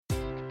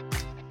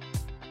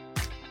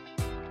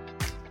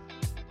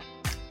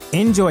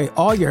Enjoy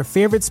all your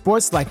favorite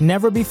sports like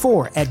never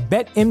before at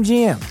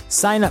BetMGM.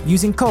 Sign up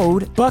using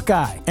code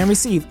Buckeye and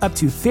receive up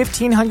to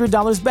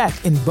 $1,500 back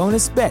in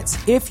bonus bets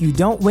if you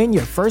don't win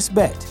your first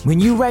bet. When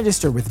you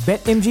register with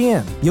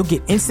BetMGM, you'll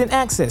get instant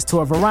access to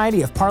a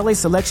variety of parlay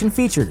selection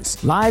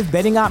features, live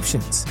betting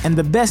options, and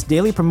the best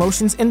daily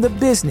promotions in the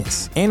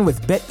business. And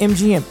with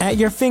BetMGM at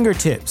your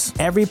fingertips,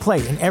 every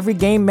play and every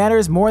game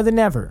matters more than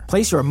ever.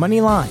 Place your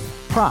money line,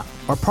 prop,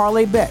 or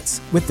parlay bets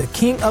with the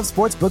king of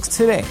sportsbooks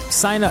today.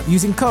 Sign up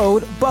using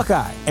code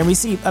Buckeye and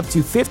receive up to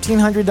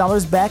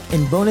 $1,500 back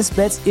in bonus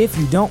bets if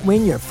you don't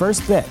win your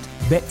first bet.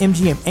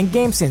 BetMGM and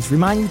GameSense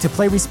remind you to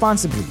play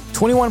responsibly.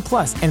 21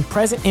 plus and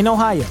present in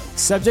Ohio,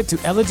 subject to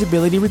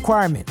eligibility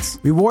requirements.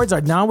 Rewards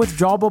are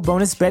non-withdrawable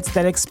bonus bets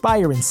that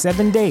expire in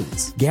 7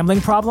 days. Gambling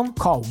problem?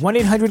 Call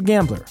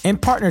 1-800-GAMBLER. In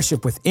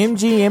partnership with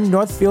MGM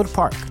Northfield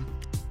Park.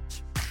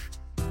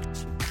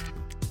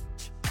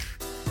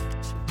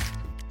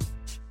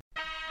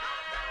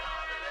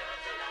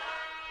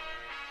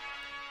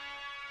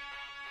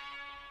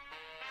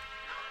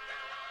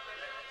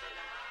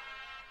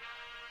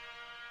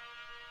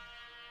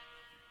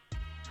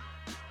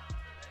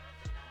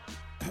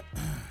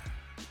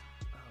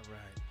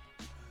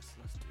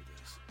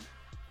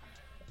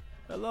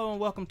 Hello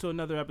and welcome to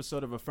another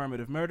episode of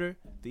Affirmative Murder,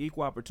 the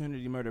Equal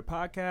Opportunity Murder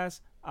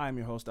Podcast. I'm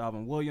your host,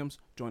 Alvin Williams,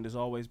 joined as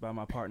always by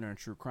my partner in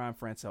true crime,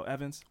 Francel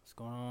Evans. What's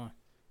going on?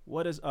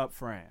 What is up,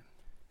 Fran?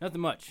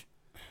 Nothing much.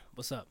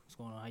 What's up? What's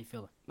going on? How you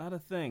feeling? Not a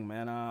thing,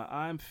 man.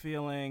 I'm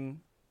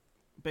feeling,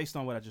 based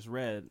on what I just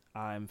read,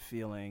 I'm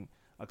feeling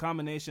a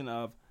combination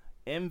of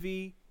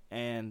envy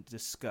and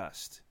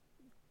disgust,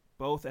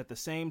 both at the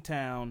same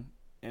town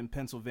in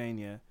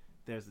Pennsylvania.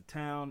 There's a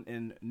town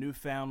in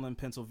Newfoundland,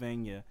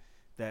 Pennsylvania,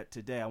 that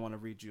today I want to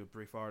read you a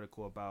brief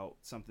article about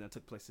something that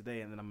took place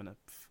today, and then I'm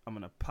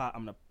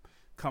gonna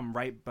come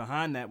right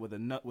behind that with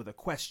a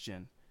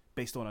question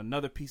based on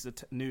another piece of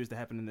news that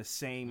happened in the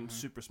same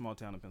super small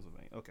town in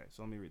Pennsylvania. Okay,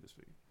 so let me read this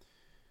for you.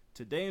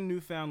 Today in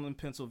Newfoundland,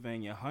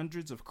 Pennsylvania,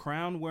 hundreds of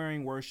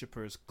crown-wearing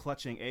worshipers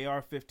clutching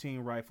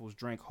AR-15 rifles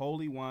drank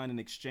holy wine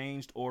and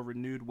exchanged or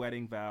renewed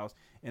wedding vows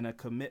in a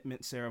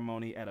commitment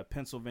ceremony at a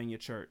Pennsylvania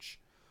church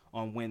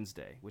on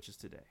Wednesday, which is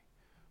today,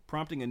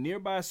 prompting a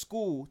nearby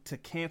school to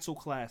cancel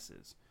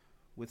classes.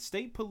 With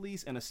state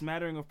police and a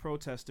smattering of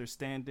protesters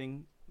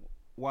standing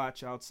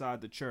watch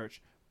outside the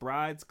church,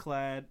 brides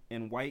clad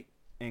in white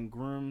and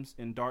grooms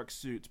in dark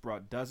suits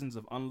brought dozens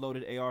of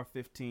unloaded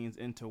AR-15s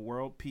into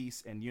World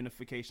Peace and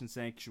Unification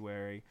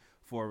Sanctuary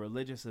for a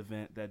religious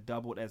event that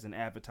doubled as an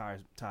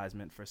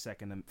advertisement for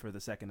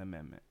the Second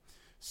Amendment.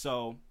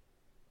 So,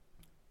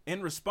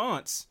 in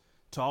response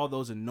to all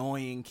those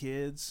annoying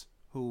kids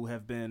who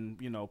have been,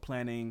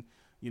 planning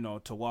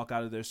to walk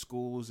out of their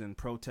schools and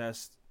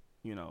protest,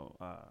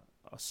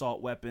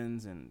 assault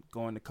weapons and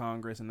going to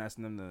Congress and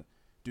asking them to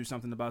do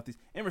something about these.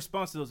 In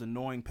response to those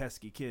annoying,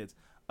 pesky kids,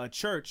 a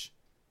church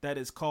that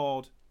is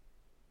called,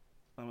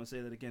 I'm going to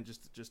say that again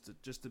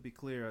just to be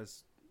clear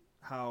as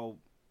how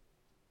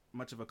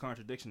much of a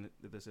contradiction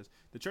that this is.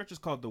 The church is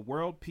called the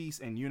World Peace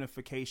and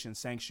Unification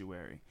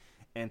Sanctuary.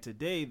 And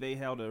today they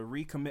held a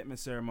recommitment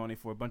ceremony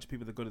for a bunch of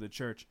people that go to the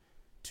church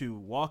to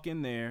walk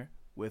in there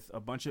with a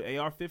bunch of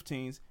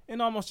AR-15s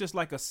and almost just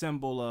like a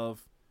symbol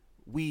of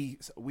we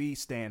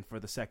stand for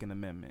the Second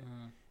Amendment.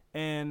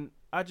 And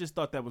I just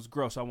thought that was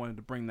gross. I wanted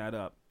to bring that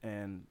up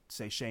and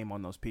say shame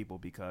on those people,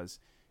 because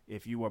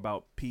if you were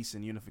about peace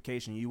and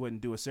unification, you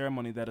wouldn't do a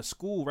ceremony that a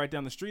school right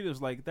down the street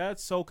is like,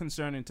 that's so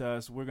concerning to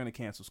us, we're going to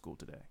cancel school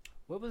today.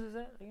 What was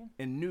that again?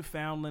 In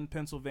Newfoundland,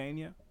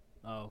 Pennsylvania.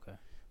 Oh, okay.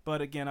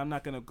 But again, I'm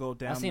not going to go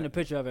down. I seen a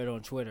picture of it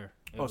on Twitter.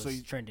 It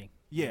was trending.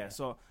 Yeah,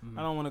 so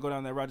I don't want to go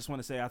down there. I just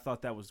want to say I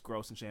thought that was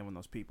gross and shame on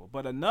those people.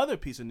 But another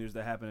piece of news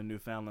that happened in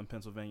Newfoundland,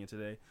 Pennsylvania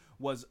today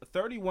was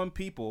 31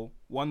 people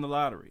won the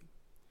lottery.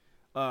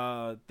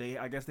 I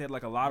guess they had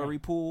like a lottery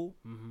pool,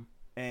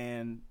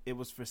 and it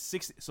was for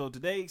 60. So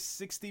today,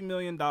 $60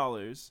 million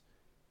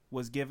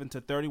was given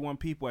to 31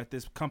 people at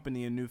this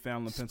company in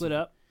Newfoundland,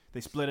 Pennsylvania. They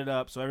split it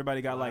up, so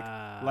everybody got like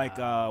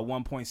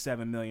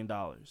 $1.7 million.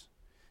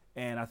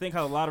 And I think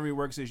how the lottery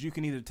works is you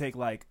can either take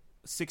like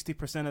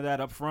 60% of that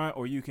up front,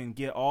 or you can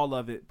get all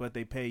of it, but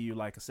they pay you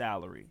like a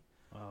salary.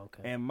 Oh,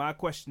 okay. And my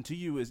question to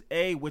you is,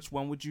 A, which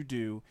one would you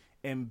do?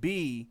 And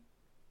B,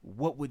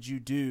 what would you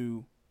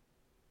do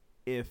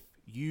if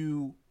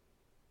you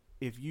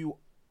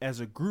as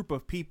a group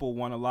of people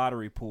won a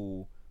lottery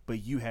pool,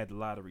 but you had the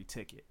lottery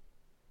ticket?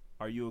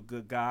 Are you a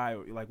good guy?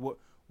 Or like what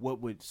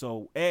would,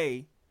 so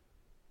A,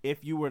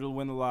 if you were to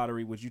win the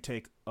lottery, would you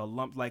take a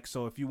lump? Like,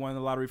 so if you won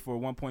the lottery for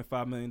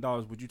 $1.5 million,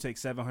 would you take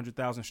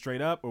 $700,000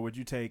 straight up? Or would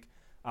you take,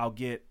 I'll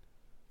get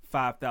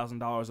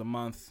 $5,000 a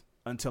month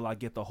until I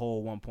get the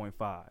whole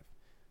 1.5?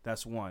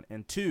 That's one.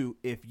 And two,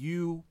 if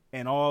you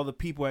and all the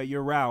people at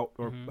your route,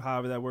 or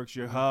however that works,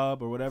 your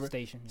hub or whatever.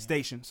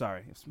 Station,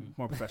 sorry. It's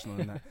more professional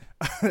than that.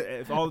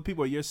 If all the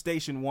people at your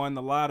station won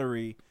the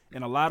lottery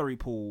in a lottery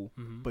pool,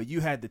 but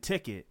you had the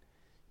ticket,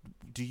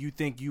 do you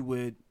think you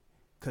would,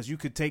 because you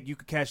could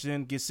cash it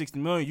in, get $60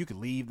 million, you could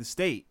leave the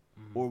state,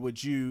 or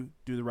would you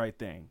do the right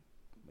thing?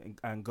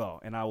 and go,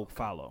 and I will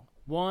follow.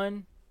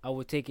 One, I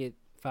would take it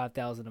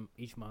 5,000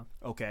 each month.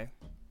 Okay.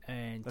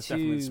 And that's two,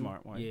 definitely a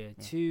smart one. Yeah.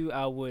 Two,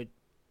 I would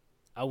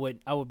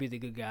be the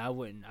good guy.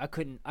 I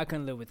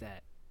couldn't live with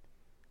that.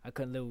 I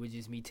couldn't live with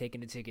just me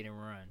taking the ticket and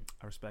run.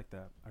 I respect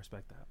that.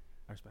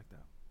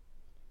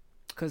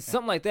 Because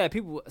something like that,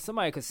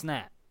 somebody could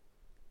snap.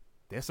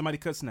 There's somebody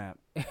could snap.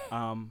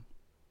 I'm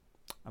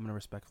gonna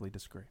respectfully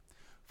disagree.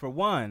 For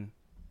one,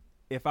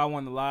 if I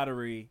won the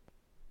lottery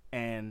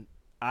and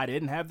I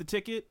didn't have the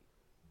ticket,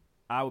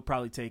 I would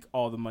probably take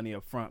all the money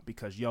up front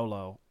because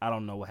YOLO, I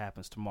don't know what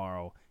happens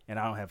tomorrow, and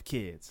I don't have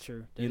kids.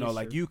 Sure.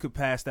 Like you could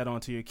pass that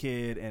on to your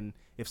kid, and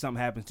if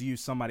something happens to you,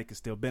 somebody could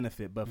still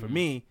benefit. But for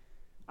me,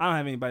 I don't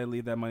have anybody to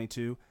leave that money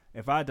to.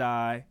 If I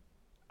die,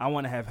 I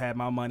want to have had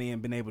my money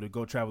and been able to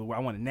go travel where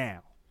I want it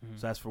now.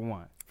 So that's for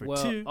one. For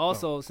two,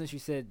 also, since you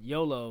said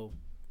YOLO,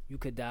 you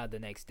could die the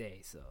next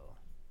day, so.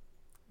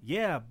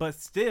 Yeah, but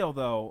still,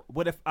 though,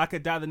 what if I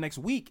could die the next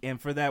week,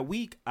 and for that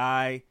week,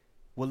 I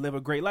would live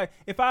a great life?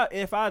 If I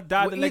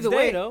die the next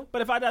day,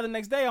 but if I die the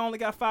next day, I only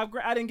got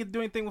 $5,000. I didn't get to do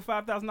anything with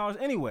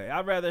 $5,000 anyway.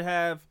 I'd rather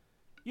have,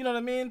 you know what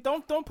I mean?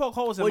 Don't poke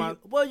holes in my.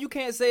 Well, you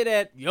can't say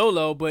that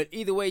YOLO, but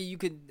either way, you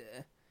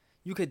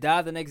could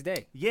die the next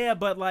day. Yeah,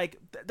 but like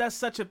that's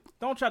such a.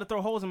 Don't try to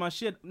throw holes in my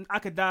shit. I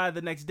could die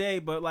the next day,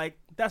 but like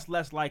that's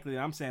less likely.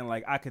 I'm saying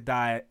like I could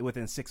die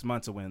within 6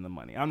 months of winning the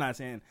money. I'm not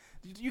saying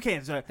you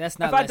can't. That's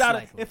not less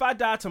likely. If I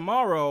die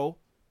tomorrow,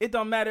 it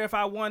don't matter if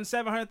I won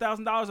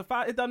 $700,000 or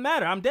 $5. It doesn't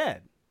matter. I'm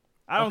dead.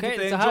 I don't get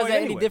to enjoy it. So how's that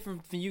anyway. any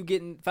different from you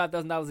getting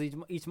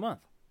 $5,000 each month?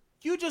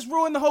 You just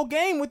ruined the whole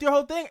game with your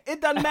whole thing. It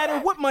doesn't matter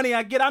what money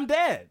I get. I'm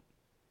dead.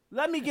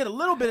 Let me get a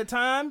little bit of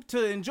time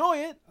to enjoy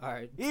it. All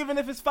right. Even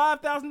if it's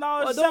 $5,000,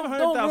 $700,000.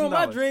 Don't ruin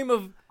my dream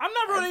of. I'm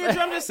not ruining your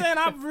dream. I'm just saying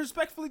I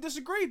respectfully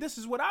disagree. This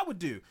is what I would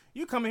do.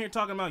 You come in here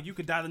talking about you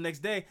could die the next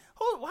day.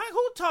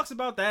 Who talks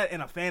about that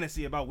in a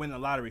fantasy about winning the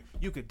lottery?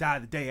 You could die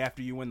the day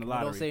after you win the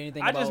lottery. Don't say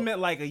anything I just meant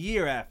like a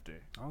year after.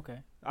 Okay.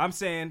 I'm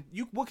saying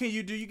what can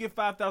you do? You get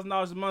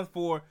 $5,000 a month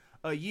for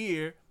a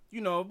year.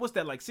 You know what's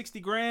that like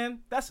 $60,000?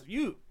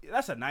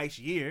 That's a nice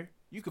year.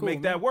 You could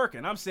make that work.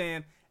 And I'm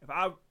saying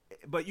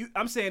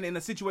I'm saying in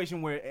a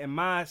situation where, in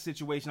my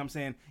situation, I'm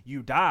saying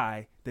you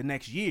die the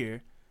next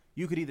year,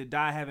 you could either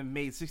die having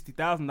made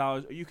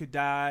 $60,000 or you could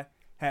die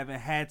having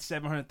had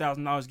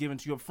 $700,000 given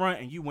to you up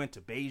front and you went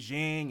to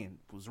Beijing and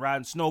was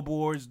riding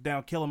snowboards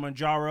down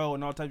Kilimanjaro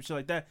and all types of shit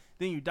like that.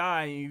 Then you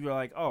die and you're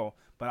like, oh,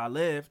 but I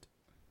lived.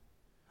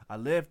 I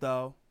lived,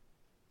 though.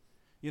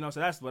 You know, so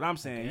that's what I'm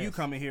saying. You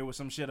come in here with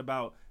some shit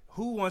about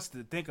who wants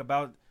to think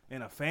about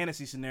in a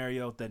fantasy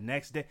scenario the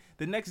next day.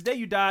 The next day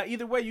you die.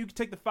 Either way, you can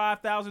take the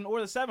 $5,000 or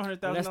the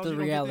 $700,000. That's the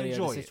reality of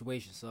the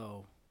situation.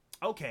 So,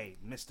 okay,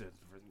 Mister.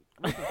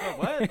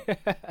 What?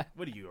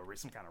 What are you?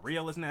 Some kind of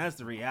realist? Now that's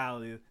the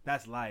reality.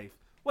 That's life.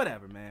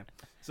 Whatever, man.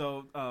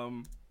 So,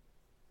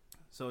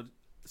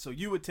 so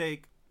you would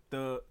take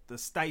the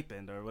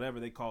stipend or whatever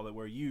they call it,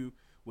 where you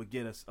would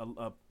get a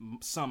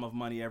sum of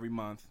money every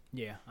month.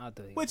 Yeah, I'll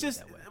do it. Which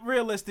is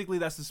realistically,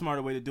 that's the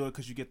smarter way to do it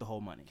because you get the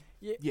whole money.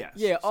 Yeah. Yes.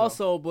 Yeah. So.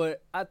 Also,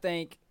 but I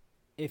think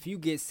if you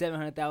get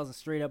 700,000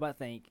 straight up, I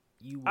think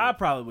I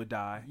probably would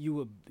die. You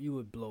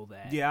would blow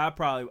that. Yeah,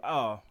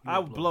 I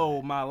would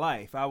blow my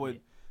life. I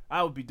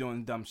would be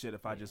doing dumb shit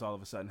if I just all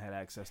of a sudden had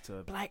access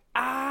to like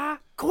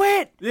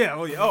quit. Yeah.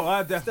 Oh yeah. Oh,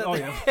 I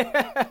definitely. Oh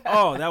yeah.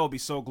 Oh, that would be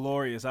so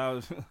glorious.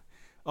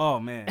 Oh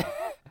man.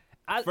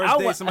 First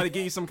day somebody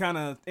give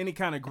you any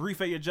kind of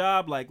grief at your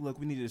job, like, look,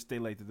 we need you to stay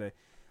late today.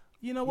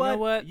 You know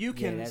what? You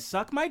can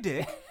suck my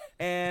dick,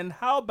 and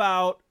how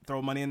about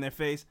throw money in their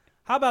face?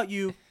 How about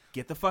you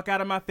get the fuck out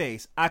of my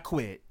face? I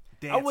quit.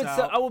 I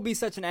would be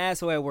such an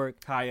asshole at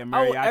work. Hire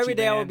mariachi every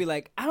day band. I would be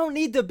like, I don't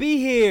need to be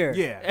here.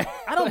 Yeah,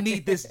 I don't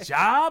need this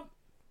job.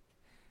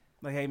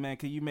 Like, hey man,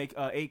 can you make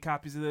 8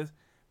 copies of this?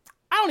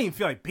 I don't even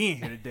feel like being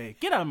here today.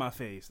 Get out of my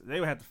face.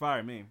 They would have to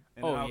fire me,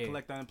 and then I'll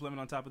collect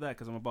unemployment on top of that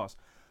because I'm a boss.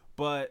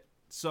 But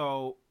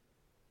so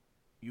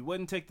you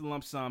wouldn't take the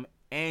lump sum,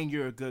 and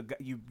you're a good guy.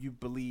 You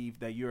believe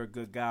that you're a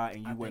good guy,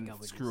 and you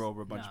wouldn't screw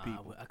over a bunch of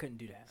people. I couldn't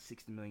do that.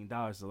 $60 million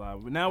is a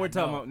lot. But now we're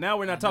talking about. Now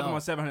we're not talking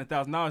about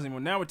 $700,000 anymore.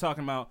 Now we're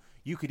talking about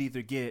you could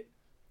either get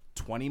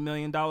 $20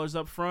 million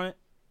up front,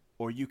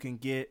 or you can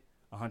get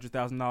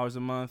 $100,000 a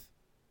month.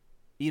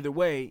 Either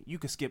way, you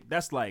could skip.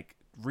 That's like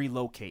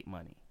relocate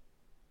money.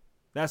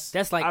 That's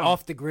like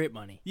off the grid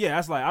money. Yeah,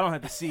 that's like I don't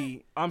have to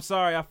see. I'm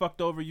sorry, I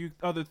fucked over you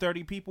other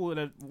 30 people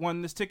that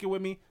won this ticket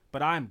with me,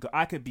 but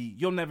I could be.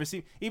 You'll never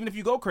see. Even if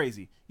you go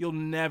crazy, you'll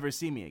never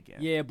see me again.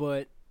 Yeah,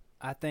 but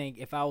I think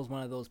if I was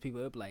one of those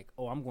people, it'd be like,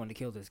 oh, I'm going to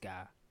kill this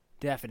guy,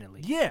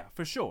 definitely. Yeah,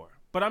 for sure.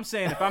 But I'm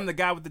saying if I'm the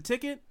guy with the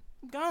ticket,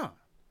 I'm gone.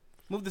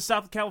 Move to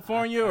South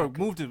California or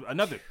move to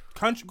another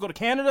country. Go to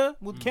Canada.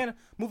 Move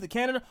to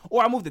Canada,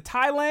 or I move to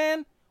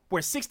Thailand,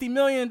 where $60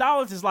 million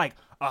is like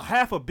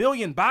 $500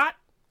 million baht.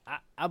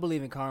 I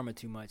believe in karma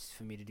too much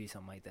for me to do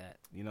something like that.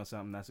 You know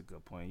something? That's a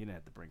good point. You didn't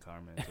have to bring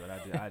karma into it.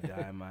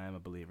 I am a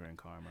believer in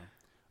karma.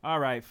 All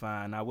right,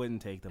 fine. I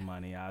wouldn't take the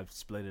money. I'd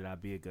split it.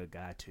 I'd be a good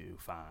guy too.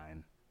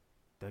 Fine.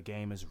 The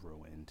game is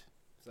ruined.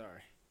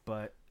 Sorry.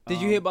 But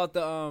Did you hear about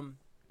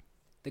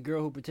the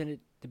girl who pretended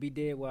to be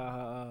dead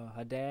while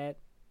her dad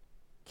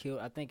killed?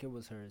 I think it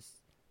was her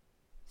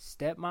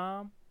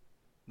stepmom.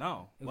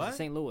 No, It what? was in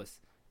St. Louis.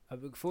 A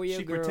 4-year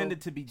She girl.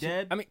 pretended to be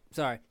dead.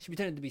 She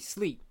pretended to be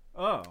asleep.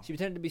 Oh, She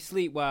pretended to be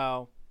asleep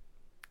while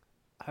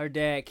her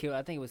dad killed.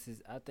 I think it was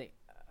his. I think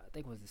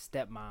it was his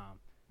stepmom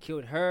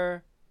killed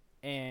her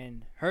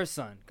and her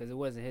son because it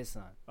wasn't his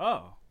son.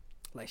 oh.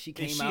 Like she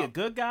came Is she out. a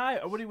good guy,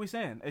 or what are we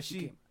saying?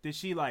 Did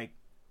she like?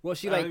 Well,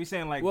 she Are we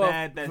saying like well,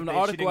 bad that from the she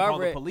article didn't I call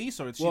the read- police,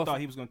 or she well, thought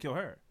he was gonna kill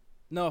her?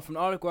 No, from the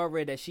article I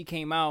read that she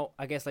came out,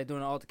 I guess like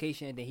during an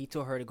altercation, and then he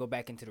told her to go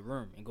back into the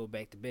room and go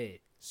back to bed.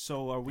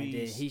 So are And we?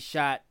 then he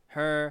shot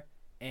her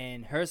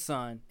and her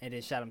son, and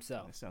then shot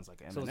himself. It sounds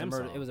like an So it was Eminem a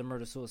murder. song. It was a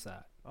murder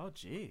suicide. Oh,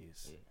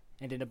 jeez. Yeah.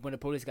 And then when the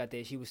police got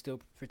there, she was still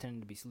pretending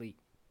to be asleep.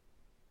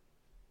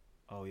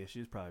 Oh yeah, she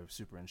was probably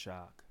super in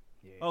shock.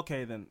 Yeah.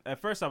 Okay, then at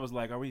first I was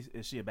like,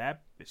 Is she a bad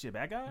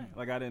guy?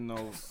 Like I didn't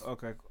know.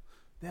 Okay,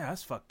 yeah,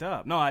 that's fucked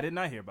up. No, I did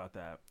not hear about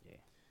that. Yeah.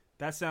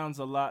 That sounds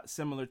a lot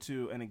similar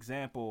to an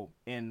example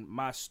in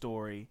my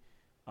story,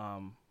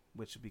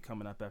 which will be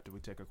coming up after we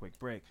take a quick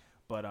break.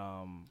 But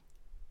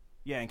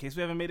yeah, in case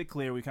we haven't made it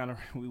clear,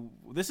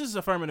 this is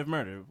affirmative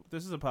murder.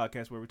 This is a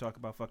podcast where we talk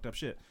about fucked up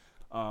shit.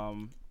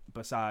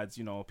 Besides,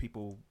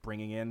 people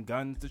bringing in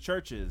guns to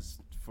churches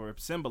for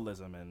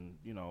symbolism and,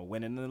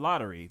 winning the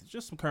lottery.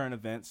 Just some current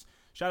events.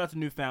 Shout out to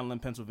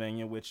Newfoundland,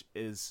 Pennsylvania, which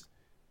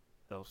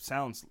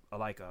sounds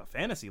like a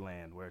fantasy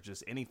land where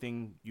just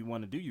anything you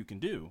want to do, you can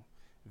do.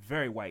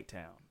 Very white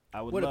town.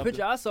 I would Well, the love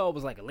picture to, I saw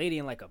was like a lady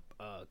in like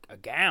a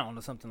gown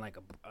or something like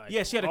a.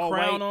 Yeah, she had a all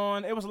crown white.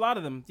 on. It was a lot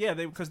of them. Yeah,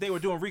 because they were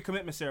doing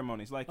recommitment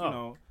ceremonies. Like,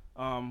 Oh.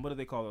 what do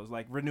they call those?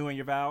 Like renewing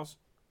your vows.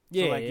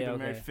 Yeah, So like yeah, you've been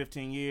married okay. for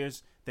 15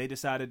 years. They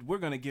decided we're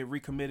going to get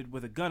recommitted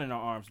with a gun in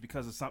our arms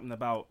because of something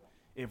about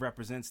it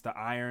represents the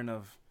iron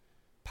of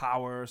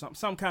power or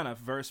some kind of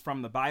verse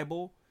from the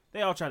Bible.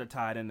 They all try to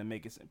tie it in to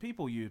make it.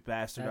 People use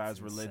bastardized That's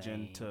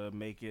religion insane. to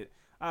make it.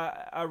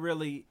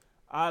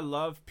 I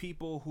love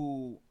people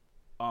who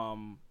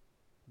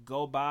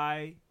go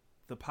by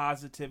the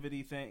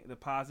positivity thing, the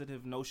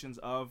positive notions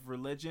of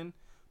religion,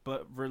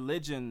 but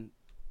religion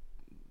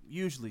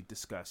usually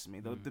disgusts me.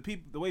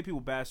 The way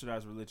people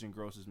bastardize religion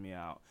grosses me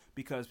out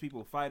because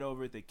people fight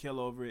over it, they kill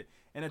over it,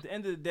 and at the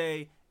end of the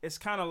day, it's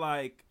kind of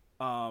like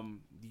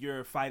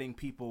you're fighting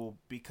people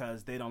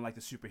because they don't like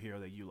the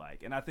superhero that you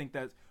like. And I think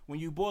that when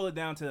you boil it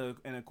down to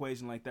an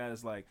equation like that,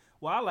 it's like,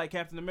 well, I like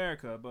Captain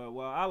America, but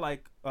I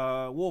like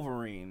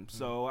Wolverine,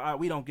 so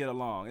we don't get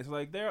along. It's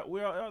like they're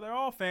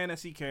all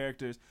fantasy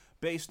characters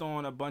based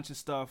on a bunch of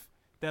stuff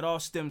that all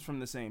stems from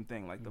the same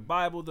thing, like the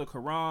Bible, the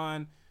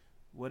Quran,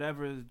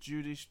 whatever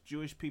Jewish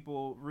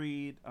people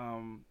read,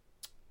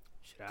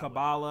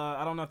 Kabbalah.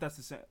 I don't know if that's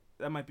the same.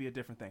 That might be a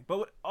different thing. But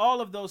with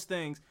all of those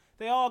things,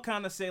 they all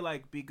kind of say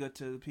like, be good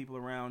to the people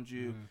around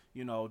you.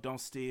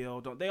 Don't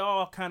steal. They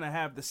all kind of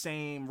have the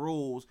same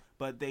rules,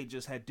 but they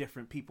just had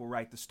different people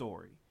write the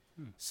story.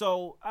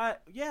 So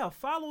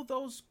follow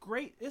those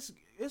great.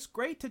 It's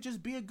great to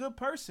just be a good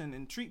person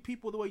and treat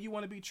people the way you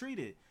want to be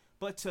treated.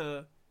 But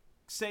to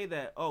say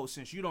that,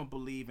 since you don't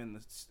believe in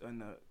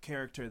the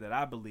character that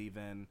I believe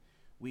in,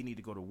 we need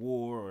to go to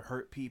war or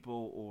hurt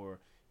people, or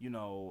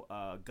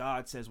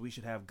God says we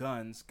should have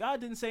guns.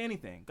 God didn't say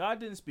anything. God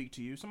didn't speak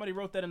to you. Somebody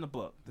wrote that in the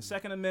book. The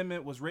Second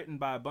Amendment was written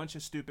by a bunch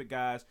of stupid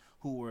guys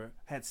who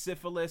had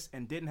syphilis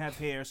and didn't have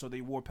hair, so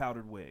they wore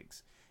powdered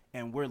wigs.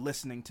 And we're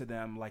listening to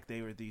them like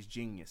they were these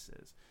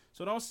geniuses.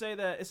 So don't say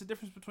that. It's a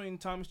difference between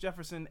Thomas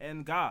Jefferson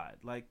and God.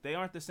 Like, they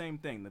aren't the same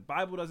thing. The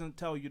Bible doesn't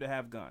tell you to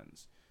have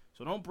guns.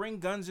 So don't bring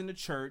guns into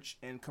church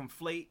and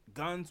conflate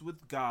guns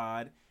with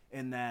God,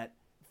 and that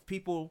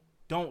people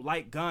don't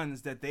like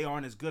guns, that they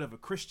aren't as good of a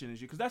Christian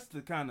as you. Because that's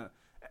the kind of,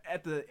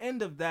 at the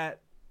end of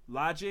that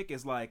logic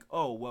is like,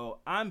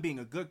 I'm being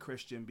a good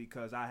Christian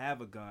because I have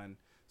a gun.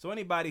 So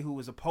anybody who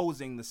is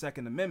opposing the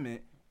Second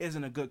Amendment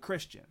isn't a good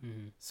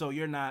Christian. So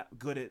you're not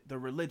good at the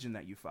religion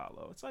that you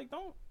follow. It's like,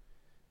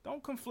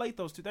 don't conflate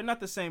those two. They're not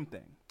the same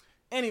thing.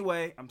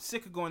 Anyway, I'm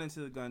sick of going into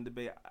the gun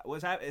debate.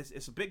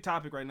 It's a big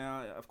topic right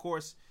now. Of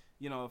course,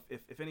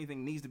 if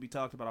anything needs to be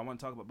talked about, I want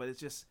to talk about, but it's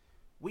just,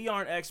 we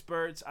aren't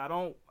experts. I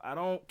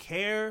don't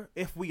care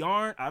if we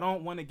aren't. I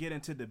don't want to get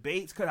into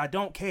debates because I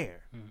don't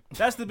care.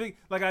 That's the big,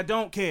 I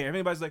don't care. If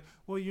anybody's like,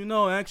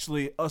 well,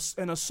 actually,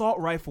 an assault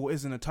rifle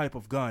isn't a type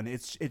of gun.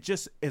 It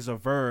just is a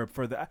verb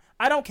for the.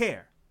 I don't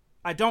care.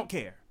 I don't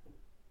care.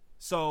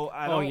 So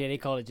I don't. Oh yeah, they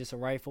call it just a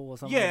rifle or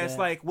something. Yeah, like it's that.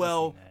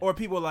 like, or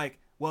people are like,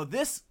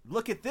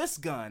 look at this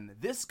gun.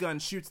 This gun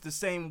shoots the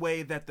same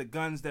way that the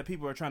guns that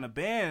people are trying to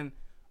ban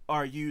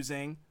are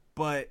using,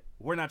 but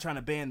we're not trying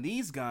to ban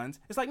these guns.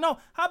 It's like, no,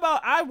 how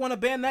about I want to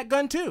ban that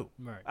gun too?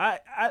 Right.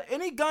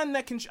 Any gun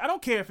that can, I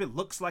don't care if it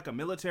looks like a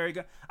military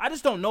gun. I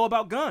just don't know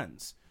about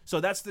guns. So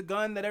that's the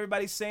gun that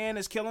everybody's saying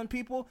is killing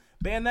people.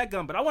 Ban that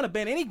gun. But I want to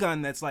ban any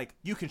gun that's like,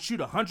 you can shoot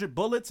 100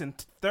 bullets in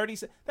 30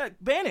 seconds.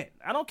 Ban it.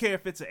 I don't care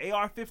if it's an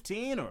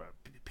AR-15 or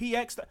a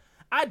PX.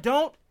 I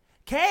don't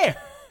care.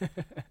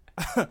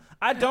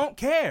 I don't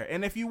care.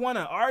 And if you want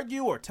to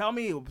argue or tell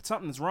me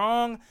something's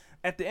wrong,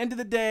 at the end of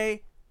the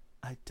day,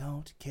 I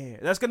don't care.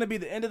 That's going to be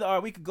the end of the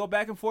argument. We could go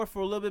back and forth for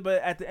a little bit,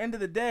 but at the end of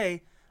the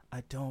day,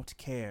 I don't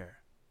care.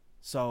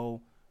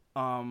 So,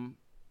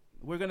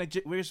 we're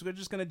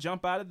just gonna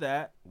jump out of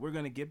that. We're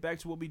gonna get back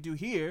to what we do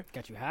here.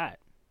 Got you hot.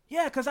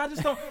 Yeah, because I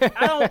just don't.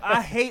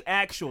 I hate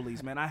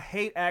actuallys, man. I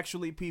hate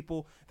actually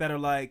people that are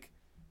like,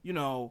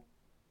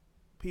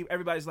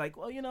 everybody's like,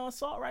 well,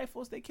 assault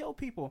rifles, they kill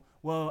people.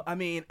 Well, I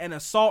mean, an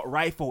assault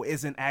rifle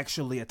isn't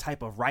actually a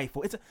type of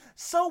rifle.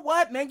 So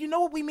what, man? You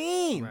know what we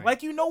mean. Right.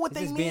 Like, you know what It's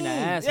they just mean. being an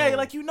asshole. Yeah,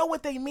 like, you know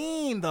what they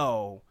mean,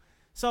 though.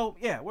 So,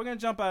 yeah, we're going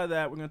to jump out of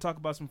that. We're going to talk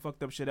about some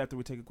fucked up shit after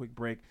we take a quick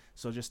break.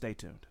 So just stay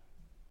tuned.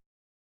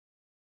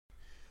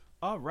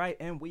 All right,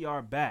 and we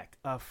are back.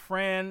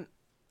 Fran,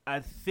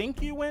 I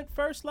think you went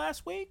first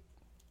last week?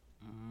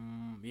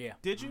 Yeah.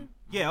 Did you?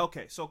 Yeah,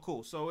 okay. So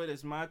cool. So it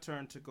is my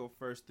turn to go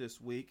first this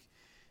week.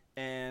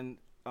 And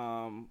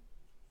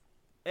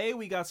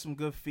we got some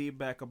good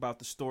feedback about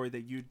the story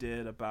that you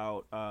did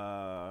about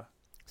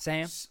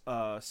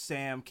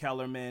Sam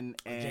Kellerman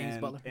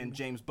and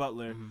James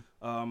Butler.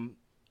 Mm-hmm.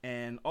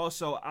 And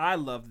also I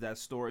loved that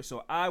story,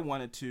 so I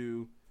wanted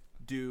to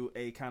do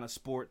a kind of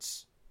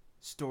sports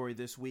story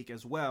this week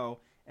as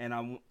well.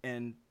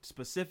 And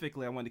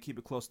specifically I wanted to keep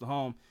it close to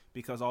home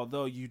because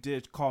although you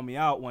did call me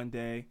out one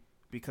day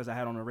because I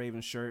had on a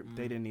Ravens shirt,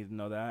 they didn't need to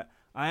know that.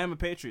 I am a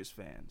Patriots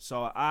fan,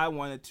 so I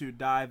wanted to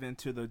dive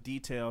into the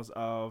details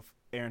of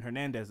Aaron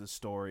Hernandez's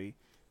story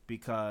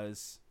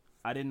because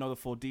I didn't know the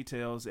full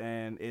details,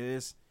 and it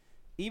is,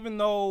 even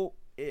though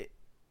it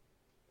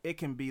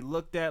can be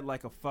looked at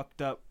like a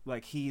fucked up,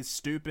 like he's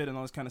stupid and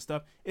all this kind of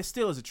stuff, it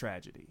still is a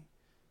tragedy.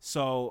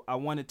 So I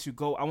wanted to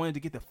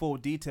get the full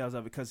details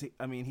of it because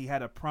he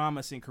had a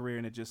promising career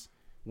and it just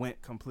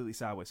went completely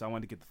sideways. So I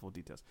wanted to get the full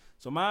details.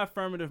 So my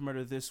affirmative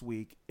murder this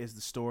week is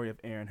the story of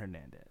Aaron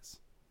Hernandez.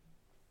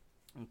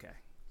 Okay,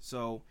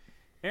 so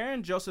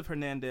Aaron Joseph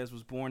Hernandez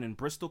was born in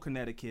Bristol,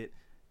 Connecticut.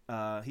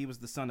 He was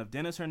the son of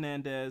Dennis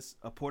Hernandez,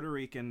 a Puerto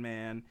Rican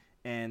man,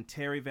 and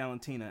Terry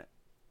Valentina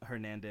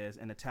Hernandez,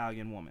 an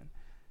Italian woman.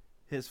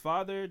 His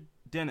father,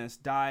 Dennis,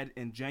 died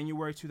in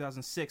January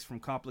 2006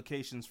 from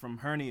complications from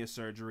hernia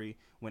surgery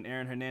when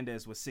Aaron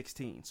Hernandez was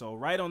 16. So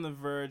right on the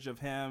verge of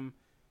him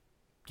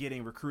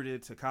getting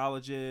recruited to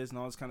colleges and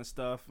all this kind of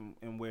stuff,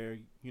 and where,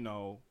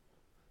 you're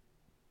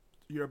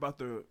about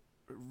to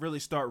really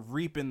start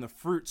reaping the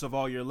fruits of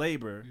all your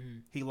labor,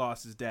 he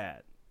lost his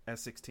dad at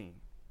 16.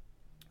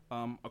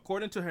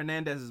 According to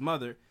Hernandez's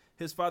mother,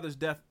 his father's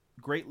death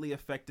greatly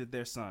affected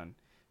their son.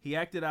 He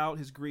acted out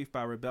his grief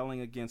by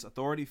rebelling against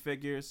authority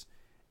figures,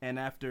 and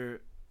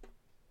after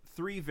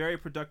 3 very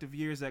productive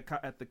years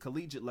at the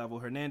collegiate level,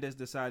 Hernandez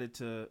decided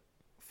to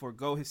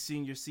forego his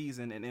senior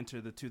season and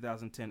enter the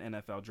 2010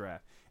 NFL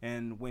draft.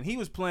 And when he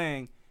was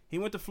playing, he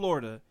went to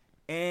Florida,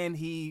 and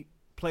he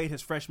played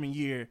his freshman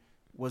year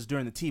was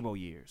during the Tebow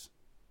years.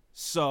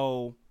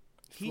 So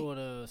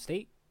Florida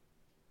State?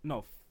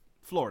 No,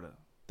 Florida.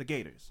 The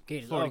Gators.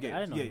 Florida Gators. I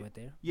didn't know he went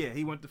there. Yeah,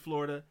 he went to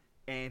Florida,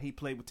 and he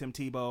played with Tim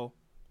Tebow.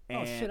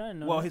 And, shit, I didn't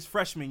know that. His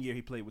freshman year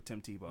he played with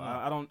Tim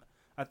Tebow.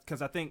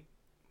 Because I think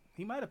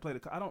he might have played.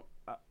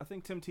 I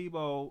think Tim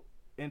Tebow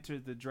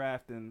entered the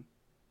draft and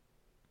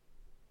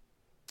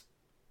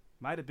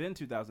might have been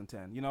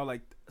 2010.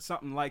 Like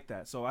something like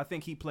that. So I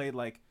think he played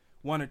like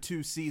 1 or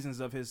 2 seasons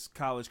of his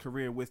college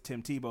career with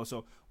Tim Tebow.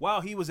 So while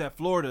he was at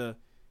Florida,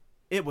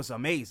 it was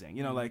amazing.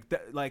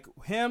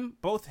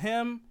 Both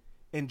him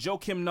and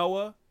Joakim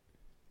Noah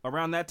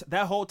around that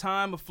whole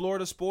time of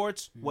Florida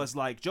sports was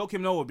like,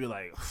 Joakim Noah would be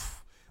like,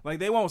 like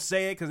they won't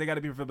say it because they got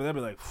to be, but they'll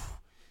be like,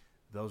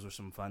 those were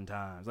some fun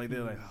times. Like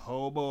they're like,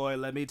 oh boy,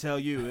 let me tell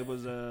you, it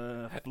was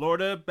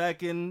Florida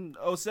back in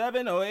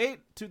 07, 08,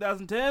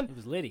 2010. It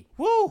was litty.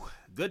 Woo,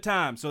 good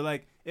time. So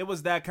like it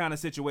was that kind of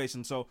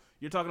situation. So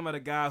you're talking about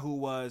a guy who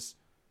was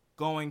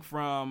going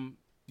from,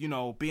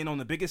 being on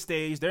the biggest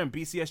stage. They're in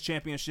BCS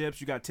championships.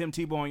 You got Tim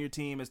Tebow on your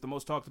team. It's the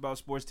most talked about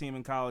sports team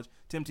in college.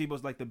 Tim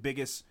Tebow's like the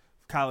biggest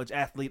college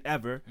athlete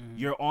ever.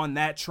 You're on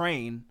that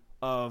train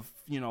of,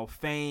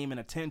 fame and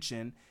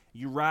attention.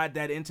 You ride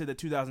that into the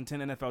 2010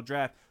 NFL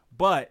draft.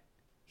 But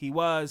he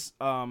was,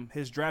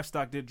 his draft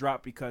stock did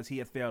drop because he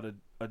had failed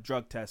a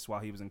drug test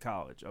while he was in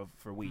college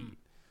for weed.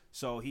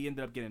 So he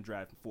ended up getting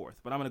drafted 4th.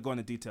 But I'm going to go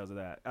into details of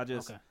that.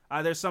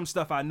 There's some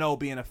stuff I know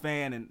being a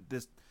fan, and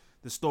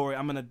the story,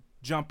 I'm going to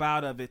jump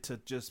out of it to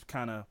just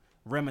kind of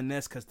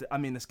reminisce because,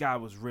 this guy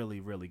was really,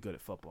 really good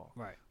at football.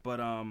 Right. But,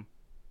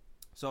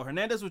 so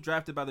Hernandez was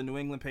drafted by the New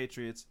England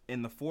Patriots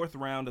in the 4th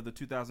round of the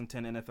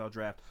 2010 NFL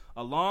draft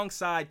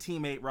alongside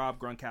teammate Rob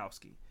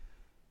Gronkowski.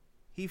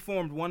 He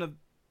formed one of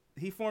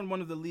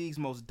the league's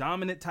most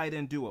dominant tight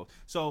end duos.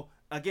 So,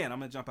 again, I'm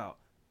going to jump out.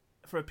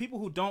 For people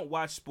who don't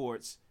watch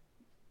sports,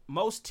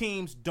 most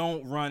teams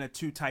don't run a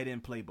 2 tight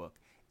end playbook.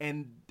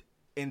 And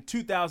in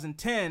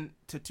 2010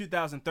 to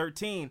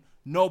 2013,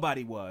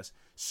 nobody was.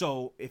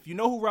 So if you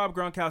know who Rob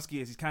Gronkowski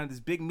is, he's kind of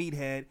this big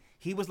meathead.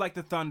 He was like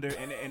the Thunder,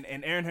 and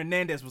Aaron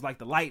Hernandez was like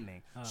the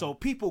Lightning. So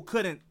people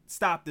couldn't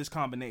stop this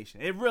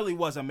combination. It really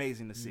was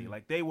amazing to see.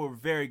 Like, they were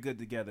very good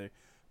together.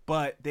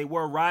 But they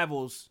were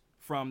rivals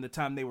from the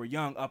time they were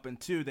young up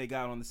until they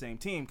got on the same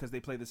team because they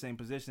played the same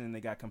position and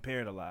they got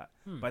compared a lot.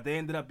 But they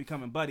ended up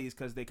becoming buddies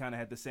because they kind of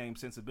had the same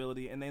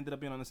sensibility, and they ended up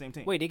being on the same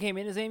team. Wait, they came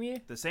in the same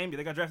year? The same year.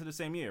 They got drafted the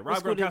same year. What Rob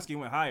school Gronkowski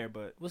went higher,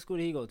 but... What school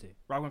did he go to?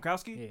 Rob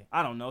Gronkowski? Yeah.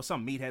 I don't know.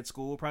 Some meathead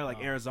school. Probably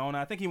like Arizona.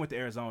 I think he went to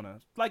Arizona.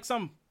 Like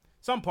some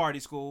party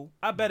school.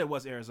 I bet it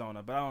was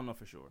Arizona, but I don't know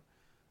for sure.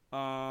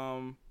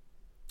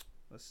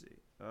 Let's see.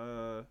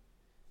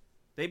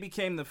 They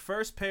became the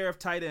first pair of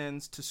tight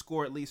ends to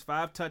score at least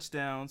 5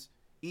 touchdowns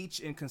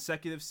each in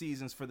consecutive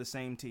seasons for the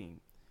same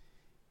team.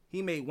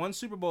 He made 1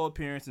 Super Bowl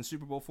appearance in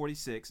Super Bowl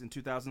 46 in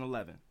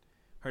 2011.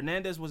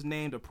 Hernandez was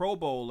named a Pro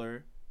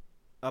Bowl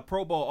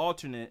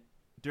alternate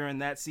during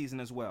that season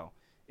as well.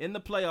 In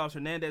the playoffs,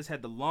 Hernandez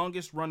had the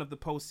longest run of the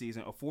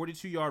postseason, a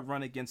 42-yard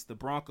run against the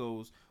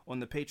Broncos on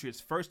the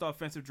Patriots' first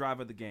offensive drive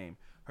of the game.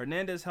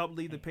 Hernandez helped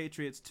lead the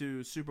Patriots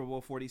to Super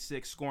Bowl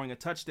 46, scoring a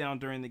touchdown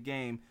during the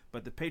game,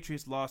 but the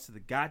Patriots lost to the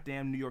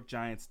goddamn New York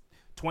Giants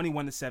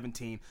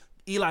 21-17.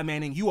 Eli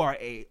Manning, you are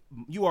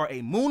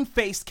a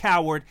moon-faced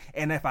coward,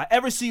 and if I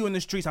ever see you in the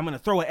streets, I'm going to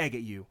throw an egg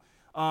at you.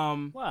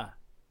 Why?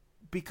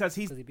 Because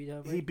he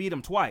beat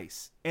him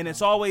twice, and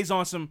it's always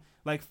on some,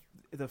 like,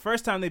 the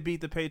first time they beat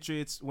the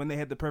Patriots when they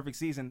had the perfect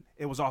season,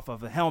 it was off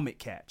of a helmet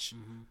catch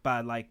by,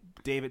 like,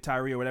 David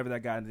Tyree or whatever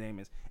that guy's name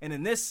is. And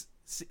in this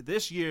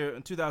year,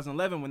 in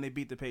 2011, when they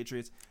beat the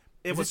Patriots,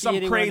 it was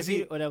some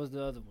crazy... Or that was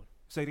the other one?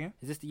 Say it again?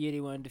 Is this the year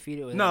they won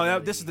undefeated? No,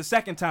 this is the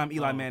second time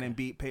Eli Manning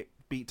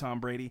beat Tom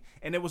Brady,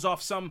 and it was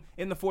off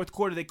in the fourth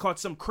quarter, they caught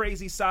some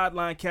crazy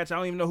sideline catch. I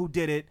don't even know who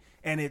did it,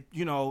 and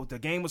the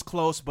game was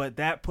close, but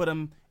that put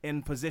them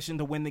in position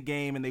to win the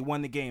game, and they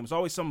won the game. It's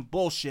always some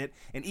bullshit.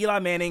 And Eli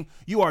Manning,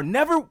 you will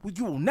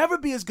never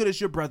be as good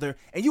as your brother,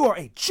 and you are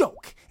a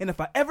joke. And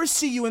if I ever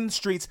see you in the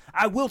streets,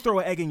 I will throw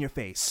an egg in your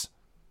face.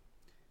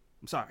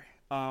 I'm sorry.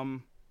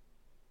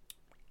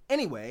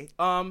 Anyway,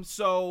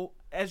 so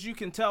as you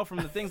can tell from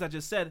the things I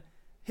just said,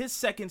 his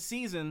second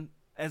season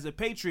as a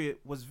Patriot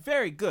was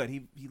very good.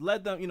 He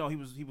led them, he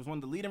was one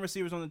of the leading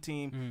receivers on the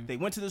team. They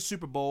went to the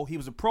Super Bowl. He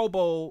was a Pro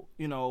Bowl,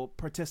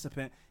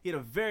 participant. He had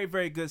a very,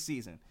 very good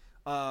season.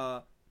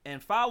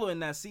 And following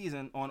that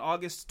season, on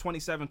August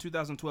 27,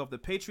 2012, the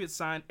Patriots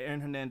signed Aaron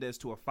Hernandez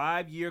to a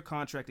 5-year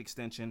contract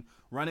extension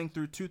running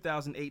through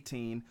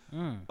 2018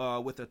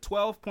 with a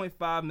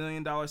 $12.5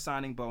 million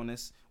signing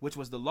bonus, which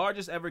was the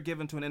largest ever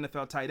given to an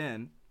NFL tight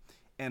end,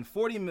 and a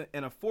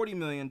 $40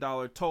 million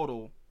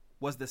total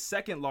was the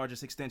second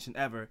largest extension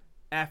ever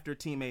after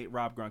teammate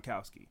Rob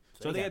Gronkowski.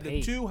 So they had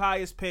the 2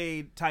 highest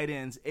paid tight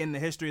ends in the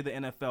history of the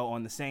NFL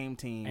on the same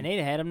team. And they'd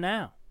have had him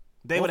now.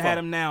 They would have had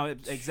him now,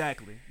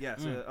 exactly.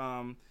 Yes.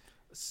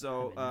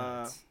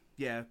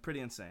 Yeah, pretty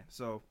insane.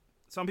 So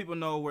some people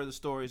know where the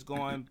story is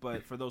going,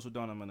 but for those who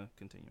don't, I'm going to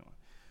continue on.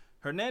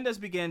 Hernandez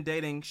began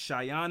dating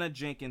Shayana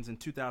Jenkins in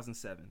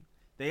 2007.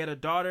 They had a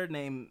daughter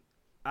named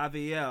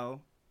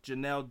Aviel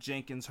Janelle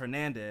Jenkins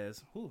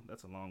Hernandez. Ooh,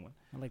 that's a long one.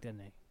 I like that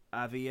name.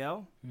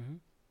 Aviel? Mm-hmm.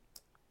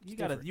 You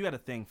got a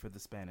thing for the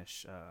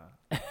Spanish,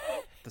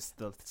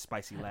 the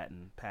spicy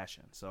Latin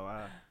passion. So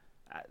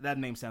that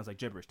name sounds like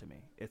gibberish to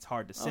me. It's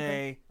hard to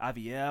say.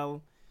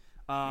 Aviel.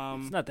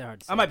 It's not that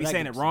hard to say. I might be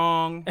saying it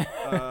wrong.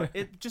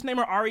 Just name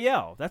her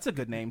Ariel. That's a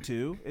good name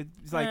too.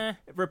 It's like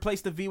replace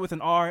the V with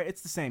an R.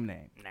 It's the same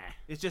name. Nah.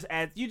 It's just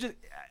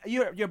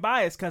you're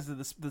biased because of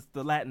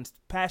the Latin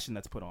passion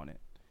that's put on it.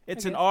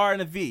 It's an R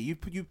and a V.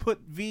 You put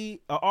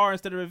R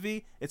instead of a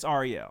V. It's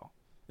Ariel.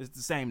 It's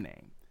the same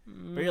name.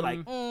 But you're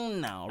like,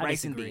 no,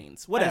 rice and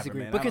beans. Whatever,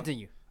 man. But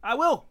continue. I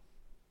will.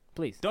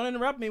 Please. Don't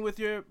interrupt me with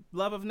your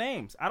love of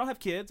names. I don't have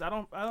kids.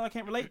 I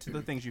can't relate to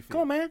the things you feel.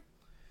 Come on, man.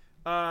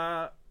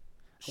 I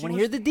want to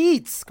hear the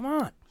deets. Come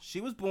on.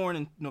 She was born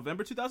in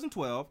November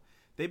 2012.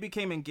 They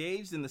became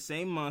engaged in the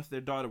same month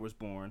their daughter was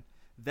born.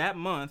 That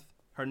month,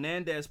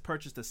 Hernandez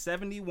purchased a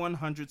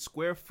 7,100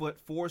 square foot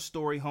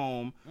 4-story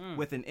home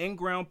with an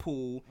in-ground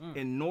pool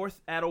in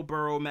North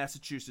Attleboro,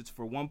 Massachusetts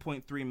for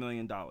 $1.3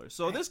 million.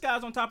 So this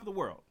guy's on top of the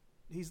world.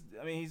 He's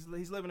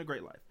living a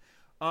great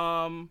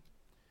life.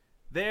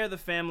 There, the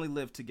family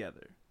lived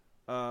together.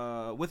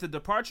 With the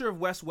departure of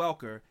Wes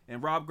Welker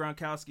and Rob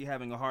Gronkowski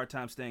having a hard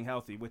time staying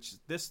healthy, which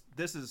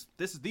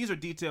these are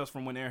details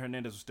from when Aaron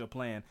Hernandez was still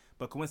playing,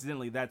 but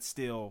coincidentally, that's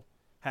still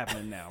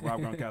happening now. Rob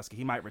Gronkowski,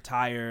 he might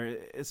retire.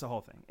 It's a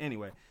whole thing.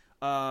 Anyway,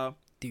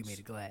 dude made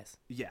of glass.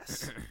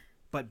 Yes,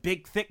 but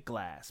big, thick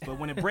glass. But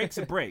when it breaks,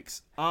 it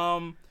breaks.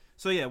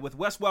 So yeah, with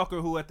Wes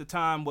Welker, who at the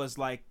time was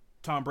like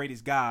Tom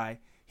Brady's guy.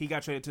 He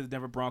got traded to the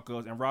Denver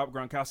Broncos, and Rob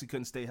Gronkowski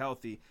couldn't stay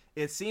healthy.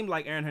 It seemed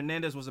like Aaron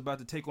Hernandez was about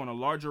to take on a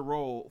larger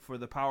role for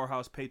the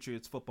powerhouse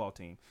Patriots football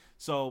team.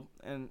 So,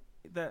 and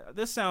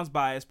this sounds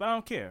biased, but I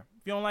don't care.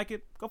 If you don't like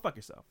it, go fuck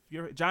yourself. If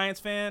you're a Giants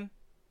fan,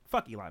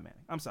 fuck Eli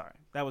Manning. I'm sorry.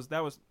 That was.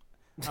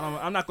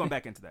 I'm not going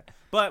back into that.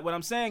 But what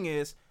I'm saying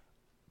is,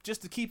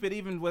 just to keep it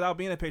even without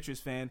being a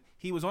Patriots fan,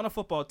 he was on a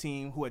football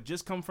team who had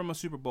just come from a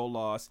Super Bowl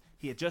loss.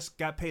 He had just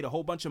got paid a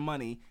whole bunch of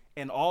money,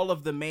 and all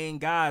of the main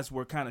guys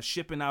were kind of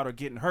shipping out or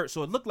getting hurt.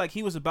 So it looked like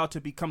he was about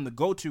to become the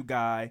go-to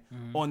guy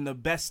on the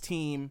best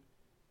team.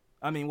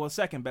 I mean, well,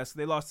 second best.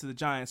 They lost to the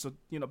Giants, so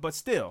but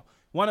still,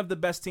 one of the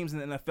best teams in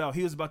the NFL.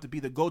 He was about to be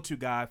the go-to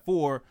guy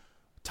for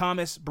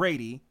Thomas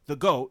Brady, the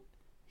GOAT.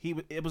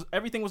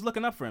 Everything was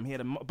looking up for him. He had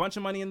a bunch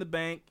of money in the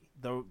bank.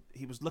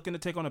 He was looking to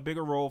take on a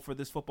bigger role for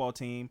this football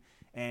team,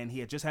 and he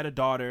had just had a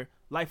daughter.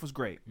 Life was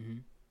great. Mm-hmm.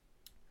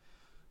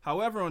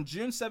 However, on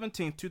June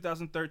 17,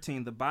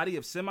 2013, the body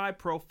of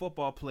semi-pro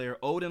football player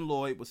Odin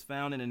Lloyd was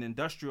found in an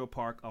industrial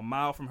park a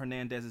mile from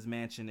Hernandez's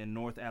mansion in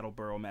North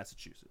Attleboro,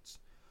 Massachusetts.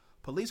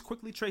 Police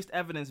quickly traced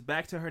evidence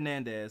back to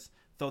Hernandez,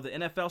 though the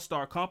NFL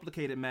star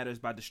complicated matters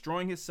by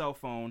destroying his cell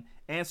phone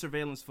and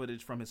surveillance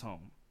footage from his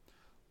home.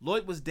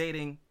 Lloyd was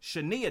dating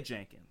Shania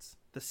Jenkins,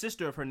 the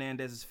sister of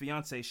Hernandez's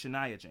fiancée,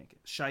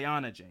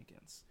 Shayana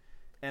Jenkins.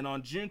 And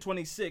on June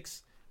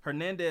 26,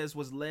 Hernandez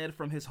was led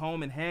from his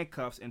home in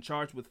handcuffs and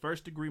charged with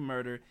first-degree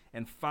murder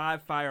and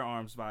 5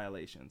 firearms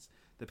violations.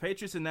 The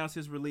Patriots announced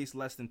his release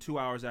less than 2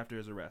 hours after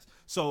his arrest.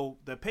 So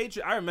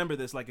I remember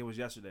this like it was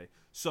yesterday.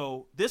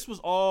 So this was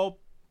all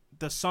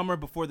the summer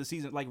before the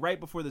season, like right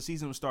before the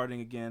season was starting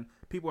again.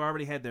 People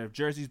already had their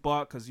jerseys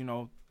bought because,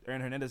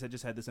 Aaron Hernandez had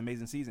just had this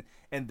amazing season.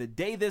 And the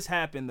day this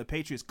happened, the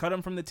Patriots cut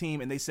him from the team,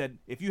 and they said,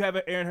 if you have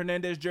an Aaron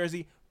Hernandez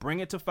jersey,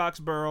 bring it to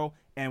Foxborough,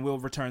 and we'll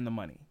return the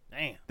money.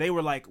 Damn. They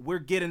were like, we're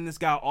getting this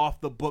guy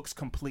off the books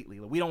completely.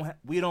 We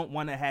don't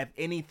want to have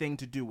anything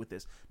to do with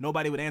this.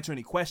 Nobody would answer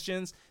any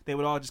questions. They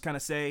would all just kind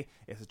of say,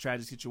 it's a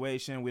tragic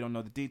situation. We don't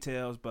know the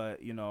details, but,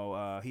 he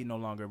no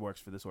longer works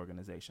for this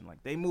organization.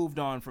 Like, they moved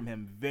on from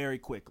him very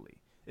quickly.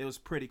 It was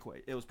pretty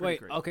quick. It was pretty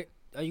crazy. Okay.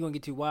 Are you going to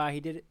get to why he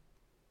did it?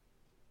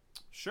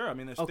 Sure, I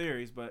mean there's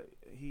theories, but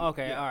all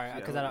right,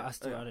 because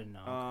I didn't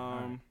know.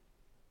 Right.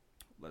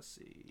 Let's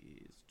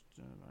see.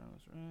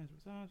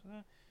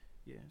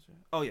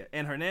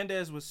 And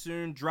Hernandez was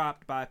soon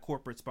dropped by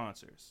corporate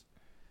sponsors.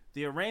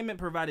 The arraignment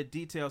provided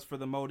details for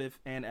the motive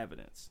and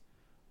evidence.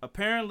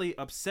 Apparently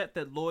upset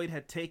that Lloyd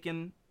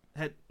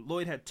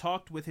had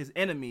talked with his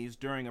enemies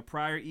during a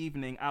prior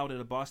evening out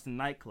at a Boston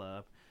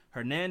nightclub,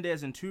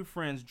 Hernandez and 2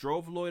 friends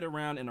drove Lloyd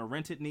around in a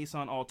rented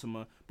Nissan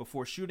Altima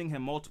before shooting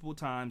him multiple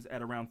times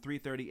at around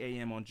 3:30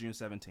 a.m. on June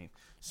 17th.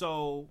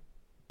 So,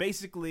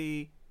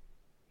 basically,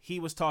 he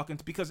was talking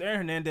because Aaron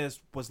Hernandez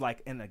was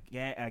like in a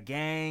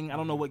gang. I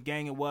don't know what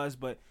gang it was,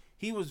 but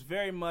he was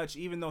very much,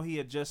 even though he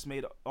had just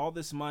made all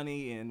this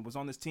money and was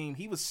on this team,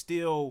 he was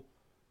still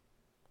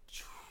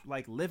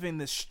like living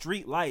this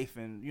street life,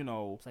 and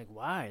it's like,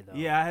 why though?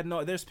 Yeah,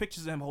 there's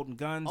pictures of him holding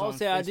guns.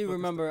 I do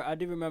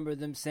remember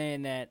them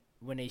saying that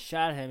when they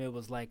shot him, it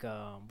was like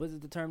what's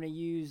the term they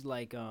used?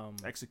 Like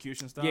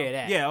execution stuff. Yeah,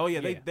 that. Yeah,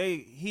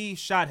 he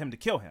shot him to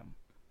kill him.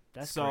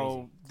 That's so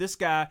crazy. This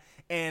guy,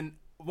 and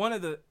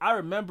I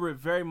remember it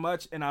very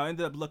much, and I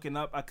ended up looking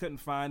up. I couldn't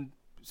find,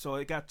 so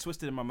it got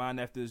twisted in my mind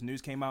after this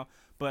news came out.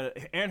 But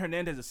Aaron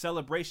Hernandez's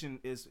celebration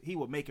is he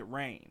would make it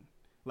rain.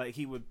 Like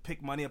he would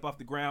pick money up off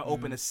the ground,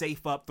 open a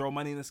safe up, throw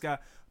money in the sky.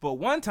 But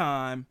one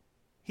time,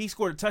 he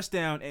scored a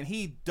touchdown and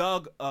he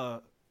dug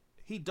a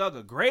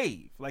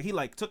grave. Like he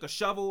took a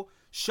shovel,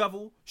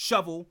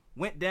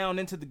 went down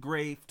into the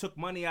grave, took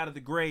money out of the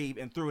grave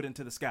and threw it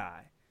into the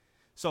sky.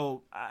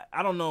 So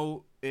I don't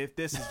know if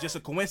this is just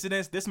a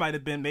coincidence. This might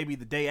have been maybe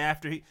the day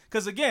after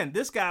because again,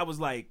 this guy was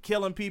like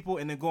killing people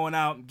and then going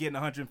out and getting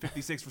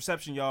 156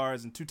 reception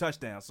yards and 2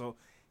 touchdowns. So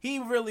he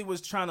really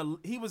was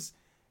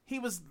he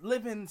was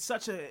living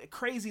such a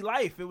crazy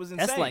life. It was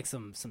insane. That's like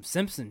some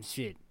Simpsons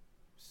shit.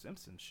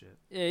 Simpsons shit.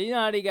 Yeah, you know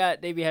how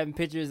they be having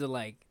pictures of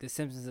like the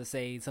Simpsons that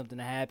say something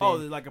to happen. Oh,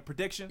 like a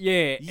prediction.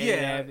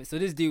 Yeah. So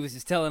this dude was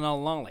just telling all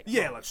along, like,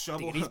 like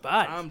shovel these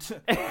bodies.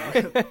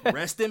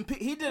 Rest in peace.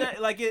 He did it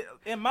like it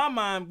in my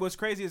mind. What's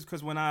crazy is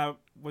because when I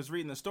was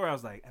reading the story, I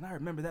was like, and I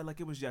remember that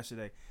like it was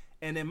yesterday.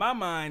 And in my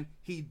mind,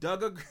 he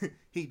dug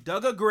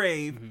a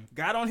grave,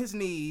 got on his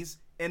knees,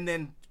 and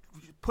then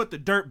put the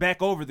dirt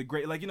back over the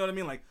grave. Like, you know what I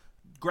mean? Like,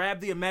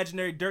 grabbed the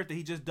imaginary dirt that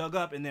he just dug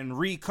up and then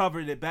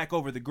recovered it back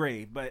over the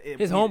grave. But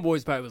his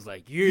homeboys probably was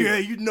like, you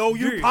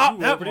popped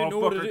that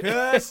motherfucker,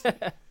 cuz.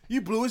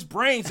 You blew his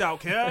brains out,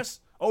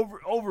 cuz.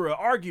 Over an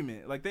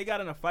argument. Like they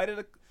got in a fight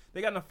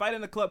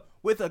in the club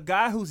with a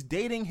guy who's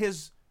dating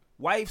his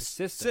wife's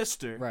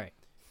sister. Right.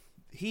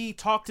 He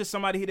talked to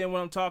somebody he didn't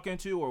want him talking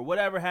to or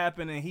whatever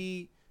happened,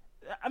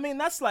 and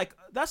that's like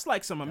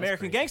some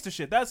American gangster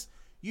shit. That's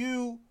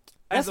you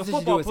as a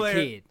football player. As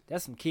a kid.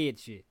 That's some kid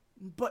shit.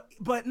 But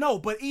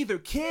either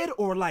kid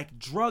or like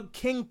drug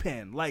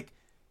kingpin. Like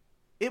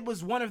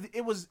it's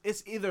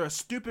either a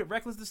stupid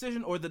reckless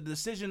decision or the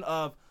decision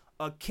of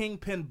a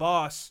kingpin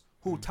boss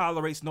who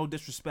tolerates no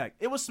disrespect.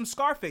 It was some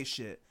Scarface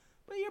shit.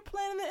 But you're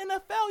playing in the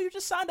NFL. You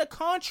just signed a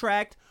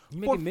contract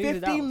for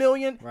 $50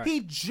 million.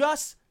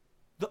 Right.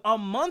 A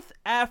month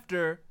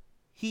after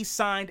he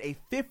signed a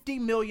 $50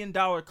 million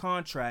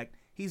contract,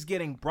 he's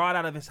getting brought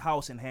out of his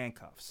house in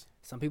handcuffs.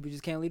 Some people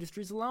just can't leave the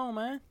streets alone,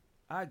 man.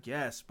 I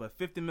guess, but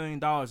 $50 million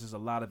is a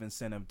lot of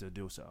incentive to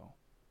do so.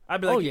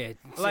 I'd be like, oh yeah,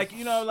 like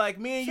like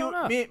me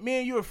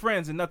and you are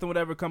friends, and nothing would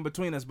ever come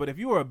between us. But if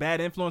you were a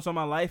bad influence on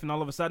my life, and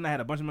all of a sudden I had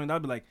a bunch of million,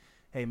 I'd be like,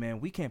 hey man,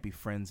 we can't be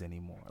friends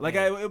anymore. Like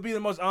it would be the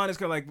most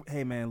honest, like,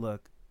 hey man,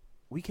 look,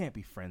 we can't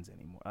be friends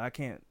anymore. I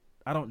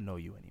don't know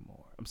you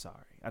anymore. I'm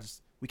sorry.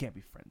 We can't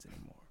be friends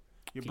anymore.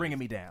 You're bringing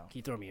me down. Can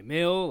you throw me a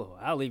meal? Or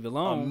I'll leave you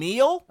alone. A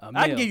meal?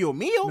 I can give you a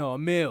meal. No, a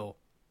meal.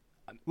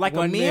 Like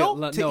a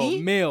meal to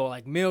eat? A meal,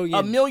 like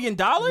million. $1 million?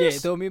 Yeah,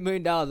 throw me $1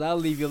 million. I'll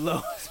leave you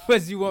alone.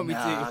 What you want me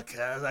to?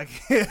 Cause I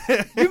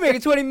can't. You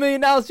making $20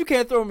 million? You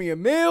can't throw me a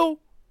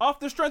meal. Off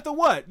the strength of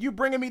what? You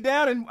bringing me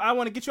down, and I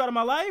want to get you out of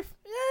my life?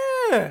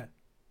 Yeah.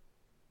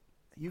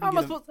 How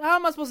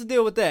am I supposed to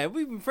deal with that?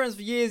 We've been friends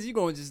for years. You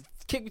gonna just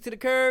kick me to the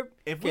curb?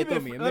 Let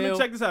me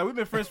check this out. We've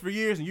been friends for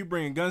years, and you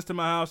bringing guns to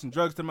my house and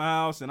drugs to my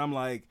house, and I'm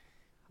like,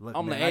 look,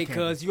 man, hey,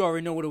 cuz, you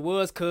already know what it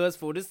was, cuz.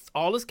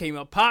 All this came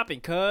up popping,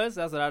 cuz.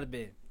 That's what I'd have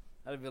been.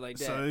 I'd have been like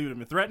that. So you would have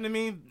been threatening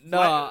me? No,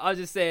 I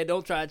just said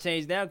don't try to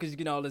change now because you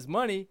get all this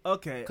money.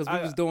 Okay. Because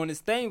we was doing this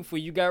thing before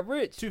you got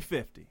rich.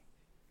 $250,000.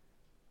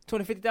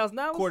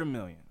 $250,000?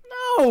 $250,000.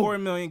 No.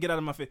 $250,000. Get out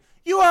of my face.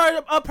 You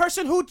are a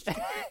person who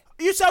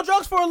you sell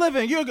drugs for a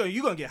living. You're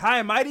gonna get high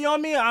and mighty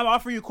on me. I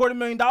offer you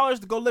 $250,000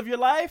 to go live your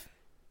life.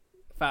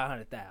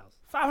 $500,000.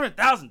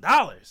 $500,000.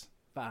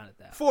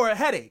 $500,000 for a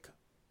headache.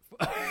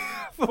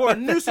 for a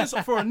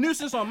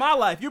nuisance on my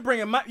life. You're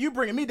bringing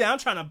me down. I'm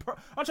trying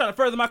to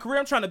further my career.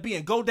 I'm trying to be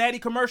in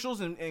GoDaddy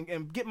commercials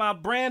and get my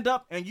brand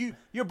up. And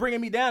you're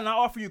bringing me down. And I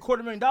offer you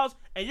 $250,000,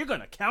 and you're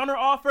gonna counter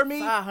offer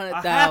me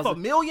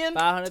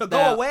 $500,000 to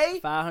go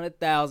away. $500,000,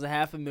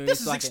 $500,000.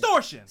 This is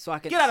extortion. So I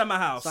can get out of my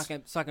house.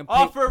 So I can pay,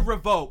 offer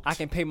revoked. I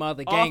can pay my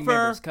other gang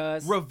members.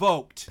 Cuz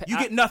revoked. You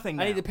get nothing.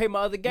 Now. I need to pay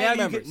my other gang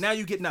members. Now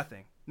you get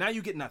nothing. Now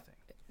you get nothing.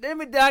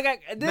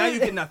 Now you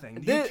get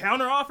nothing. You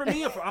counter offer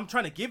me if I'm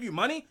trying to give you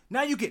money.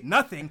 Now you get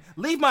nothing.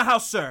 Leave my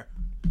house, sir.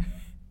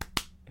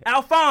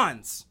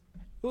 Alphonse.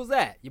 Who's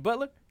that? Your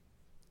butler?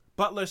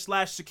 Butler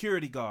 /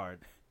 security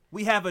guard.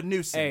 We have a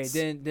nuisance.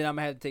 Hey, then I'm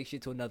gonna have to take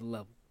shit to another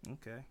level.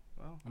 Okay.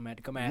 Well, I'm gonna have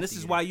to come after you. And this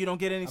is why you don't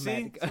get any.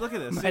 Look at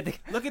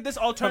this. Look at this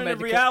alternative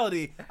to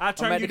reality. I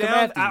turn you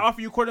down. I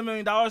offer you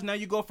 $250,000. Now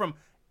you go from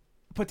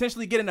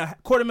potentially getting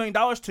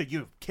 $250,000 to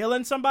you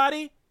killing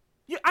somebody.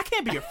 I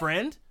can't be your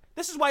friend.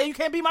 This is why you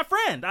can't be my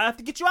friend. I have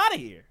to get you out of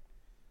here.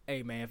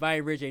 Hey, man, if I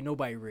ain't rich, ain't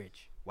nobody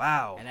rich.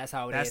 Wow. And that's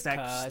how it is,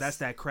 That's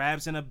that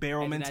crabs in a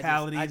barrel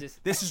mentality.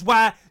 This is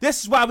why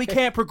we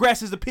can't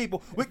progress as a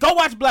people. Go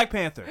watch Black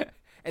Panther.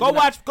 Go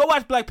watch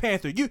Black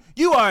Panther.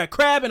 You are a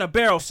crab in a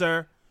barrel,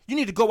 sir. You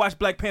need to go watch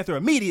Black Panther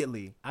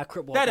immediately. I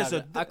crip walk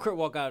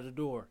out of the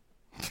door.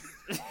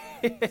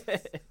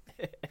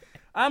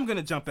 I'm going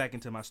to jump back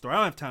into my story. I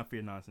don't have time for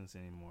your nonsense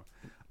anymore.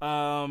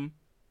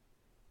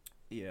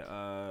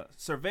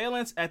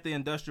 Surveillance at the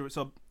industrial.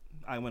 So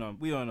we went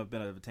on a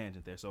bit of a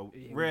tangent there. So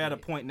we're at a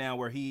point now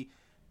where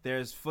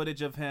there's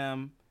footage of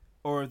him,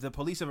 or the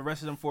police have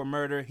arrested him for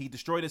murder. He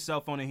destroyed his cell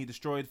phone, and he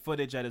destroyed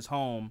footage at his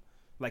home,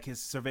 like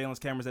his surveillance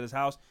cameras at his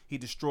house. He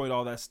destroyed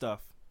all that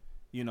stuff,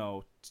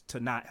 to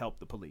not help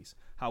the police.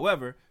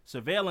 However,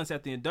 surveillance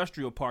at the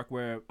industrial park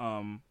where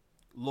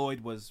Lloyd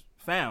was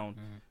found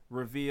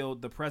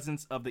revealed the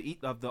presence of the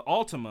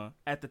Altima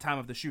at the time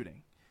of the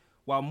shooting,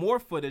 while more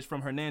footage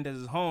from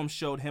Hernandez's home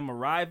showed him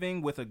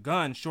arriving with a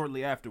gun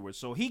shortly afterwards.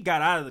 So he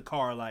got out of the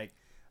car like,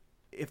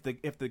 if the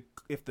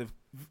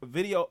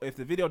video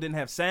didn't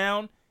have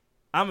sound,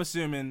 I'm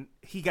assuming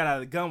he got out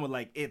of the gun with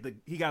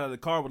he got out of the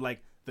car with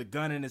like the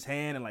gun in his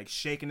hand and like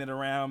shaking it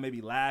around,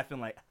 maybe laughing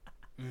like,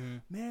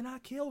 man, I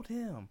killed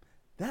him.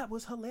 That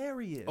was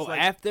hilarious. Oh,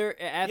 after?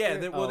 Yeah.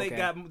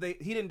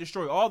 He didn't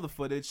destroy all the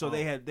footage, so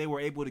they were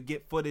able to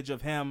get footage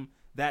of him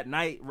that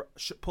night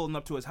pulling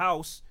up to his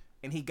house,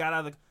 and he got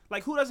out of the.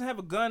 Like, who doesn't have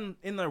a gun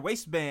in their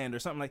waistband or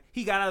something? Like,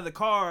 he got out of the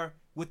car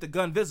with the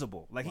gun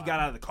visible. Like, he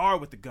got out of the car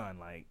with the gun.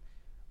 Like,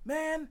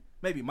 man,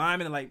 maybe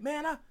miming and like,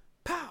 man, I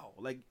pow.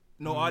 Like,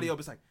 no audio,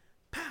 but it's like,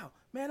 pow,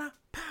 man,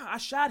 I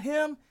shot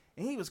him,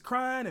 and he was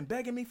crying and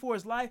begging me for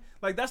his life.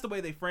 Like, that's the way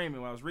they frame it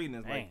when I was reading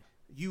it. Like,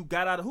 you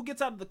got out of, who gets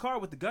out of the car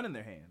with the gun in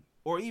their hand?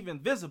 Or even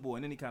visible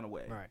in any kind of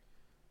way. Right.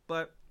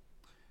 But,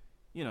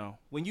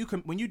 when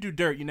you do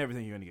dirt, you never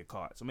think you're going to get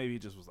caught. So maybe he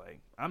just was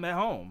like, I'm at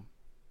home.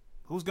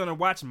 Who's going to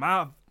watch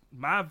my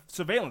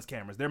surveillance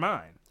cameras? They're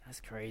mine. That's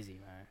crazy,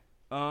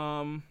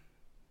 man.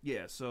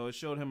 Yeah, so it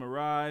showed him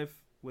arrive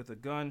with a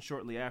gun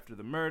shortly after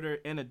the murder.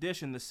 In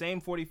addition, the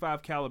same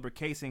 .45 caliber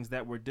casings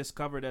that were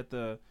discovered at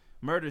the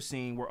murder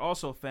scene were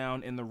also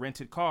found in the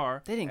rented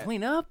car. They didn't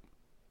clean up?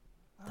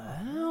 The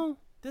hell?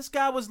 This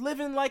guy was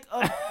living like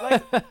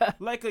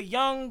a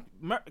young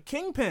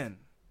kingpin.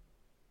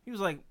 He was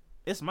like,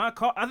 it's my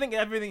car. I think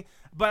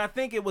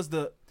it was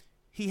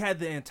he had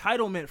the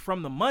entitlement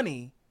from the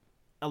money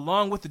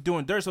along with the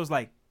doing dirt. So it's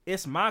like,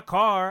 it's my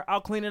car.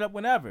 I'll clean it up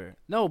whenever.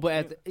 No,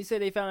 but he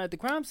said they found it at the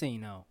crime scene,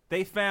 though.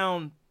 They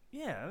found, they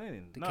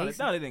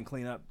didn't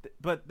clean up.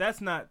 But that's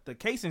not, the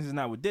casings is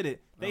not what did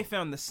it. They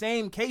found the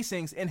same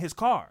casings in his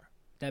car.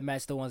 That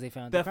matched the ones they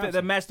found at the crime scene.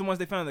 That matched the ones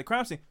they found at the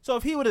crime scene. So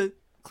if he would have,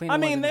 cleaner I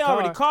ones mean, in they the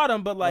already car. caught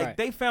him, but like Right.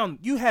 they found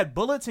you had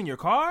bullets in your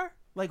car.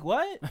 Like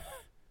what?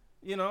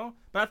 But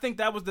I think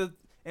that was the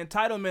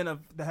entitlement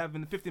of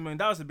having $50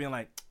 million of being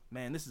like,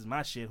 man, this is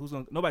my shit.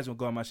 Nobody's gonna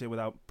go on my shit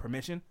without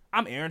permission.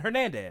 I'm Aaron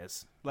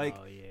Hernandez. Like,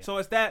 Oh, yeah. so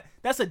it's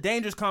that's a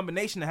dangerous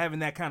combination of having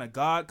that kind of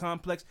God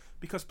complex,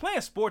 because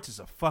playing sports is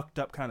a fucked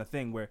up kind of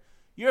thing where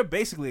you're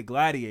basically a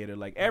gladiator.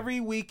 Like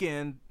every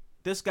weekend,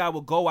 this guy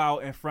will go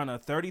out in front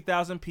of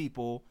 30,000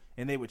 people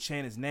and they would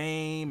chant his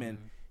name and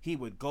he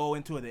would go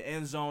into the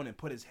end zone and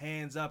put his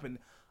hands up and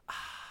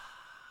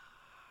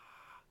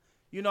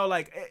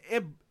like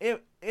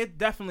it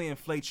definitely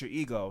inflates your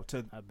ego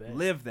to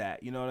live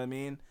that. You know what I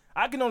mean?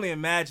 I can only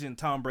imagine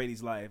Tom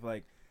Brady's life.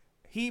 Like,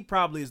 he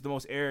probably is the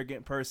most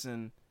arrogant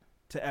person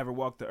to ever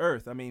walk the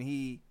earth. I mean,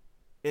 he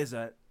is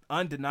a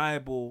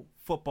undeniable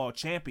football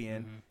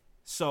champion. Mm-hmm.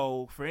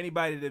 So for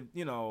anybody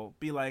to,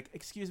 be like,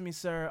 excuse me,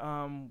 sir,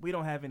 we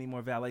don't have any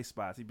more valet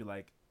spots. He'd be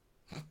like,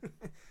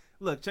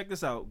 look, check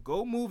this out.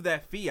 Go move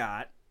that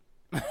Fiat.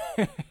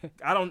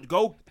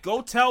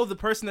 Go tell the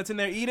person that's in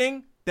there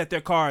eating that their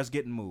car is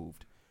getting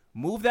moved.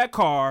 Move that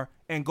car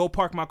and go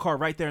park my car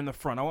right there in the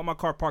front. I want my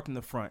car parked in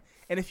the front.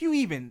 And if you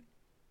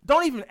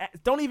don't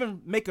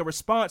even make a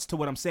response to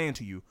what I'm saying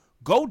to you,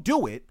 go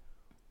do it,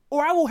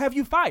 or I will have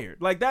you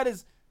fired. Like, that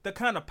is the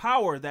kind of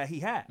power that he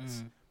has.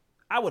 Mm-hmm.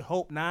 I would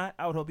hope not.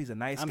 I would hope he's a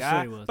nice I'm guy.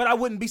 sure he was. But I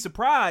wouldn't be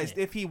surprised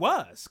if he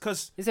was.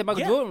 Cause He said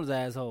Michael Jordan was an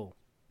asshole.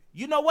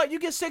 you know what? You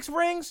get 6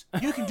 rings,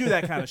 you can do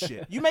that kind of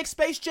shit. You make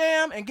Space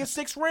Jam and get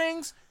 6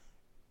 rings,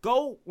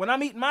 when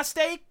I'm eating my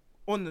steak,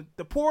 on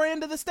the poor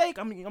end of the steak,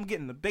 I'm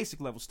getting the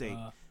basic level steak,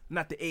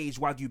 not the aged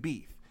Wagyu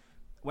beef.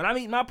 When I'm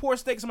eating my poor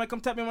steak, somebody come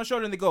tap me on my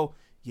shoulder and they go,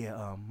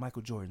 yeah,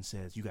 Michael Jordan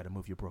says you got to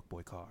move your broke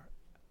boy car.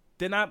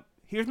 Then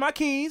here's my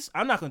keys.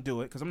 I'm not going to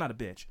do it because I'm not a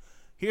bitch.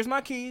 Here's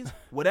my keys,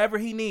 whatever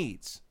he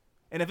needs.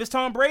 And if it's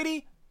Tom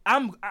Brady,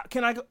 I'll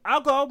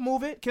go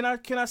move it. Can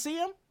I see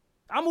him?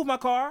 I'll move my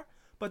car.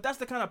 But that's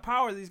the kind of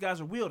power these guys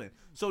are wielding.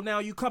 So now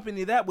you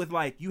accompany that with,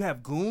 like, you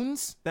have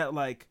goons that,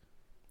 like,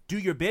 do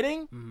your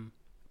bidding. Mm-hmm.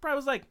 Probably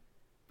was like,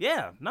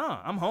 yeah,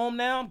 I'm home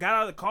now. Got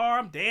out of the car.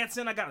 I'm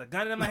dancing. I got a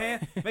gun in my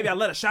hand. Maybe I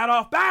let a shot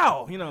off.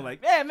 Bow.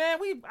 Like, yeah, man,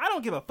 I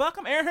don't give a fuck.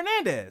 I'm Aaron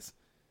Hernandez.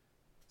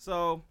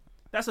 So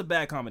that's a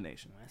bad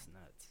combination. That's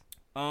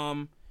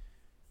nuts.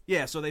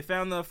 Yeah, so they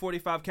found the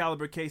 .45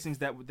 caliber casings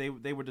that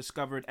they were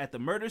discovered at the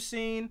murder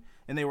scene,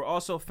 and they were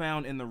also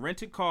found in the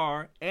rented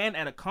car and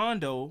at a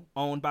condo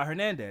owned by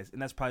Hernandez,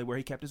 and that's probably where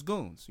he kept his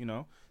goons.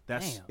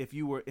 That's Damn. if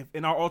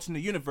in our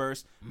alternate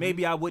universe,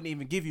 maybe I wouldn't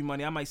even give you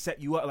money. I might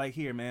set you up like,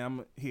 here, man,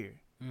 I'm here.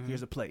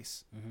 Here's a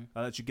place.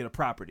 I'll let you get a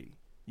property.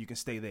 You can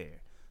stay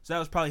there. So that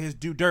was probably his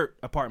do dirt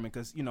apartment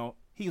because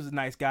he was a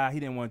nice guy. He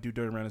didn't want to do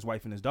dirt around his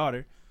wife and his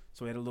daughter,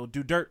 so he had a little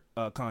do dirt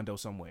condo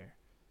somewhere.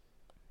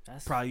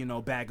 That's Probably,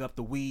 bag up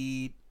the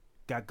weed,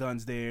 got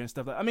guns there and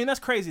stuff. I mean, that's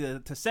crazy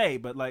to say,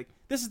 but, like,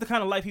 this is the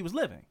kind of life he was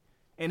living.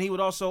 And he would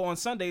also, on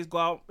Sundays, go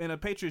out in a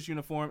Patriots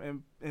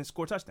uniform and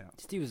score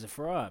touchdowns. Steve was a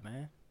fraud,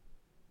 man.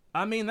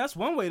 I mean, that's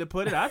one way to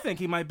put it. I think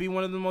he might be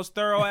one of the most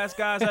thorough-ass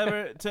guys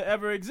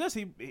ever exist.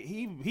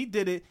 He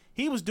did it.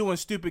 He was doing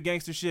stupid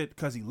gangster shit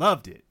because he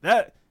loved it.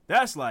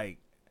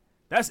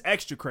 That's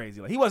extra crazy.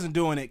 Like, he wasn't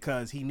doing it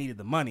because he needed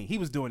the money. He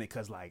was doing it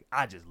because, like,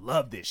 I just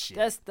love this shit.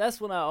 That's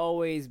when I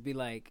always be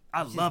like,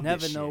 I you love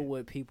just this never know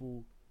shit.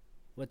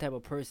 what type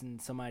of person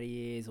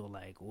somebody is, or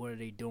like what are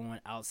they doing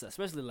outside,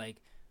 especially like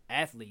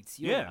athletes.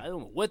 I don't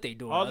know what they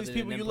doing. All other these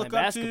people than you them look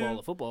playing up to, basketball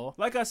or football.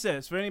 Like I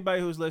said, for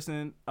anybody who's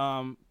listening,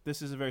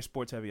 this is a very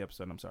sports-heavy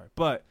episode. I'm sorry,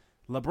 but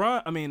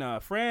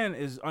Fran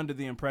is under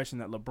the impression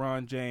that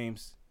LeBron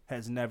James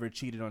has never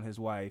cheated on his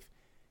wife,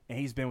 and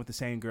he's been with the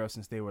same girl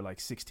since they were like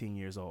 16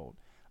 years old.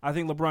 I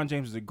think LeBron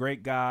James is a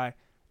great guy.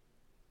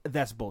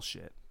 That's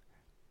bullshit.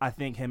 I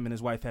think him and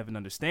his wife have an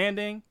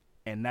understanding,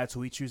 and that's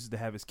who he chooses to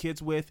have his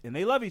kids with, and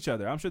they love each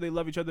other. I'm sure they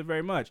love each other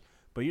very much.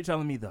 But you're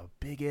telling me the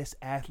biggest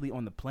athlete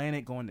on the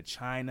planet, going to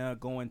China,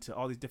 going to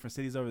all these different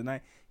cities over the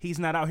night, he's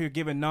not out here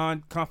giving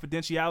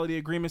non-confidentiality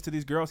agreements to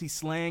these girls he's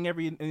slaying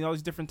in all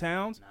these different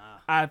towns?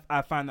 Nah.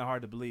 I find that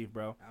hard to believe,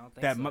 bro. I don't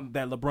think so.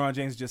 That LeBron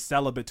James is just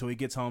celibate till he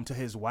gets home to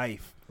his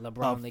wife.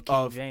 LeBron, the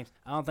King James.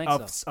 I don't think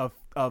so.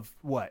 Of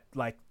what,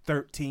 like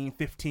 13,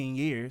 15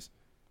 years?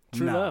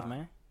 True Nah. love,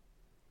 man.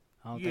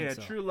 I don't think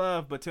so. True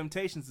love, but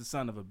temptation's the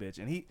son of a bitch,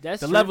 and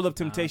That's the true. level of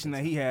I don't temptation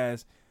think that he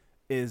has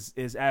is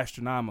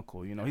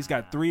astronomical. He's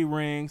got 3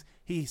 rings.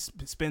 He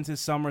spends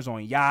his summers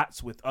on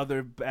yachts with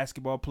other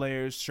basketball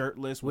players,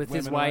 shirtless with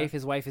women his wife. on.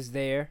 His wife is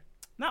there.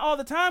 Not all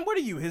the time. What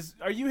are you?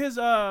 Are you his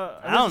I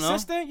don't know.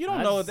 assistant? You don't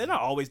I know. just- They're not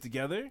always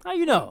together. How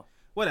you know?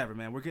 Whatever,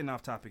 man. We're getting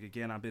off topic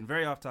again. I've been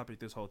very off topic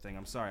this whole thing.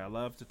 I'm sorry. I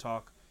love to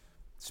talk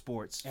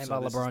sports And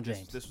about LeBron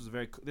James. This was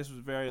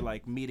very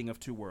like meeting of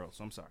two worlds.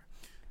 So I'm sorry.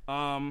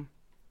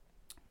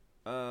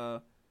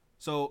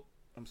 So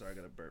I'm sorry. I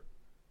got to burp.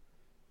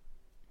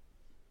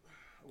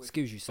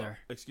 Excuse you, sir.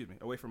 Excuse me.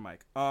 Away from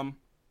Mike.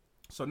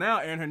 So now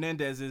Aaron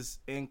Hernandez is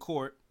in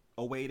court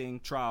awaiting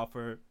trial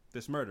for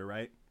this murder,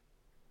 right?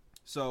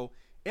 So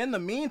in the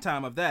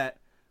meantime of that,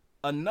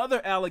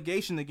 Another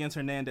allegation against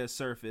Hernandez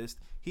surfaced.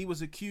 He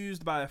was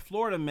accused by a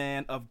Florida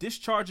man of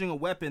discharging a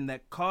weapon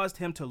that caused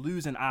him to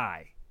lose an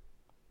eye.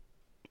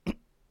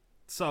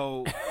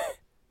 So,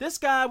 this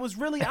guy was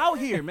really out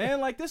here, man.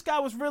 Like, this guy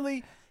was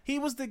really... He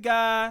was the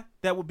guy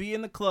that would be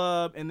in the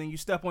club, and then you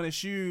step on his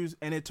shoes,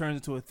 and it turns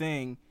into a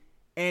thing,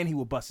 and he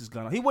would bust his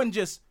gun. He wouldn't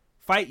just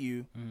fight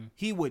you.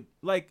 He would,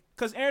 like...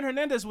 Because Aaron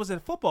Hernandez was a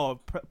football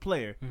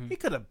player. He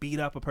could have beat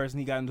up a person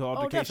he got into an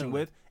altercation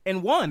with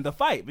and won the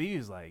fight. But he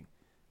was like,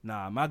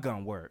 nah, my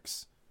gun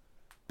works.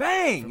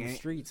 Bang! From the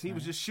streets, he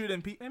was just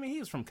shooting people. I mean, he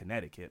was from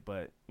Connecticut,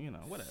 but,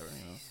 whatever.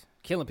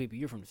 Killing people,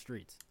 you're from the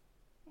streets.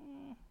 I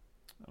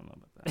don't know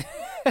about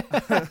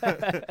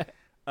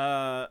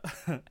that.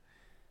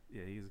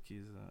 Yeah, he was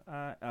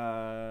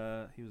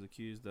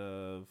accused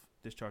of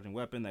discharging a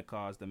weapon that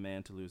caused the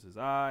man to lose his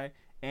eye,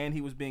 and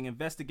he was being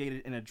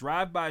investigated in a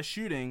drive-by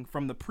shooting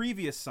from the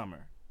previous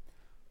summer.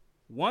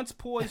 Once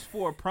poised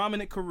for a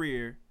prominent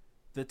career,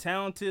 the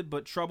talented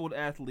but troubled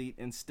athlete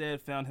instead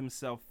found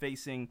himself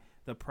facing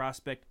the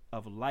prospect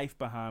of life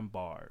behind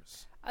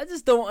bars. I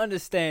just don't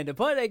understand. The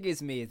part that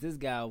gets me is this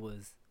guy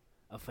was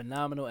a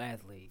phenomenal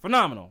athlete.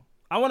 Phenomenal.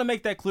 I want to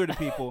make that clear to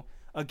people.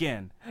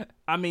 Again,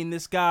 I mean,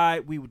 this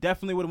guy, we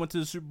definitely would have went to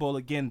the Super Bowl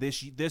again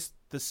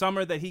the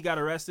summer that he got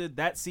arrested.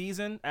 That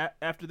season,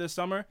 after this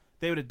summer,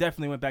 they would have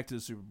definitely went back to the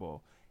Super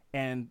Bowl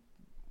and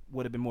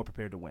would have been more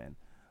prepared to win.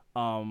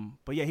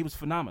 But yeah, he was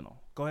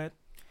phenomenal. Go ahead.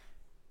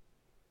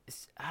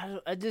 It's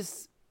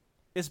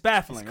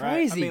baffling, it's right?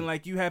 crazy. I mean,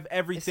 like, you have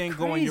everything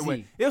going your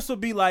way. This would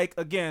be like,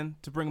 again,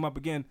 to bring him up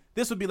again,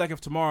 this would be like if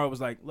tomorrow it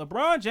was like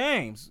LeBron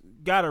James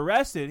got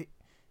arrested.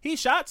 He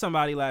shot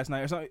somebody last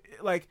night or something.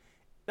 Like,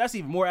 that's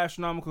even more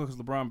astronomical because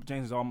LeBron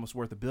James is almost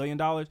worth $1 billion.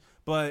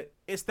 But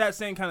it's that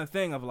same kind of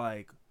thing of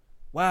like,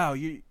 wow,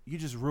 you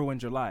just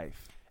ruined your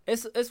life.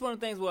 It's one of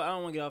the things where I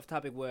don't want to get off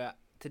topic. Where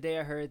today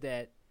I heard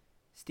that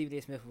Stephen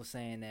A. Smith was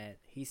saying that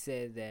he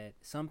said that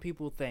some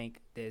people think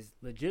there's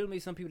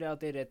legitimately some people out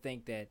there that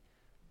think that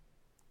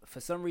for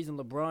some reason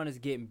LeBron is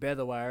getting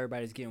better while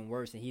everybody's getting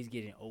worse and he's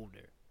getting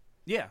older.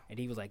 Yeah, and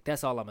he was like,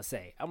 "That's all I'm gonna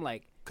say." I'm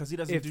like, because he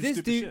doesn't do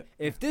stupid shit.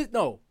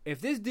 If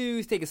this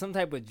dude's taking some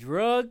type of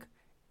drug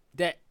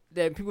that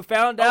people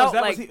found out,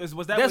 that's what he was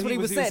saying. That's what he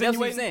was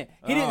saying.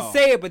 He didn't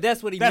say it, but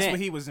that's what he meant. That's what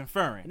he was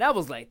inferring. And I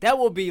was like, that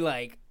would be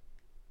like,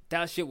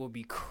 that shit would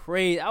be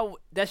crazy.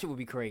 That shit would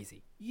be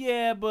crazy.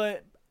 Yeah,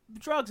 but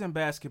drugs and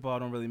basketball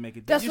don't really make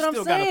it. That's you what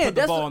still I'm saying. Gotta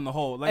put the ball in the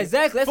hole. Like,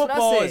 exactly. That's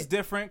football what I said. Is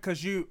different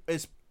because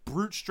it's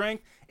brute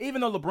strength.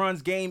 Even though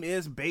LeBron's game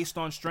is based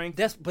on strength.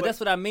 That's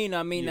what I mean.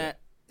 I mean that,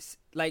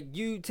 like,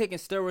 you taking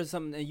steroids or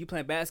something and you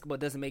playing basketball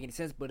doesn't make any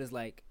sense. But it's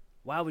like,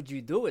 why would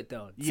you do it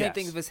though? Yes. Same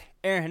thing if it's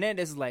Aaron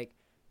Hernandez. Is like,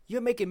 you're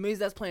making millions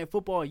that's playing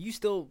football. You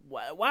still,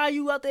 why are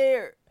you out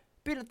there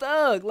being a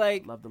thug?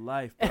 Like, love the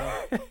life,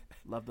 bro.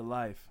 Love the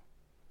life.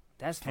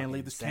 That's can't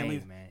leave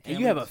insane, man. And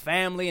you have a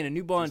family and a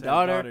newborn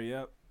daughter.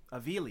 Yep.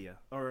 Avilia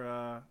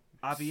or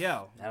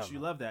Aviel. You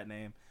love that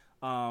name.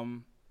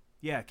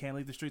 Yeah, can't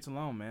leave the streets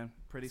alone, man.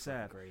 Pretty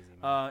sad. Crazy,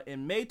 man.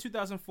 In May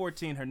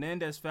 2014,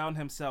 Hernandez found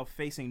himself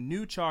facing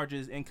new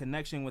charges in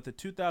connection with the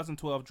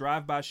 2012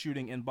 drive-by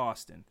shooting in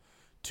Boston.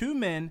 Two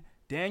men,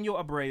 Daniel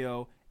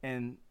Abreu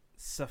and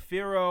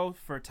Safiro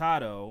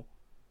Furtado,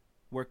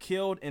 were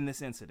killed in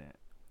this incident,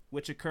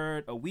 which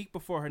occurred a week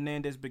before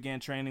Hernandez began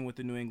training with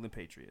the New England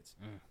Patriots.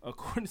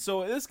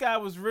 So this guy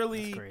was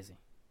really... That's crazy.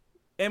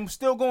 And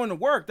still going to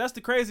work. That's the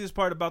craziest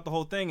part about the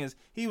whole thing is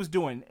he was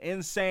doing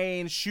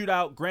insane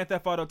shootout, Grand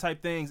Theft Auto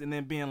type things, and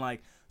then being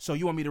like, so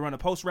you want me to run a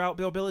post route,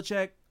 Bill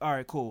Belichick? All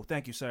right, cool.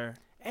 Thank you, sir.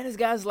 And this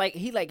guy's like,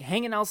 he like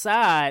hanging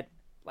outside.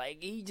 Like,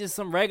 he just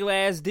some regular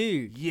ass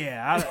dude.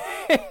 Yeah.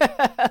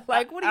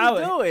 Like, what are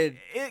you doing?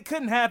 It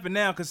couldn't happen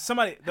now because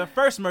the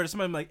first murder,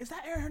 somebody be like, is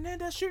that Aaron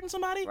Hernandez shooting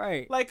somebody?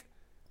 Right. Like,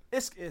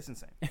 it's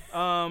insane.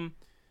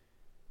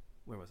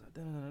 Where was I?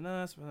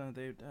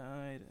 They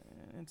died in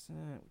an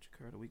incident which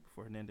occurred a week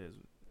before Hernandez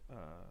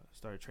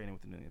started training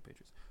with the New England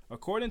Patriots.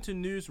 According to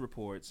news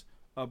reports,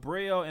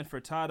 Abreu and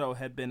Furtado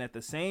had been at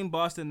the same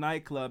Boston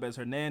nightclub as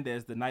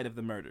Hernandez the night of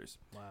the murders.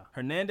 Wow.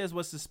 Hernandez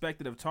was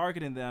suspected of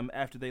targeting them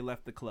after they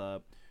left the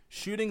club,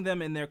 shooting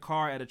them in their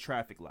car at a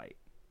traffic light.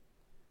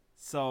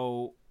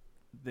 So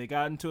they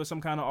got into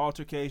some kind of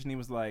altercation. He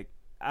was like,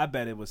 I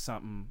bet it was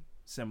something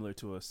similar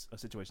to a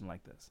situation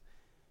like this.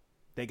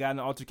 They got in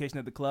an altercation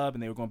at the club,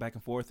 and they were going back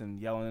and forth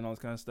and yelling and all this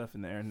kind of stuff.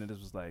 And Aaron Hernandez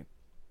was like,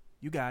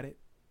 you got it.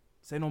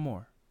 Say no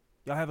more.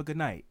 Y'all have a good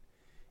night.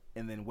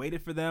 And then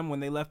waited for them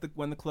when they left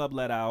when the club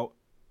let out,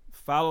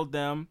 followed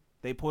them.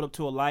 They pulled up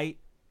to a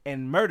light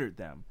and murdered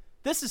them.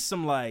 This is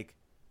some, like,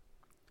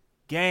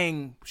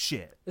 gang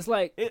shit. It's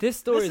like, this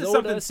story is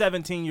something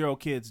 17-year-old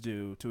kids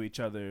do to each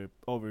other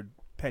over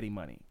petty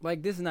money.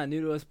 Like, this is not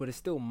new to us, but it's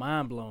still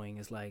mind-blowing.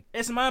 It's like...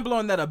 It's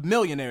mind-blowing that a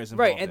millionaire is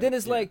involved. Right, and then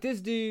it's like,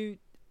 this dude,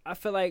 I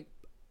feel like,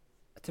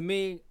 to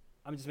me,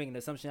 I'm just making an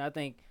assumption. I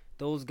think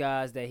those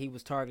guys that he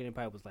was targeting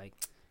probably was like,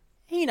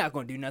 he not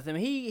gonna do nothing.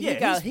 He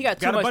got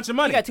too much, bunch of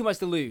money. He got too much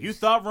to lose. You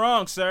thought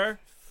wrong, sir.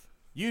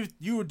 You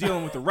were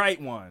dealing with the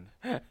right one.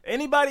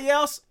 Anybody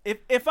else?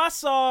 If I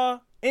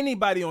saw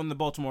anybody on the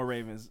Baltimore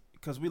Ravens,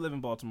 because we live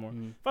in Baltimore,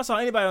 if I saw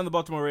anybody on the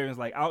Baltimore Ravens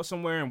like out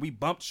somewhere and we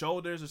bumped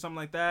shoulders or something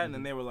like that, and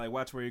then they were like,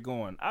 "Watch where you're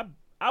going,"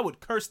 I would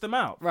curse them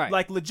out, right?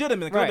 Like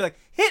legitimately, right. I'd be like,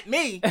 "Hit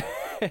me!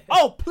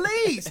 Oh,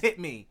 please hit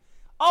me!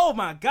 Oh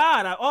my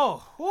God!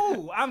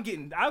 I'm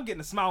getting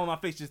a smile on my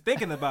face just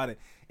thinking about it.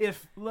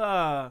 If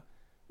Joe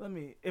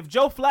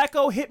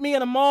Flacco hit me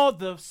in a mall,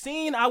 the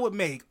scene I would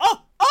make.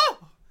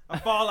 I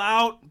fall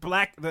out.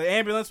 The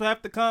ambulance would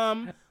have to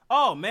come.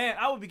 Oh man,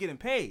 I would be getting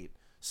paid.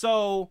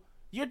 So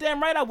you're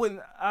damn right.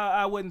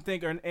 I wouldn't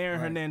think Aaron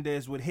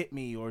Hernandez would hit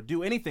me or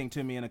do anything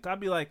to me, and I'd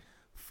be like,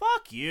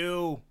 "Fuck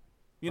you,"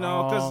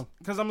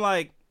 because I'm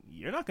like,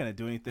 you're not gonna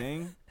do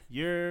anything.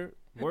 You're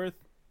worth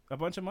a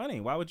bunch of money.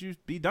 Why would you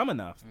be dumb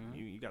enough?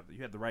 You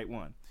had the right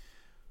one.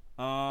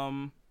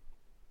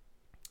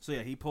 So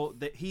yeah,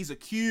 he's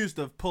accused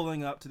of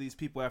pulling up to these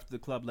people after the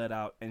club let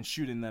out and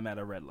shooting them at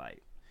a red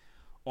light.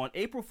 On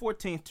April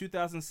 14th,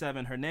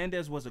 2007,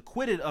 Hernandez was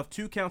acquitted of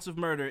 2 counts of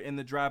murder in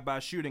the drive-by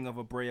shooting of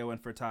Abreu and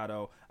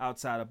Furtado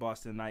outside a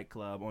Boston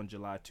nightclub on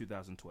July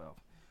 2012.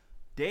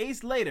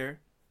 Days later,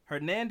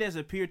 Hernandez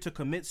appeared to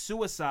commit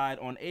suicide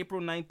on April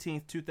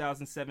 19th,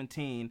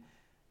 2017.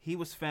 He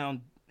was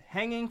found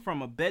hanging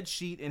from a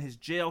bedsheet in his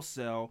jail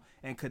cell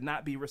and could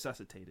not be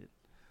resuscitated.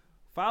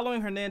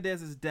 Following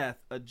Hernandez's death,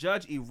 a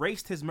judge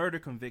erased his murder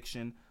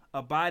conviction,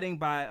 abiding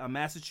by a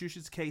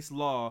Massachusetts case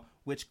law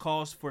which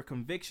calls for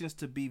convictions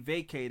to be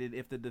vacated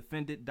if the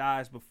defendant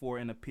dies before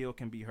an appeal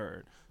can be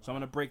heard. So I'm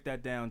going to break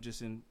that down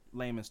just in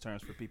layman's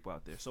terms for people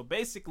out there. So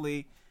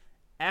basically,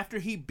 after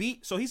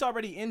he's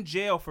already in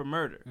jail for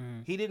murder.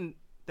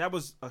 That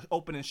was an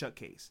open and shut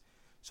case.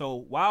 So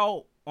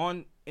while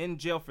in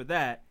jail for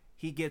that,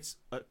 he gets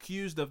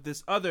accused of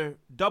this other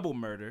double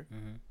murder,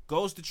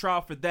 goes to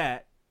trial for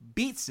that,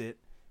 beats it,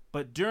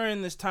 but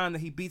during this time that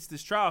he beats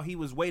this trial, he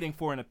was waiting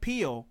for an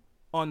appeal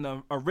on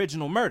the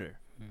original murder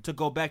to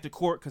go back to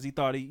court because he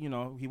thought he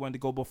wanted to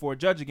go before a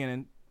judge again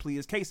and plead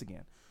his case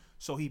again.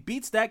 So he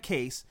beats that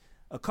case.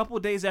 A couple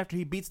of days after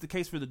he beats the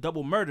case for the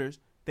double murders,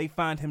 they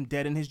find him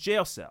dead in his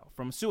jail cell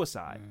from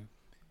suicide.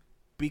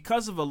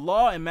 Because of a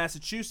law in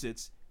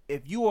Massachusetts,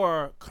 if you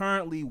are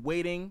currently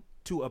waiting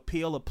to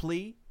appeal a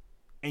plea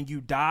and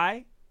you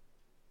die,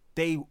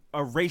 they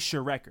erase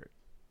your record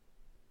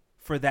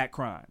for that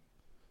crime.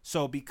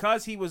 So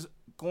because he was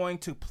going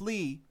to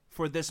plea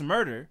for this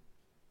murder,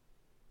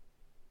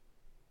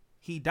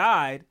 he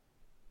died.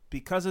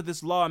 Because of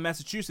this law in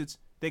Massachusetts,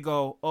 they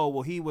go, oh,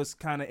 well, he was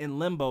kind of in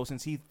limbo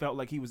since he felt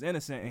like he was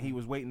innocent and he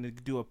was waiting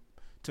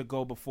to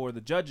go before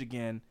the judge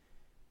again.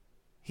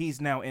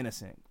 He's now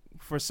innocent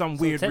for some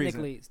weird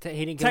reason. He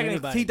didn't kill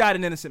anybody. He died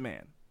an innocent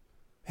man.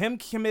 Him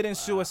committing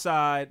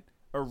suicide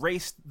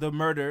erased the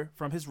murder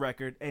from his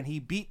record, and he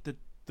beat the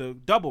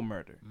double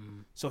murder.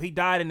 So he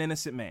died an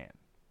innocent man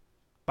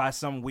by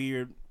some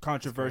weird,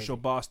 controversial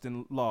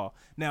Boston law.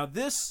 Now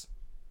this,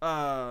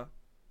 I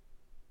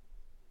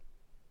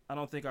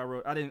don't think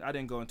I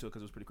didn't go into it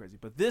because it was pretty crazy.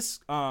 But this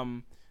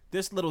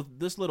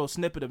little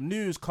snippet of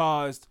news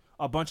caused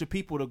a bunch of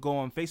people to go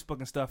on Facebook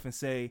and stuff and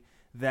say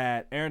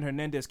that Aaron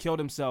Hernandez killed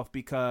himself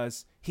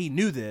because he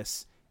knew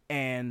this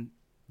and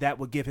that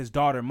would give his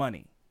daughter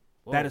money.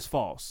 Whoa. That is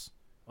false.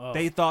 Whoa.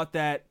 They thought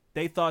that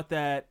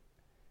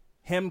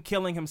him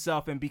killing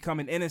himself and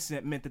becoming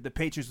innocent meant that the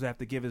Patriots would have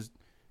to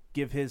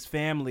give his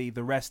family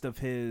the rest of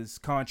his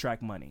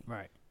contract money.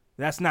 Right.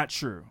 That's not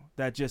true.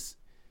 That's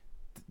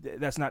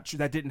not true.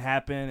 That didn't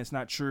happen. It's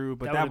not true.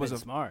 But that was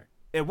smart.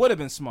 It would have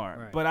been smart.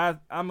 Right. But I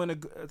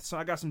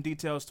got some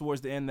details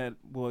towards the end that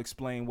will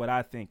explain what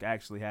I think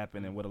actually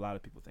happened and what a lot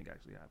of people think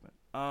actually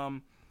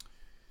happened.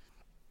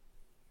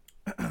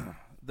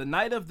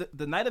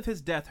 The night of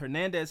his death,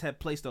 Hernandez had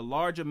placed a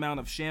large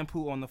amount of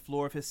shampoo on the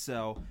floor of his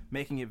cell,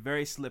 making it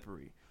very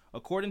slippery.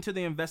 According to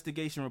the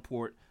investigation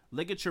report,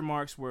 ligature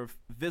marks were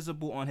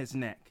visible on his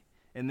neck,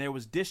 and there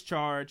was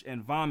discharge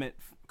and vomit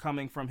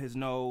coming from his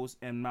nose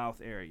and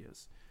mouth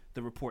areas,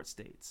 the report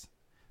states.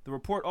 The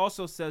report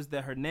also says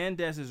that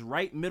Hernandez's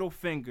right middle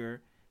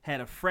finger had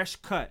a fresh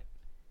cut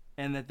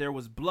and that there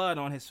was blood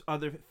on his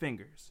other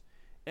fingers.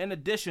 In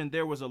addition,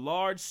 there was a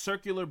large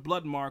circular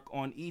blood mark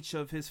on each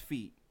of his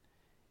feet,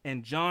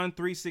 and John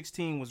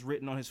 3:16 was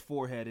written on his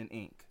forehead in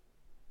ink.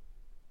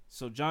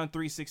 So John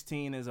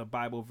 3:16 is a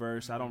Bible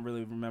verse. I don't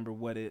really remember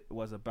what it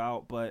was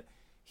about, but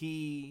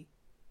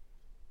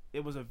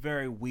it was a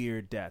very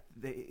weird death.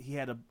 He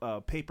had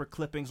paper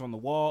clippings on the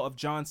wall of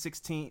John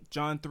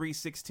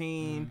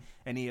 3:16,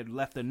 and he had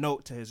left a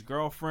note to his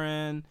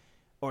girlfriend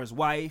or his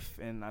wife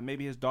and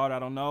maybe his daughter, I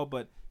don't know,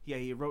 but yeah,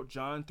 he wrote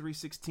John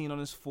 3:16 on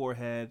his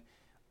forehead.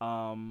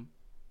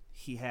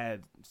 He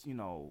had,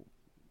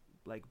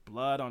 like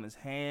blood on his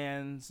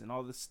hands and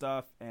all this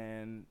stuff,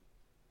 and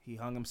he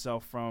hung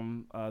himself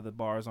from the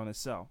bars on his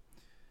cell.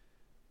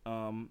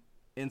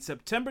 In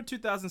September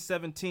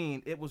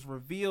 2017, it was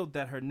revealed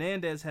that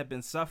Hernandez had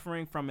been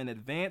suffering from an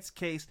advanced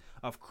case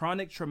of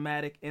chronic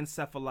traumatic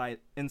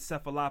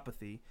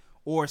encephalopathy,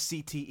 or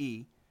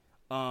CTE,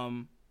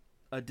 a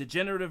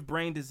degenerative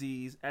brain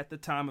disease, at the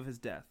time of his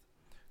death.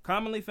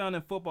 Commonly found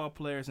in football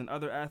players and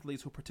other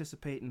athletes who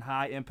participate in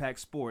high-impact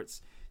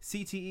sports,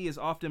 CTE is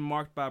often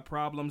marked by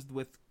problems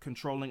with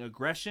controlling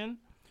aggression,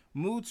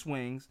 mood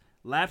swings,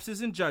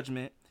 lapses in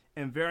judgment,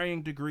 and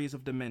varying degrees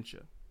of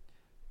dementia.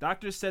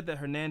 Doctors said that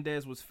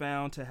Hernandez was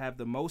found to have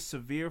the most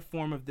severe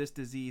form of this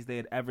disease they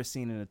had ever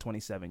seen in a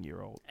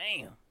 27-year-old.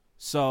 Damn.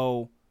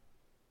 So,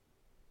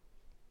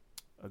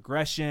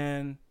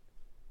 aggression,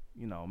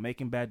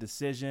 making bad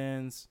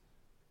decisions,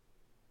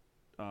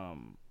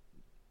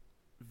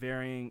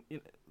 varying.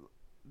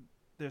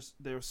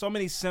 There are so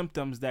many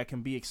symptoms that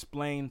can be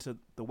explained to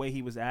the way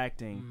he was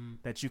acting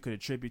that you could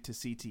attribute to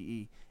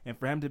CTE, and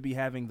for him to be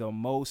having the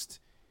most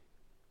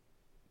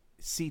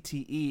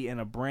CTE in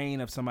a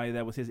brain of somebody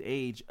that was his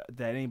age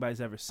that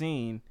anybody's ever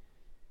seen.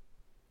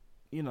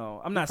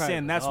 I'm not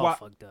saying that's why.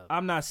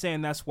 I'm not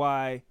saying that's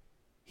why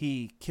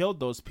he killed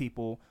those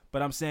people,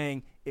 but I'm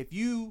saying if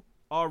you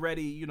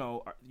already,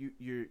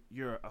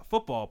 you're a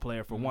football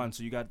player for one,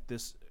 so you got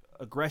this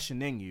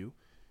aggression in you,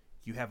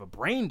 you have a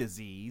brain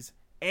disease,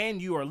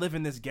 and you are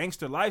living this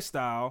gangster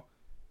lifestyle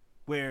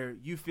where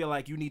you feel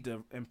like you need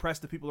to impress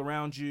the people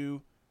around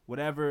you,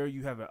 whatever,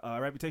 you have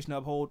a reputation to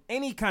uphold,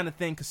 any kind of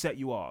thing could set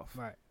you off.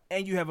 Right.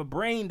 And you have a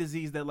brain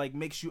disease that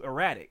makes you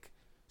erratic.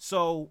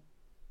 So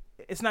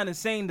it's not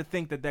insane to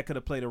think that could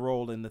have played a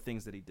role in the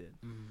things that he did.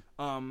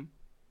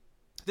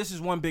 This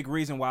is one big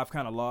reason why I've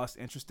kind of lost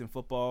interest in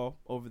football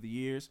over the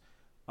years.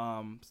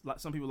 Some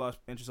people lost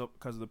interest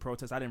because of the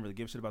protests. I didn't really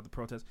give a shit about the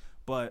protests.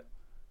 But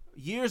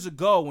years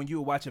ago, when you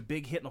would watch a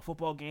big hit in a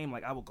football game,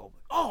 I would go,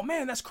 oh,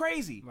 man, that's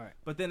crazy. Right.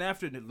 But then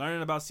after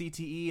learning about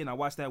CTE and I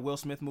watched that Will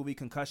Smith movie,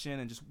 Concussion,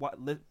 and just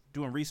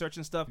doing research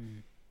and stuff,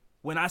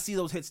 when I see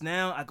those hits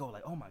now, I go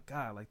oh, my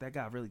God, that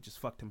guy really just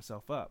fucked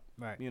himself up.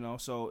 Right.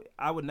 So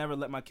I would never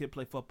let my kid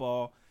play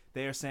football.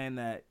 They're saying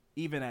that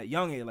even at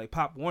young age,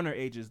 Pop Warner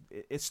ages,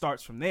 it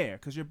starts from there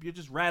because you're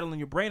just rattling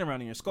your brain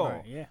around in your skull.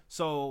 Right, yeah.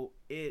 So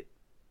it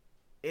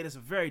is a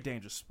very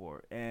dangerous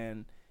sport.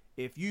 And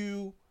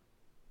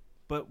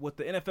but what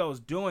the NFL is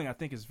doing, I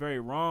think, is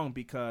very wrong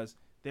because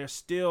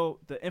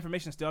the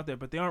information is still out there,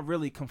 but they aren't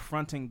really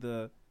confronting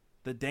the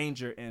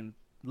danger and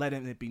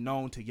letting it be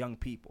known to young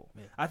people.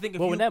 Yeah. I think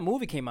when that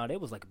movie came out, it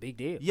was a big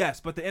deal.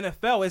 Yes, but the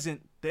NFL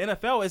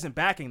isn't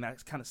backing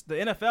that kind of. The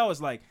NFL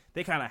is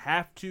they kind of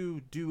have to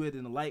do it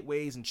in the light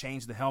ways and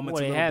change the helmets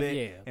a little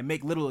bit and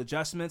make little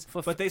adjustments,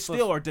 but they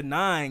still are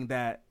denying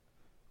that.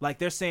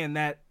 They're saying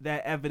that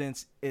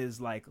evidence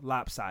is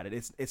lopsided.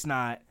 It's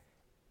not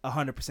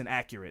 100%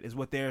 accurate is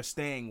what they're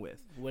staying with.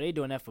 Well, they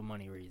doing that for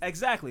money reasons.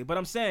 Exactly, but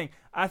I'm saying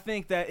I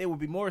think that it would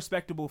be more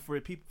respectable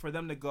for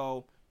them to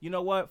go, you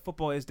know what,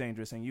 football is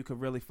dangerous and you could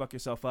really fuck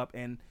yourself up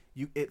and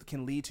it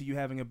can lead to you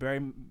having a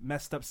very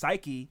messed up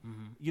psyche,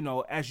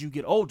 as you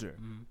get older.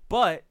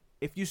 But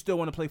if you still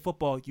want to play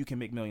football, you can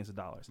make millions of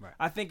dollars. Right.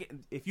 I think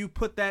if you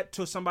put that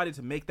to somebody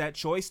to make that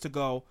choice to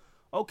go,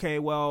 okay,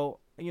 well,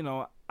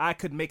 I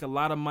could make a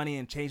lot of money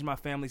and change my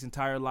family's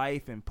entire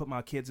life and put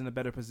my kids in a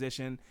better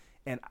position,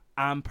 and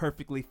I'm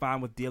perfectly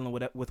fine with dealing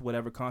with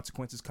whatever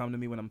consequences come to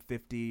me when I'm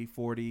 50,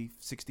 40,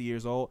 60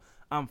 years old.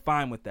 I'm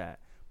fine with that.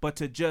 But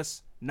to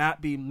just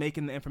not be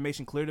making the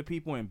information clear to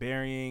people and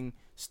burying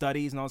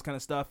studies and all this kind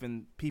of stuff,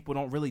 and people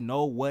don't really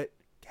know what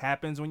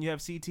happens when you have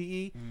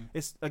CTE.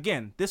 It's,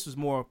 again, this was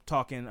more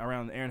talking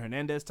around the Aaron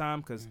Hernandez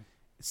time because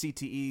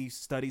CTE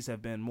studies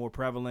have been more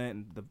prevalent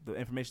and the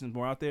information is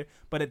more out there.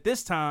 But at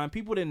this time,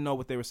 people didn't know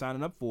what they were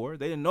signing up for.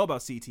 They didn't know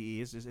about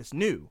CTE. It's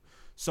new.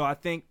 So I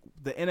think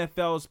the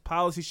NFL's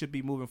policy should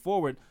be moving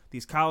forward.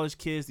 These college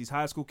kids, these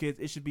high school kids,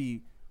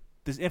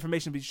 this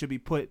information should be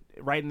put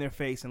right in their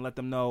face and let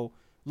them know,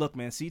 look,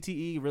 man,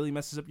 CTE really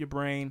messes up your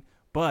brain.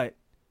 But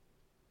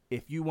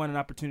if you want an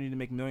opportunity to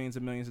make millions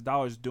and millions of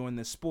dollars doing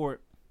this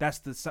sport, that's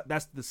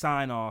the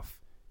sign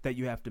off that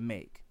you have to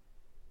make.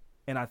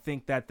 And I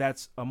think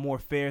that's a more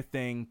fair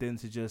thing than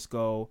to just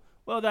go,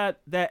 well, that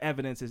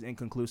evidence is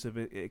inconclusive.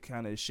 It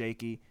kind of is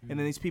shaky. And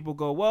then these people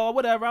go, well,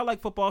 whatever, I like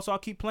football, so I'll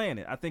keep playing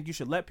it. I think you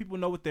should let people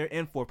know what they're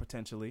in for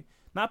potentially.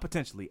 Not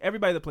potentially.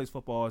 Everybody that plays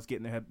football is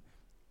getting their head.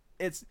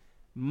 It's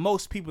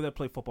most people that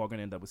play football are going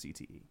to end up with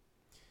CTE.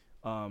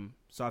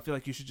 So I feel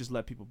like you should just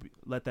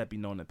let that be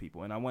known to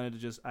people. And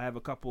I have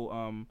a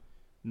couple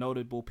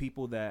notable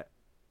people that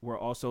were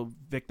also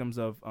victims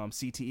of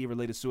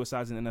CTE-related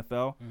suicides in the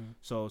NFL.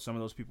 So some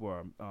of those people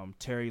are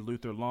Terry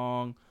Luther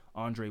Long,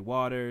 Andre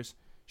Waters,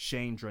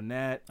 Shane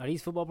Dronette. Are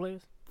these football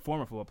players?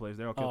 Former football players.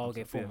 They all killed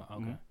themselves.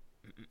 Former. Yeah. Okay.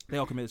 They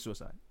all committed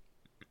suicide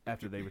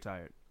after they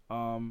retired.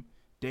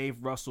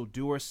 Dave Russell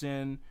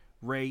Dewerson,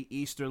 Ray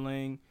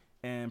Easterling,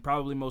 and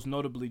probably most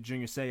notably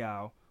Junior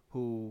Seau,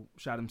 who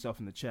shot himself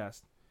in the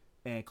chest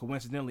and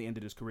coincidentally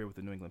ended his career with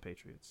the New England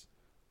Patriots.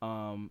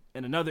 And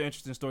another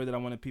interesting story that I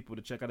wanted people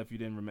to check out if you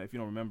don't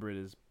remember it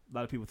is a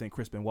lot of people think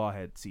Chris Benoit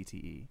had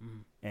CTE.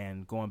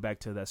 And going back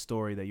to that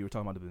story that you were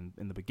talking about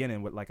in the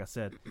beginning, like I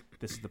said,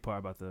 this is the part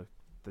about the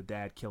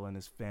dad killing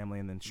his family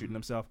and then shooting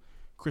himself.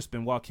 Chris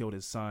Benoit killed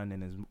his son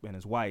and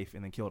his wife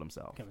and then killed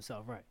himself. Killed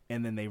himself, right?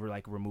 And then they were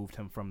removed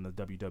him from the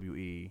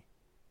WWE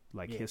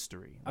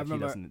history. I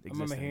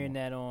remember hearing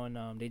that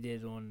on they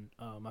did it on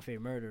My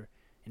Favorite Murder,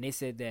 and they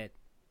said that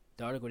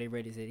the article they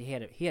read, they said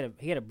he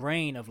had a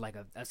brain of like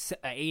a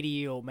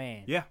 80-year-old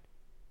man. Yeah.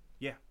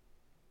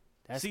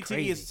 That's CTE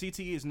crazy.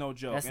 CTE is no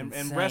joke. That's And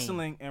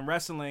insane.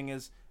 wrestling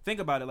is, think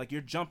about it, like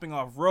you're jumping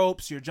off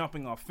ropes, you're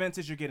jumping off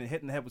fences, you're getting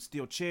hit in the head with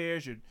steel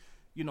chairs,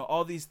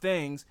 all these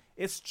things.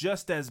 It's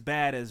just as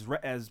bad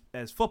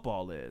as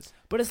football is.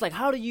 But it's like,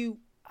 how do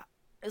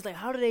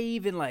they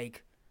even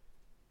like?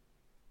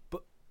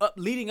 But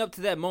leading up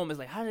to that moment, it's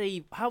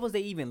like, how was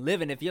they even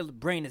living if your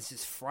brain is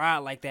just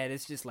fried like that?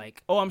 It's just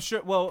like, Oh, I'm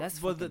sure. Well,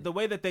 fucking... the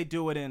way that they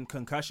do it in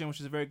Concussion, which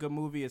is a very good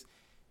movie, is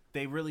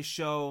they really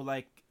show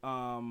like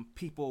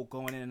people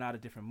going in and out of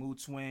different mood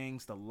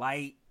swings, the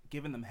light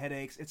giving them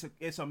headaches.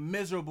 It's a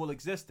miserable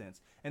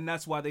existence, and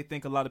that's why they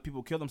think a lot of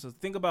people kill themselves.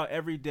 Think about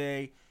every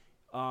day,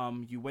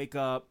 you wake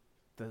up,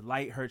 the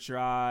light hurts your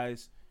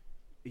eyes,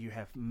 you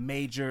have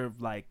major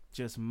like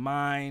just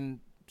mind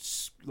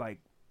like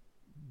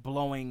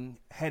blowing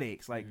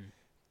headaches, like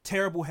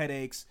terrible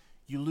headaches.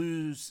 You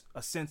lose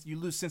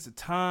sense of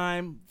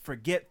time,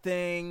 forget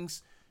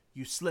things,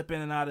 you slip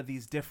in and out of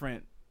these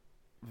different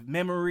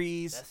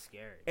memories. That's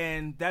scary.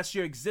 And that's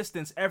your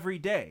existence every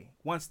day.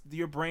 Once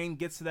your brain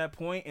gets to that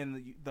point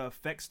and the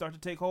effects start to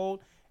take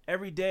hold,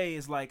 every day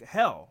is like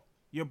hell.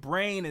 Your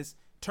brain is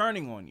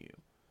turning on you.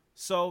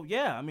 So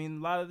yeah, I mean,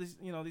 a lot of these,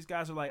 these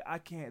guys are like, I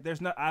can't.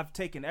 I've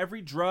taken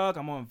every drug.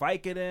 I'm on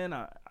Vicodin.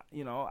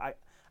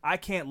 I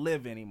can't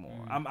live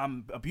anymore.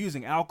 I'm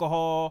abusing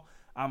alcohol.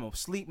 I'm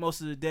asleep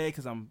most of the day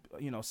because I'm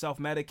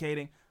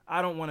self-medicating.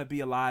 I don't want to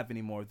be alive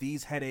anymore.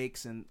 These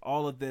headaches and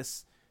all of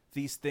these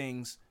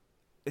things,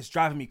 it's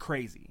driving me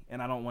crazy,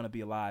 and I don't want to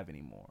be alive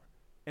anymore.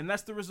 And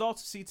that's the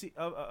results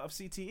of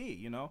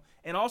CTE,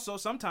 And also,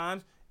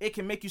 sometimes it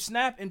can make you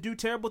snap and do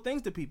terrible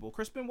things to people.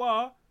 Chris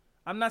Benoit,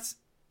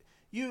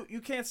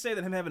 you can't say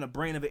that him having a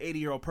brain of an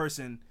 80-year-old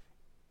person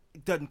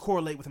doesn't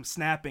correlate with him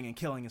snapping and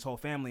killing his whole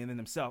family and then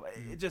himself.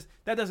 It just,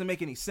 that doesn't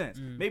make any sense.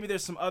 Maybe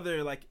there's some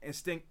other like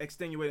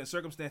extenuating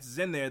circumstances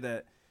in there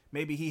that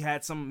maybe he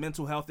had some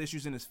mental health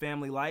issues in his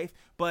family life,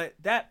 but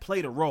that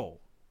played a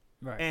role.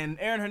 Right. And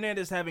Aaron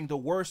Hernandez having the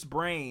worst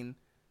brain,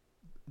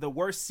 the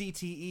worst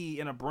CTE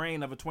in a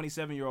brain of a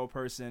 27-year-old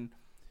person,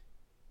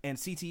 and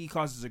CTE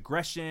causes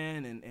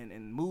aggression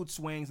and mood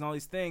swings and all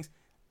these things,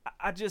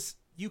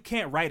 you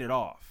can't write it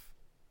off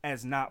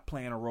as not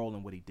playing a role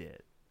in what he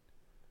did.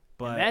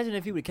 But imagine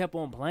if he would have kept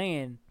on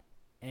playing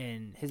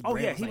and his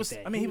brain he was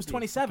like that. he was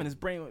 27. His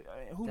brain,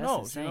 who That's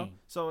knows? insane.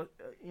 So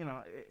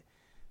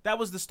that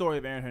was the story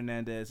of Aaron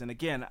Hernandez. And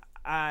again,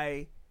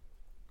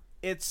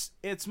 it's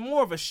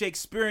more of a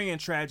Shakespearean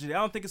tragedy. I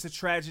don't think it's a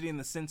tragedy in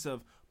the sense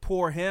of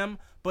poor him,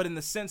 but in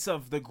the sense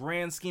of the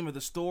grand scheme of the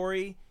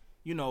story.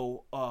 A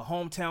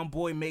hometown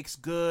boy makes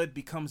good,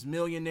 becomes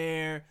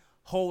millionaire,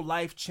 whole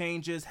life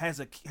changes, has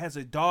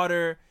a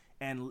daughter,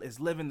 and is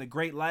living the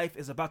great life.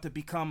 Is about to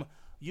become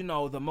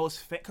the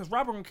most, because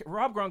Rob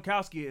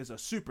Gronkowski is a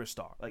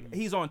superstar. Like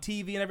he's on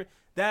TV and everything.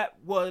 That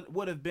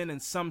would have been in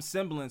some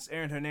semblance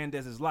Aaron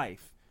Hernandez's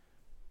life.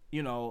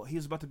 He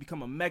was about to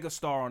become a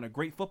megastar on a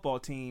great football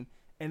team,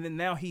 and then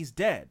now he's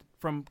dead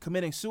from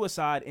committing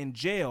suicide in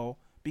jail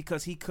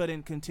because he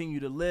couldn't continue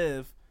to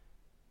live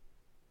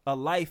a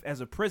life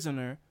as a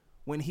prisoner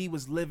when he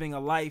was living a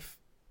life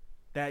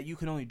that you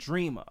can only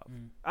dream of.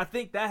 I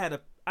think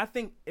that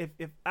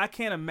if I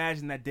can't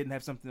imagine that didn't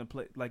have something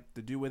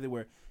to do with it,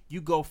 where you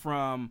go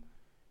from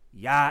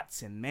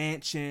yachts and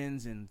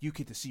mansions and you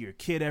get to see your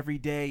kid every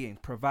day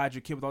and provide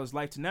your kid with all his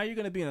life, to now you're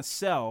going to be in a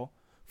cell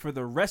for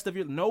the rest of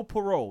no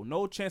parole,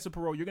 no chance of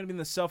parole. You're going to be in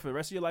the cell for the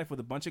rest of your life with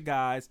a bunch of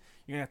guys.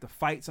 You're going to have to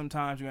fight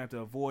sometimes. You're going to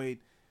have to avoid,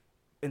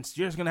 and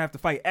you're just going to have to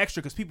fight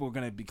extra because people are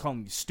going to be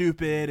calling you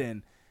stupid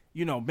and,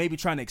 maybe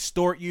trying to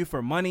extort you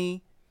for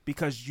money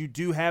because you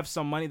do have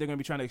some money. They're going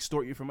to be trying to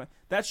extort you for money.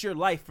 That's your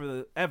life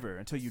forever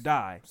until you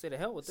die. Say the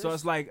hell with this. So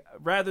it's like,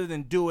 rather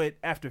than do it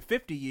after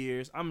 50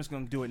 years, I'm just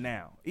going to do it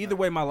now. Either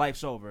way, my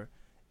life's over.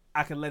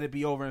 I can let it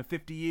be over in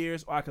 50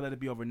 years or I can let it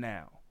be over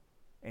now.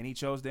 And he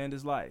chose to end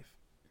his life.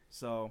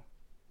 So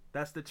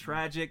that's the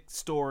tragic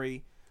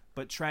story,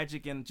 but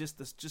tragic in just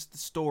the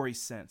story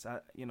sense.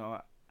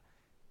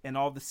 And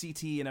all the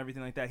CT and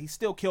everything like that. He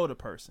still killed a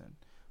person,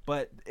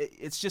 but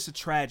it's just a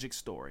tragic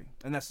story,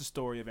 and that's the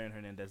story of Aaron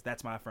Hernandez.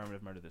 That's my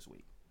affirmative murder this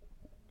week.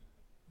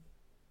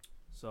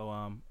 So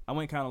I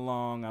went kind of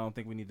long. I don't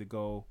think we need to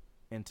go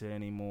into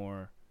any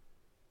more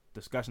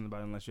discussion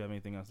about it unless you have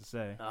anything else to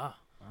say.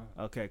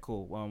 Okay,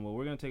 cool. Well,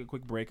 we're gonna take a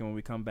quick break, and when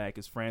we come back,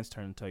 it's Fran's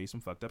turn to tell you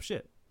some fucked up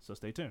shit. So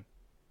stay tuned.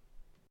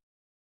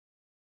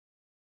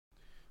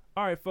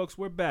 All right, folks,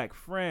 we're back.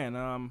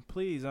 Fran,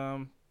 please,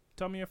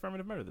 tell me your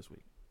affirmative murder this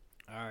week.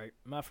 All right,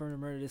 my affirmative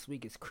murder this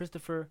week is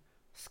Christopher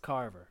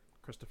Scarver.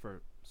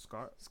 Christopher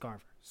Scarver.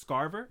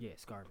 Scarver? Yeah,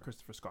 Scarver.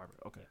 Christopher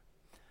Scarver. Okay.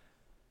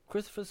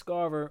 Christopher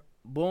Scarver,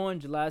 born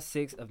July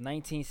 6th of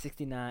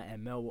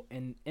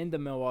 1969 in the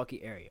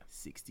Milwaukee area.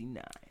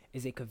 69.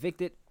 Is a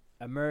convicted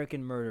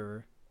American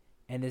murderer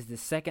and is the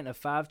second of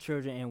 5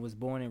 children and was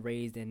born and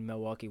raised in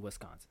Milwaukee,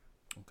 Wisconsin.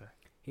 Okay.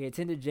 He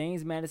attended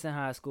James Madison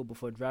High School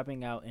before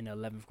dropping out in the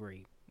 11th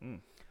grade.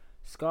 Mm.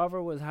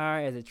 Scarver was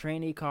hired as a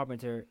trainee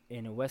carpenter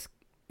in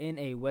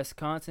a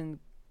Wisconsin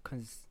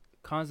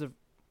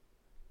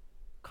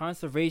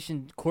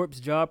Conservation Corps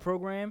job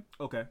program.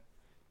 Okay.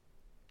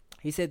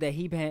 He said that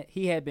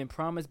he had been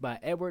promised by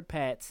Edward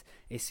Patz,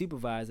 a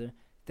supervisor,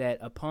 that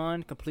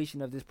upon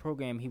completion of this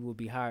program he would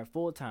be hired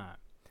full-time.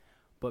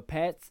 But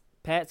Patz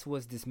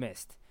was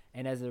dismissed,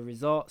 and as a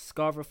result,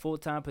 Scarver's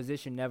full-time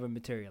position never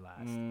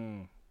materialized.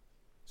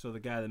 So the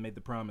guy that made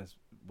the promise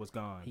was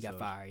gone. He got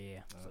fired,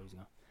 yeah. So he's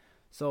gone.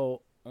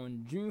 So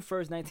on June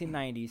 1st,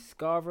 1990,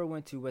 Scarver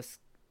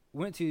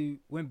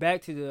went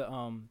back to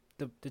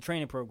the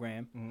training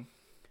program. Mm-hmm.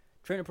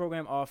 Training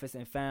program office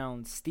and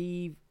found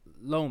Steve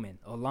Lohman,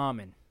 or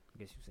Lahman, I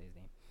guess you say his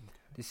name.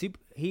 Okay.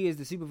 He is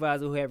the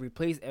supervisor who had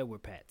replaced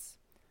Edward Patz.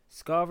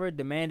 Scarver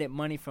demanded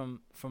money from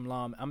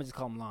Lahman. I'm gonna just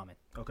call him Lahman.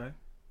 Okay.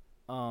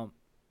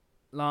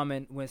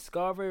 Lahman. When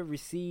Scarver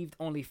received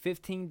only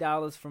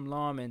 $15 from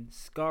Lahman,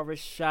 Scarver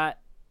shot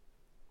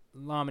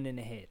Lahman in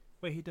the head.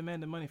 Wait, he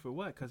demanded money for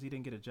what? Because he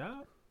didn't get a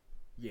job?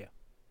 Yeah.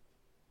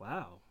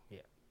 Wow.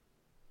 Yeah.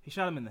 He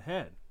shot him in the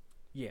head.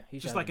 Yeah. He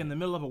Just shot like him in the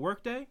middle of a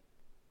work day?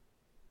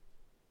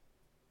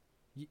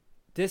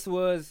 This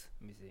was,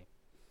 let me see.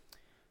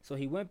 So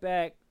he went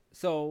back.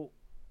 So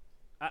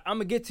I'm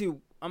gonna get to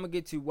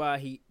why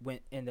he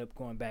ended up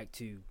going back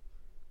to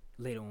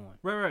later on.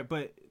 Right.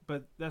 But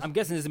that's. I'm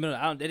guessing it's the middle.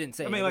 They didn't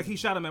say. I mean, like he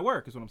shot him at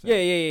work, is what I'm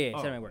saying. Yeah. Oh,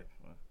 Shot him at work.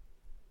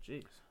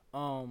 Jeez.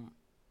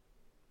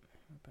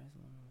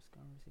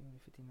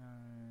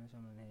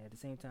 At the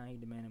same time, he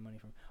demanded money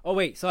from. Oh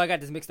wait, so I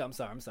got this mixed up.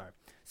 I'm sorry.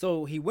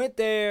 So he went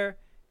there.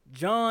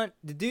 John,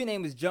 the dude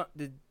name is John.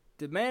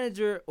 The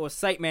manager or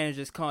site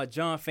manager is called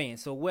John Fain.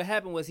 So what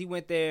happened was he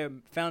went there,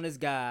 found this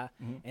guy,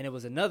 and there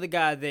was another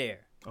guy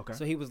there. Okay.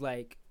 So he was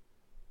like,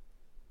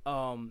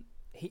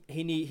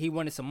 he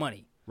wanted some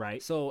money.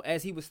 Right. So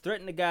as he was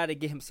threatening the guy to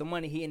get him some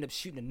money, he ended up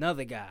shooting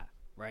another guy.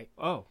 Right.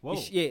 Oh,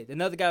 whoa.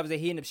 Another guy was there.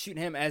 He ended up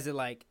shooting him as a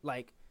like,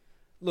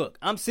 look,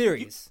 I'm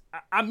serious.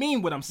 I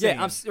mean what I'm saying.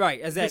 Yeah, right,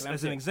 exactly.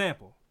 As an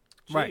example.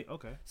 Gee, right.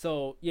 Okay.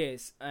 So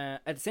yes,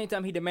 at the same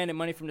time he demanded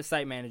money from the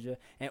site manager,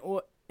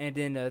 and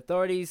then the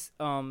authorities,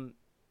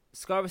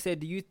 Scarver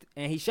said,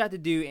 and he shot the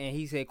dude, and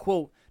he said,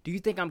 quote, "Do you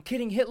think I'm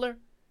kidding Hitler?"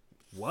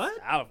 What?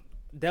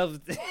 That was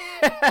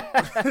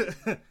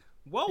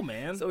Whoa,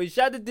 man. So he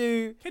shot the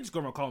dude. Can't just go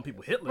around calling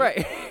people Hitler.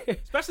 Right.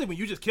 Especially when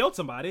you just killed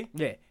somebody.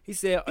 Yeah. He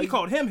said he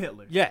called him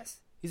Hitler.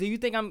 Yes. He said, you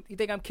think I'm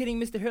kidding,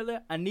 Mr.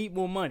 Hitler? I need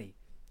more money.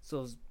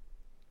 So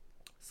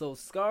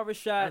Scarver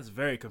shot. That's a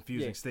very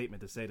confusing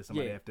statement to say to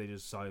somebody after they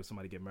just saw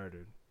somebody get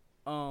murdered.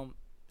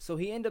 So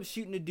he ended up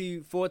shooting the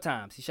dude 4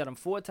 times. He shot him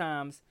 4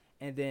 times,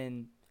 and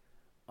then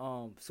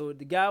so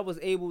the guy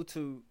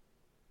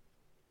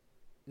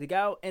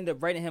ended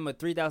up writing him a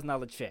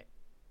 $3,000 check.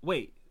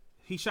 Wait,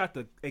 he shot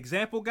the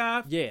example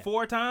guy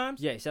 4 times?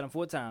 Yeah, he shot him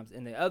 4 times.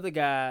 And the other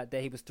guy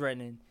that he was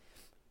threatening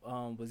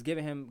gave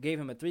him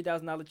a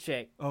 $3,000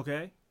 check.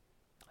 Okay.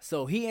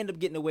 So he ended up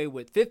getting away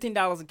with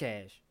 $15 in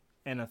cash.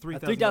 And a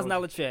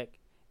 $3,000 check.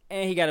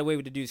 And he got away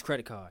with the dude's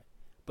credit card.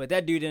 But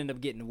that dude ended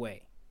up getting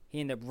away.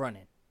 He ended up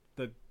running.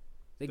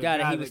 The guy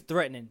that he was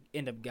threatening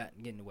ended up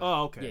getting away.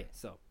 Oh, okay. Yeah,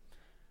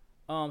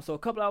 so a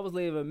couple hours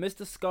later,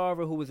 Mr.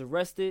 Scarver, who was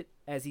arrested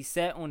as he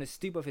sat on the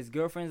stoop of his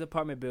girlfriend's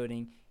apartment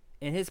building,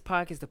 in his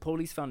pockets, the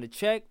police found a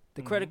check,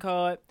 the credit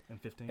card, and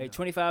a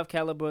 .25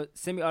 caliber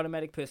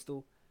semi-automatic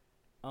pistol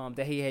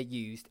that he had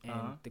used,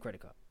 and the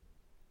credit card.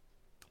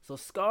 So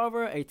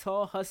Scarver, a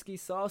tall, husky,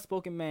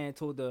 soft-spoken man,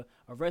 told the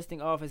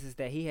arresting officers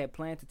that he had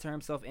planned to turn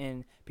himself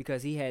in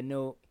because he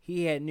knew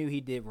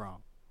he did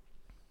wrong.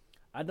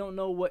 I don't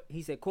know what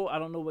he said. Quote, I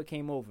don't know what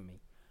came over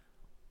me.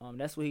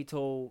 That's what he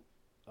told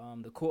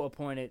the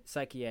court-appointed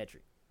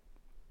psychiatrist.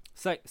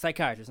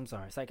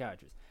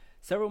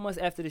 Several months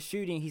after the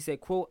shooting, he said,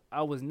 quote,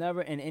 I was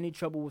never in any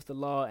trouble with the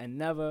law and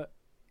never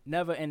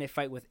in a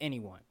fight with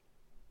anyone.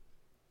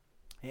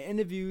 In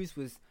interviews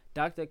with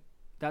Dr.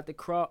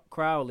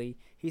 Crowley,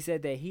 he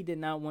said that he did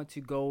not want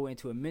to go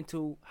into a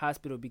mental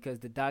hospital because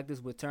the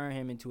doctors would turn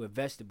him into a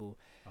vegetable,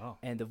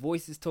 and the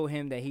voices told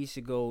him that he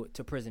should go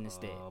to prison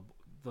instead.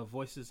 The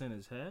voices in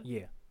his head?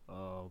 Yeah.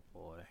 Oh,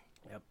 boy.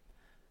 Yep.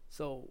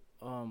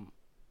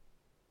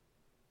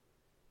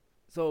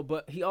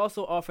 But he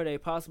also offered a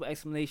possible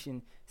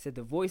explanation. Said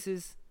the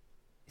voices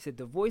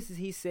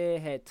he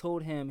said had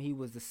told him he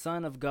was the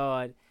son of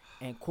God,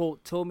 and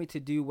quote, told me to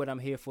do what I'm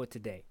here for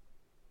today.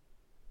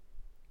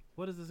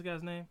 What is this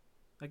guy's name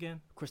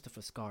again?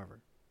 Christopher Scarver.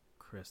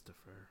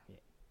 Christopher. Yeah.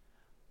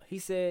 He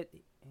said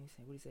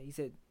what did he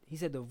say? He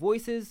said the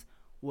voices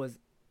was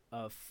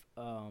a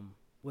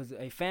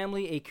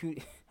family.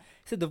 He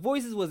said the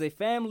voices was a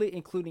family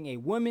including a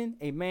woman,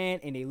 a man,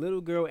 and a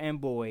little girl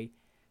and boy.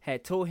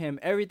 Had told him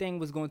everything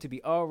was going to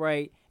be all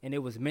right, and it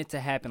was meant to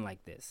happen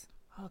like this.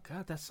 Oh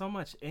God, that's so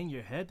much in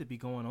your head to be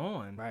going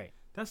on. Right.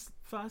 That's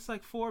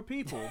like 4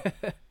 people.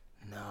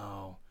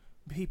 No,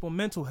 people.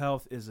 Mental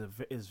health is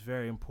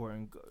very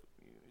important.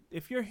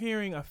 If you're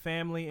hearing a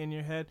family in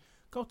your head,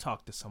 go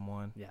talk to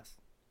someone. Yes.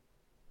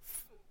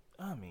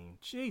 I mean,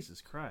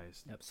 Jesus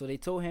Christ. Yep. So they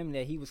told him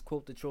that he was,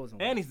 quote, the chosen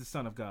one. And he's the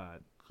son of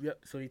God.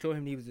 Yep. So they told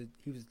him he was the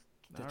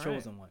All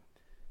chosen right. one.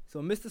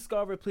 So Mr.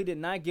 Scarver pleaded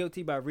not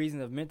guilty by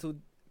reason of a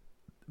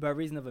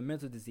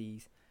mental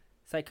disease.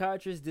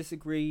 Psychiatrists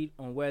disagreed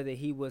on whether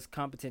he was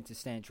competent to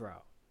stand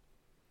trial.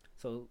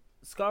 So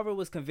Scarver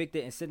was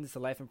convicted and sentenced to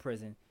life in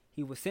prison.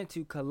 He was sent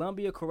to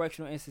Columbia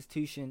Correctional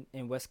Institution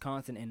in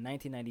Wisconsin in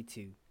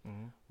 1992.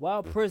 Mm-hmm.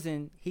 While in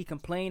prison, he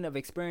complained of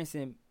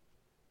experiencing.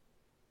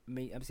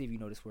 I'm see if you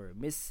know this word.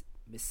 Miss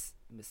is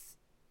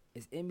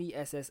MESSIANIC.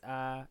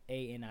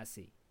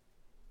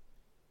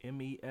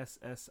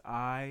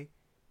 MESSI.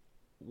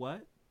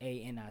 What?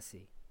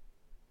 ANIC.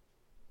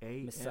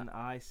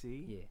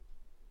 ANIC. Yeah.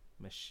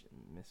 Miss.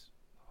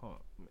 Hold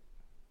on.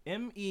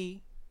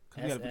 ME.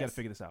 We gotta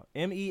figure this out.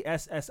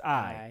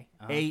 MESSI.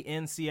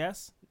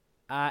 ANCS.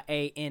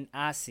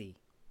 IANIC.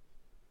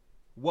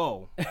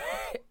 Whoa.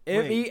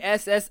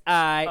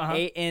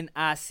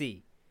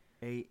 MESSIANIC.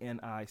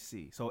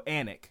 ANIC. So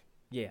Anic.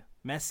 Yeah.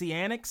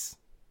 Messianics?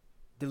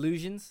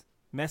 Delusions.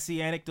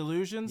 Messianic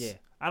delusions? Yeah.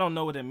 I don't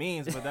know what it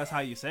means, but that's how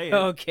you say it.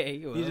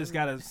 Okay. Well, You just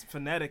gotta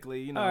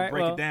phonetically, All right,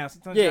 break well, it down.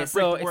 Sometimes yeah, you gotta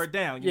break so the word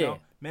down, you yeah. know?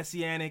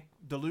 Messianic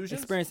delusions?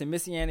 experiencing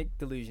messianic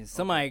delusions.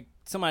 Somebody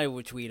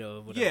will tweet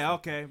or whatever. Yeah,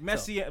 okay.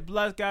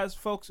 Blood guys,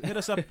 folks, hit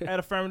us up at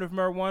Affirmative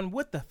Mer 1.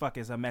 What the fuck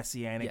is a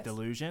messianic Yes.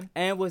 delusion?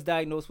 And was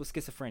diagnosed with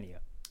schizophrenia.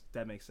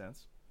 That makes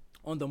sense.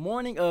 On the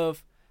morning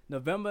of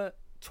November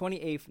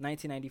 28th,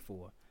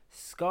 1994,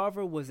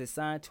 Scarver was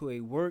assigned to a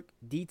work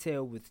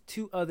detail with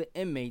two other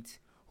inmates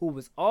who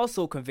was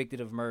also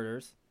convicted of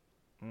murders.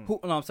 Who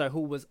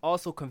was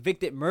also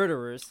convicted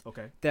murderers.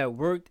 Okay. That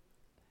work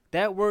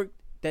that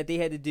they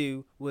had to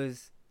do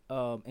was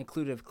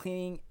included of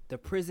cleaning the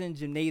prison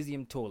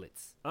gymnasium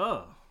toilets.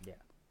 Oh. Yeah.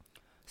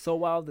 So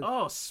while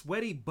the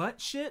sweaty butt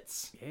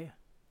shits? yeah.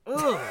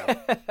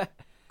 Ugh.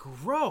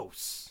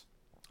 Gross.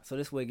 So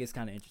this way it gets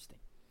kind of interesting.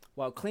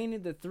 While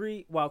cleaning, the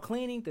three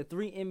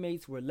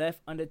inmates were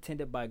left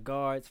unattended by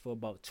guards for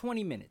about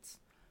 20 minutes.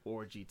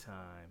 Orgy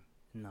time.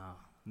 No.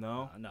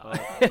 No? No. Oh, my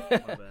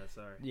bad,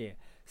 sorry. Yeah.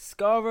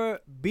 Scarver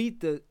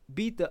beat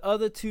the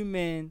other two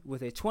men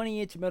with a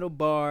 20-inch metal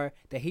bar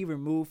that he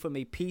removed from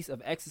a piece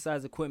of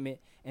exercise equipment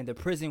in the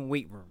prison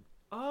weight room.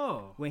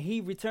 Oh. When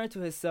he returned to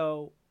his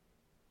cell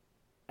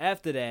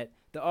after that,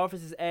 the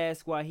officers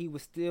asked why he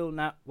was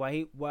not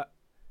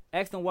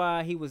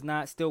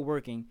still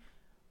working.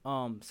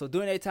 So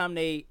during that time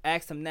they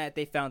asked him that,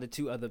 they found the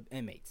two other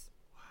inmates.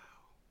 Wow.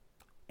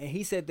 And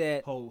he said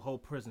that Whole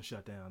prison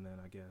shut down then,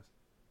 I guess.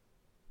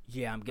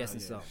 yeah, I'm guessing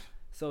yeah. so.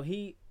 So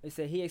he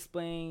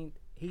explained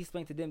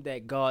to them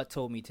that God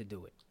told me to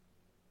do it.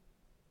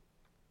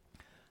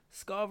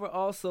 Scarver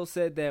also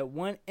said that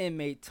one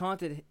inmate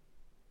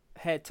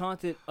had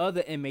taunted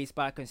other inmates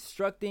by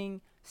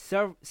constructing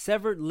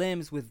severed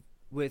limbs with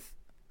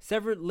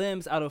severed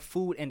limbs out of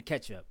food and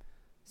ketchup.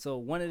 So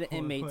one of the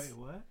inmates Wait,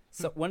 what?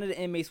 So one of the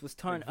inmates was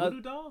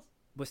Voodoo dolls?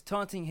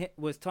 taunting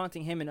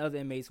him and other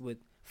inmates with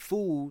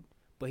food,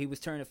 but he was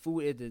turning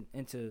food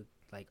into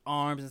like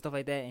arms and stuff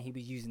like that, and he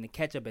was using the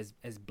ketchup as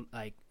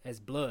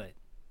blood.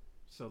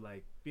 So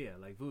like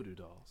voodoo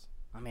dolls.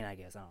 I mean, I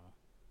guess I don't know.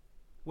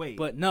 Wait,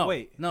 But no,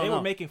 they no.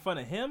 were making fun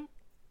of him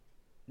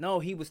No,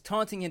 he was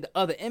taunting the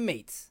other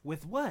inmates.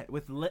 with what?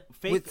 With With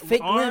fake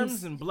fake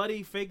arms limbs.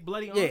 and fake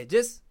bloody arms. Yeah,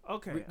 just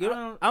Okay.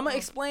 I'm gonna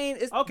explain.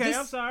 Okay,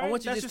 I'm sorry. I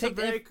want you to That's just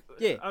take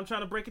yeah. I'm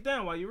trying to break it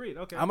down while you read.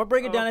 Okay. I'm gonna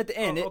break it down at the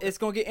end. Okay. It's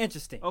gonna get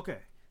interesting. Okay.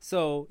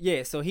 So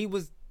yeah, so he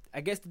was. I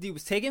guess the dude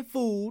was taking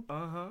food,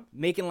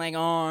 making like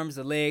arms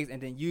or legs,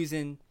 and then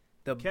using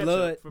the Ketchup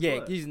blood. for Yeah,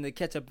 blood. using the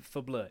ketchup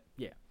for blood.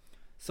 Yeah.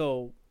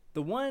 So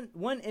the one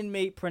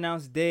inmate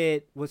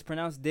was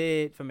pronounced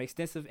dead from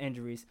extensive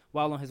injuries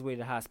while on his way to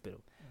the hospital.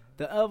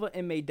 The other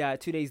inmate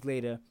died 2 days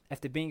later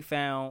after being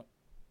found.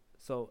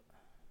 So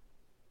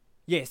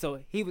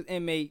he was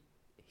inmate.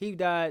 He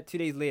died 2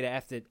 days later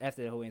after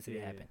the whole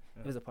incident happened.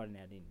 Yeah. It was a part of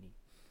that I didn't need.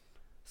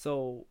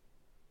 So,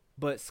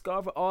 but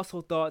Scarver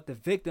also thought the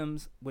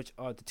victims, which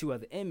are the two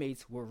other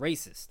inmates, were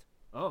racist.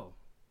 Oh.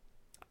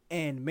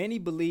 And many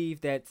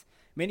believe that's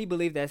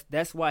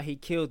why he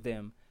killed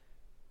them.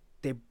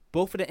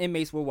 Both of the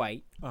inmates were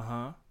white.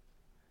 And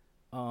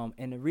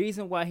the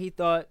reason why he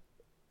thought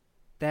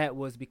that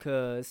was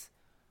because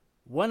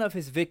one of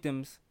his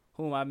victims,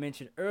 whom I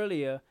mentioned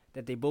earlier,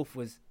 that they both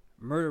was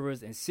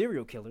murderers and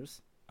serial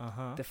killers.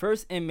 The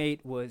first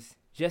inmate was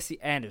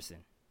Jesse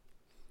Anderson.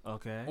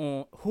 Okay.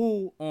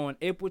 On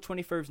April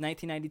 21st,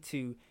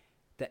 1992,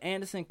 the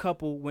Anderson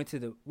couple went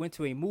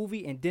to a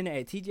movie and dinner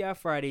at TGI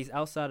Fridays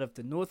outside of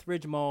the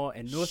Northridge Mall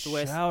and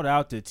Northwest. Shout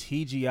out to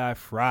TGI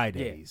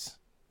Fridays.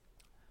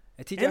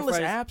 At TGI Endless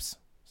Fridays, apps.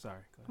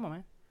 Sorry. Go ahead. Come on,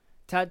 man.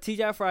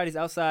 TGI Fridays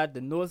outside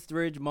the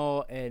Northridge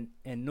Mall and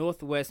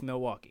Northwest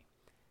Milwaukee.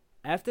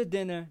 After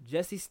dinner,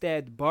 Jesse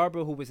stabbed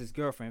Barbara, who was his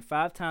girlfriend,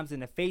 5 times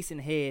in the face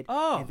and head,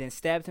 and then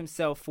stabbed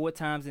himself 4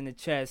 times in the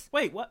chest.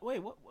 Wait, what?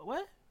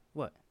 What?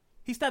 What?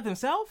 He stabbed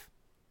himself?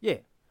 Yeah.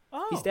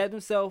 Oh. He stabbed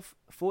himself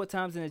 4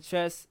 times in the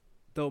chest,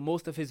 though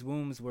most of his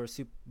wounds were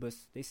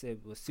they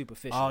said was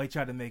superficial. Oh, he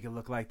tried to make it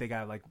look like they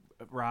got like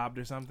robbed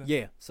or something.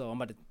 Yeah, so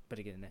I'm about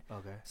to get in that.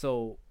 Okay.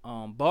 So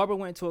Barbara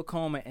went into a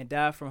coma and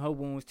died from her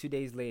wounds 2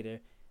 days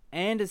later.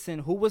 Anderson,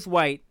 who was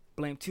white,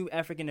 blamed two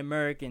African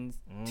American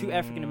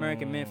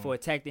men for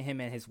attacking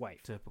him and his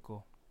wife.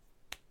 Typical.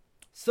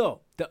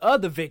 So the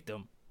other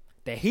victim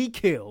that he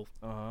killed,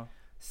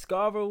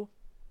 Scarborough.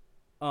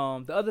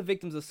 the other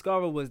victims of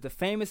Scarborough was the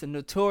famous and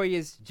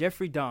notorious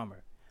Jeffrey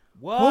Dahmer,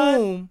 What?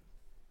 whom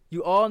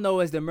you all know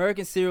as the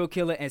American serial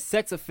killer and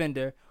sex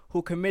offender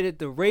who committed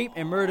the rape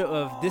and murder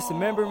of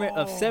dismemberment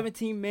of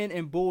 17 men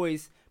and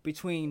boys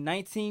between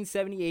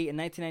 1978 and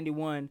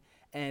 1991,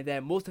 and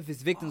that most of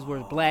his victims were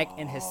black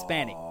and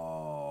Hispanic.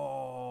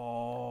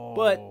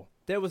 But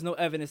there was no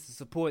evidence to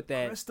support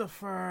that.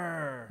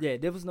 Christopher. Yeah,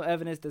 there was no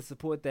evidence to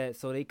support that,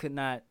 so they could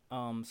not.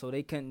 So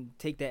they couldn't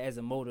take that as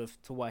a motive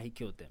to why he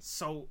killed them.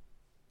 So,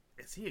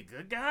 is he a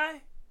good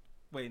guy?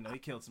 Wait, no, he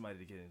killed somebody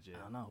to get in jail.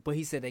 I don't know, but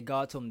he said that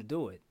God told him to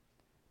do it.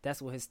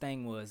 That's what his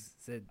thing was.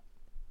 Said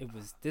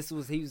this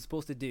was he was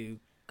supposed to do.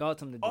 God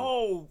told him to do it.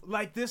 Oh,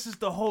 like this is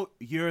the whole.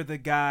 You're the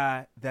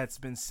guy that's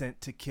been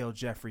sent to kill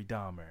Jeffrey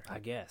Dahmer. I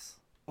guess.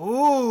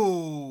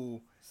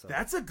 Ooh, So,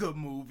 that's a good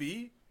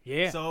movie.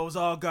 yeah. So it was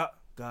all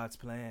God's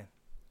plan.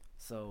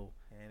 So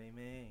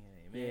Amen.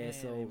 yeah.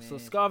 So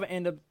Scarver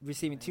ended up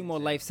receiving 2 more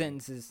life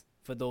sentences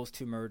for those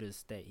 2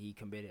 murders that he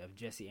committed of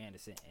Jesse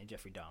Anderson and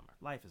Jeffrey Dahmer.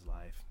 Life is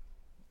life.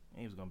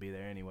 He was gonna be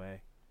there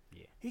anyway.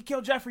 Yeah. He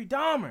killed Jeffrey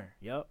Dahmer.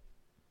 Yep.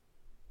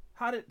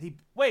 How did he?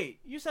 Wait,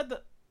 you said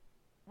the.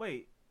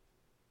 Wait.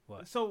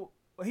 What? So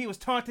he was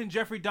taunting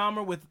Jeffrey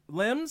Dahmer with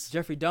limbs?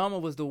 Jeffrey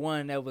Dahmer was the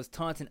one that was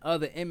taunting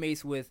other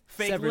inmates with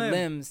Fake severed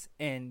limbs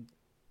and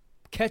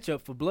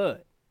ketchup for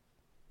blood.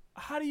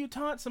 How do you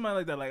taunt somebody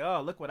like that? Like,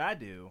 oh, look what I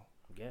do.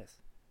 I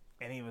guess.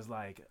 And he was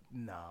like,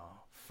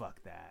 no,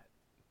 fuck that.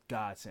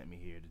 God sent me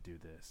here to do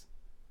this.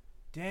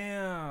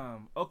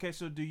 Damn. Okay,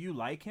 so do you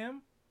like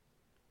him?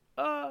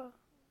 Do I?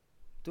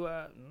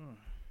 I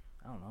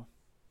don't know.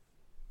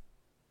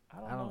 I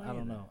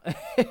don't know.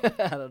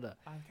 I don't know.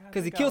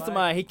 Because he killed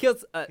somebody. He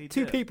killed He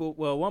 2 did. people.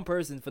 Well, 1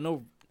 person for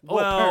no Well,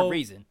 apparent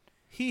reason.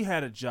 He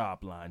had a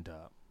job lined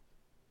up.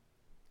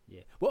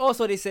 Yeah. Well,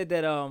 also they said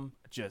that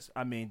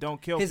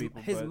Don't kill his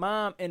people. his but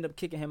mom ended up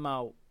kicking him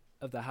out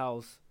of the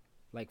house,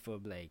 for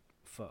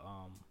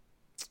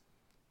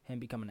him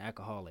becoming an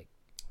alcoholic.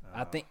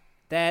 I think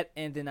that,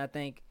 and then I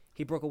think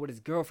he broke up with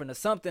his girlfriend or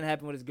something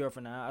happened with his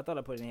girlfriend. I thought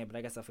I put it in here, but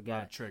I guess I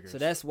forgot. triggers. So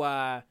that's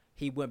why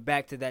he went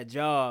back to that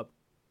job.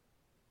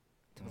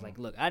 It was like,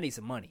 look, I need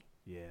some money.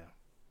 Yeah.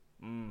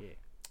 Yeah.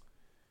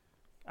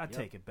 I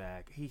take it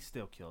back. He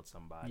still killed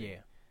somebody. Yeah.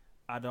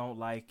 I don't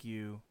like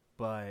you,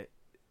 but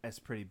that's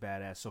pretty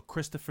badass. So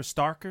Christopher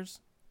Starkers?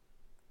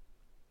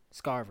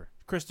 Scarver.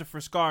 Christopher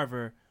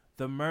Scarver,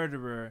 the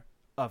murderer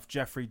of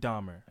Jeffrey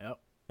Dahmer. Yep.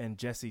 And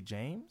Jesse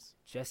James?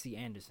 Jesse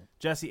Anderson.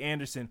 Jesse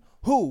Anderson,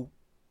 who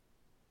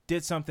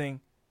did something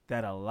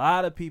that a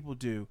lot of people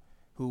do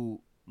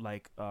who,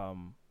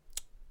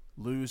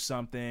 lose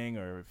something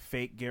or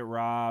fake get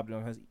robbed,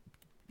 or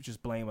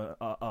just blame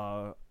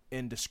a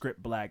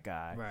indescript black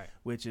guy, Right.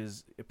 which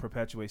is it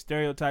perpetuates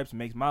stereotypes,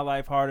 makes my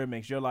life harder,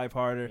 makes your life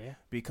harder,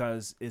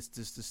 because it's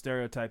just the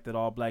stereotype that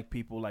all black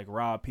people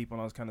rob people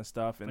and all this kind of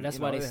stuff. And But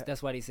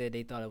that's why they said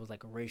they thought it was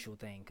like a racial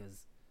thing,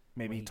 because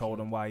maybe he he told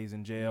killed him why he's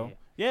in jail.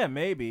 Yeah,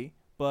 maybe.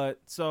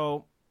 But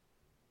so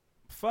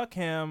fuck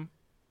him.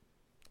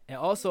 And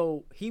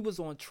also, he was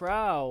on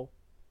trial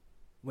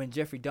when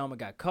Jeffrey Dahmer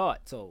got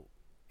caught. So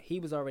he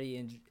was already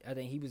I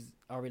think he was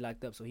already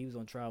locked up. So he was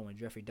on trial when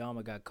Jeffrey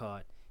Dahmer got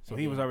caught. So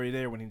he was already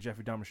there when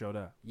Jeffrey Dahmer showed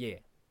up. Yeah.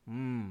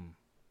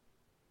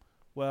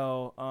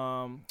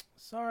 Well,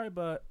 sorry,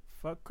 but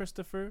fuck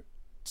Christopher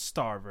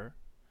Starver.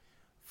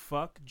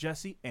 Fuck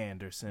Jesse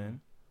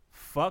Anderson.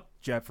 Fuck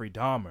Jeffrey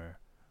Dahmer.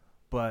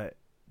 But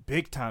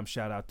big time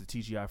shout out to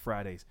TGI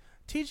Fridays.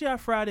 TGI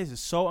Fridays is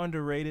so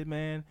underrated,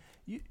 man.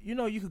 You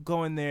know, you could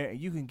go in there and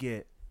you can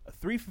get a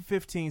 3 for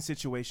 $15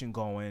 situation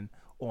going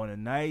on a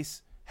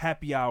nice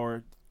happy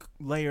hour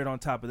layered on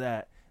top of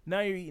that. Now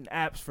you're eating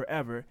apps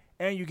forever,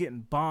 and you're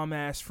getting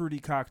bomb-ass fruity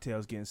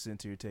cocktails getting sent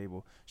to your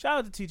table. Shout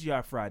out to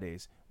TGI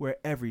Fridays, where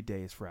every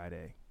day is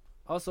Friday.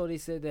 Also, they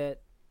said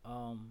that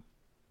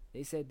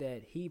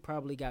he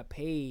probably got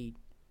paid.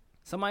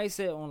 Somebody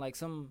said on like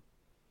some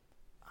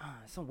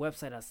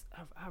website,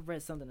 I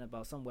read something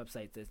about some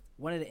website that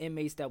one of the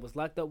inmates that was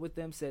locked up with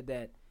them said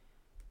that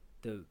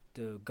the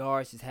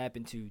guards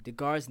the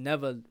guards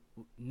never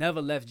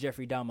left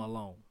Jeffrey Dahmer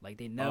alone. Like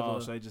they never. Oh,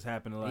 so they just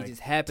happened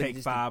to take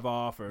just 5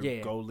 off or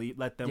go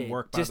let them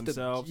work by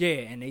themselves.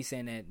 And they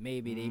saying that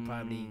maybe they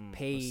probably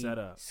paid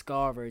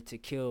Scarver to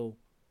kill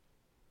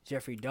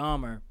Jeffrey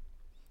Dahmer,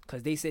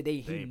 because they said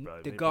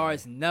the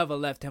guards never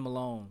left him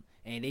alone,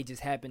 and they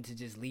just happened to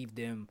just leave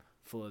them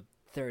for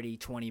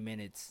 30-20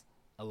 minutes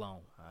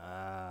alone.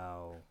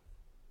 Wow,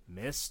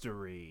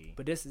 mystery.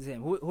 But this is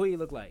him. Who do you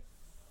look like?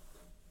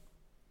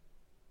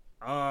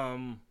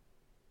 I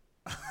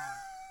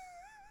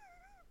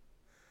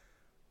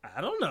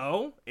don't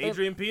know.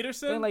 Adrian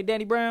Peterson? Like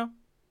Danny Brown?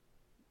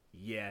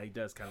 Yeah, he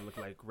does kind of look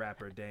like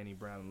rapper Danny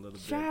Brown a little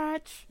bit.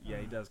 Church. Yeah,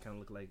 he does kind of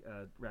look like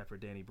rapper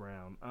Danny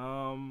Brown.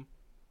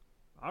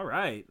 All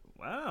right.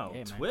 Wow.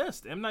 Yeah,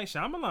 twist. M. Night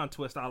Shyamalan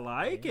twist. I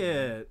like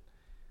it.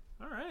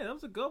 All right. That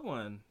was a good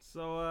one.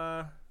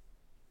 So,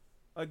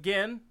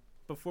 again,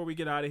 before we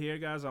get out of here,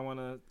 guys, I want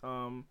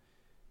to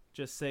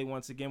just say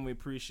once again we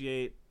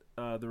appreciate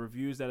the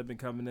reviews that have been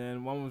coming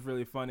in. One was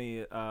really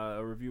funny.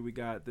 A review we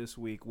got this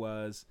week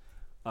was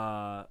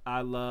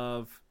I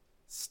love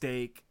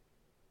steak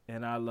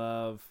and I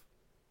love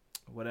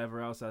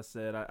whatever else I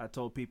said. I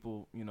told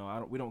people, we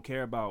don't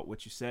care about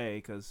what you say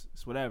because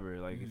it's whatever.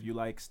 Like, if you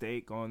like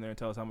steak, go in there and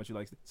tell us how much you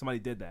like. Somebody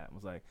did that. It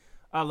was like,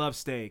 I love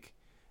steak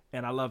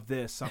and I love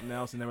this, something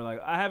else. And they were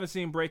like, I haven't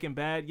seen Breaking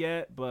Bad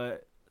yet,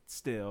 but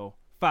still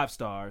 5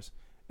 stars.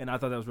 And I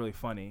thought that was really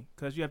funny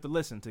because you have to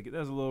listen to get.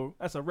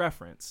 That's a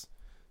reference.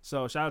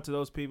 So shout out to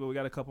those people. We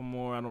got a couple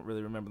more. I don't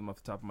really remember them off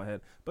the top of my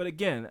head. But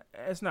again,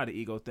 it's not an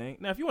ego thing.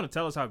 Now, if you want to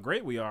tell us how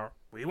great we are,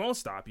 we won't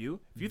stop you.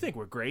 If you think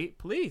we're great,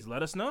 please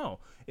let us know.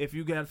 If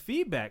you got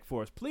feedback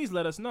for us, please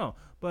let us know.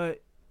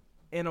 But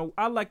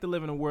I like to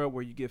live in a world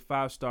where you get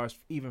 5 stars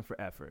even for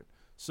effort.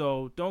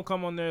 So don't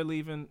come on there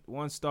leaving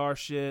 1-star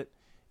shit.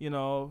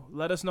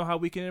 Let us know how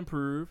we can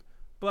improve.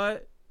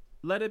 But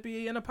let it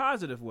be in a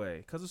positive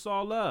way because it's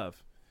all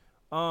love.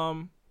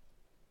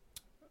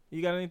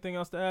 You got anything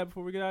else to add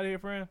before we get out of here,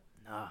 Fran?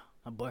 Nah,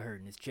 my butt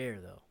hurt in this chair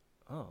though.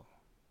 Oh,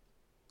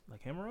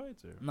 like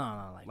hemorrhoids or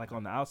no, like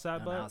on the outside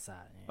on butt? the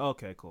outside. Yeah.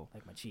 Okay, cool.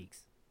 Like my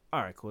cheeks.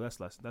 All right, cool. That's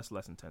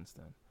less intense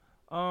then.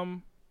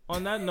 On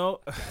that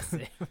note,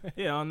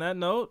 yeah. On that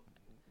note,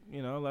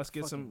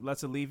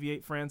 let's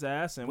alleviate Fran's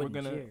ass, and we're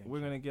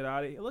gonna get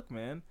out of here. Look,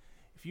 man.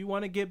 If you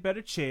want to get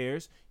better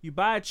chairs, you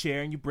buy a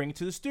chair and you bring it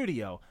to the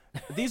studio.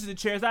 These are the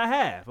chairs I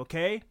have,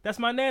 okay? That's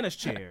my Nana's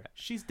chair.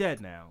 She's dead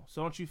now,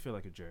 so don't you feel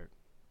like a jerk.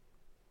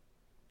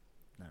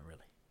 Not really.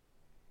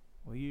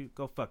 Well, you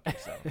go fuck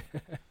yourself.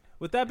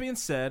 With that being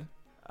said,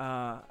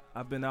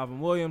 I've been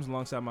Alvin Williams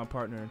alongside my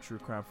partner in true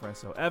crime,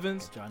 Franco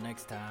Evans. Catch y'all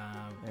next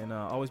time. And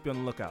always be on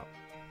the lookout.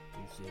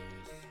 Deuces.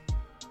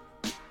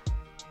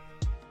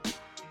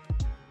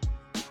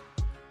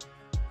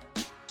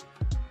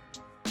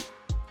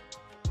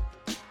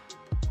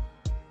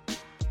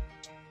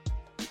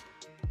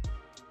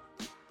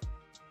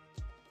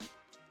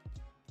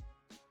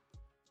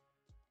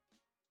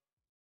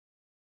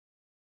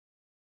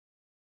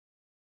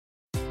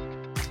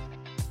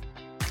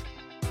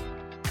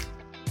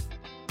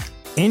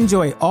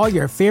 Enjoy all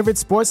your favorite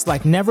sports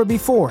like never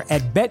before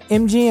at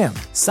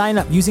BetMGM. Sign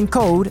up using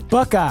code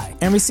Buckeye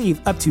and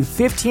receive up to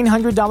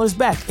 $1,500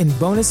 back in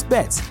bonus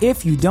bets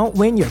if you don't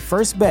win your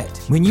first bet.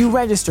 When you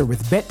register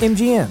with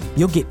BetMGM,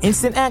 you'll get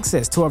instant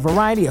access to a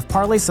variety of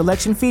parlay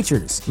selection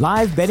features,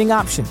 live betting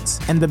options,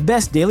 and the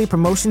best daily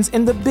promotions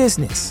in the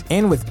business.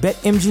 And with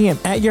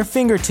BetMGM at your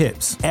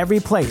fingertips,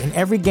 every play and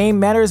every game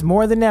matters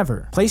more than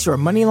ever. Place your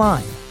money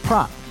line,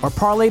 prop, or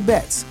parlay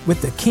bets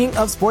with the king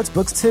of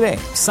sportsbooks today.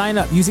 Sign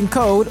up using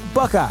code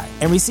Buckeye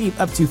and receive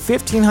up to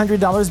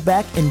 $1,500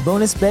 back in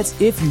bonus bets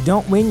if you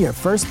don't win your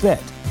first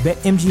bet.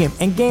 BetMGM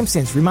and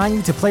GameSense remind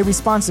you to play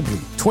responsibly.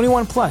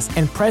 21 plus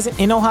and present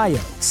in Ohio,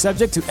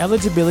 subject to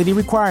eligibility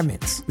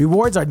requirements.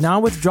 Rewards are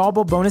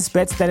non-withdrawable bonus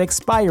bets that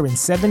expire in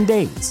 7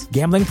 days.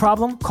 Gambling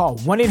problem? Call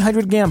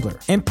 1-800-GAMBLER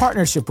in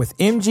partnership with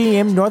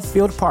MGM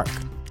Northfield Park.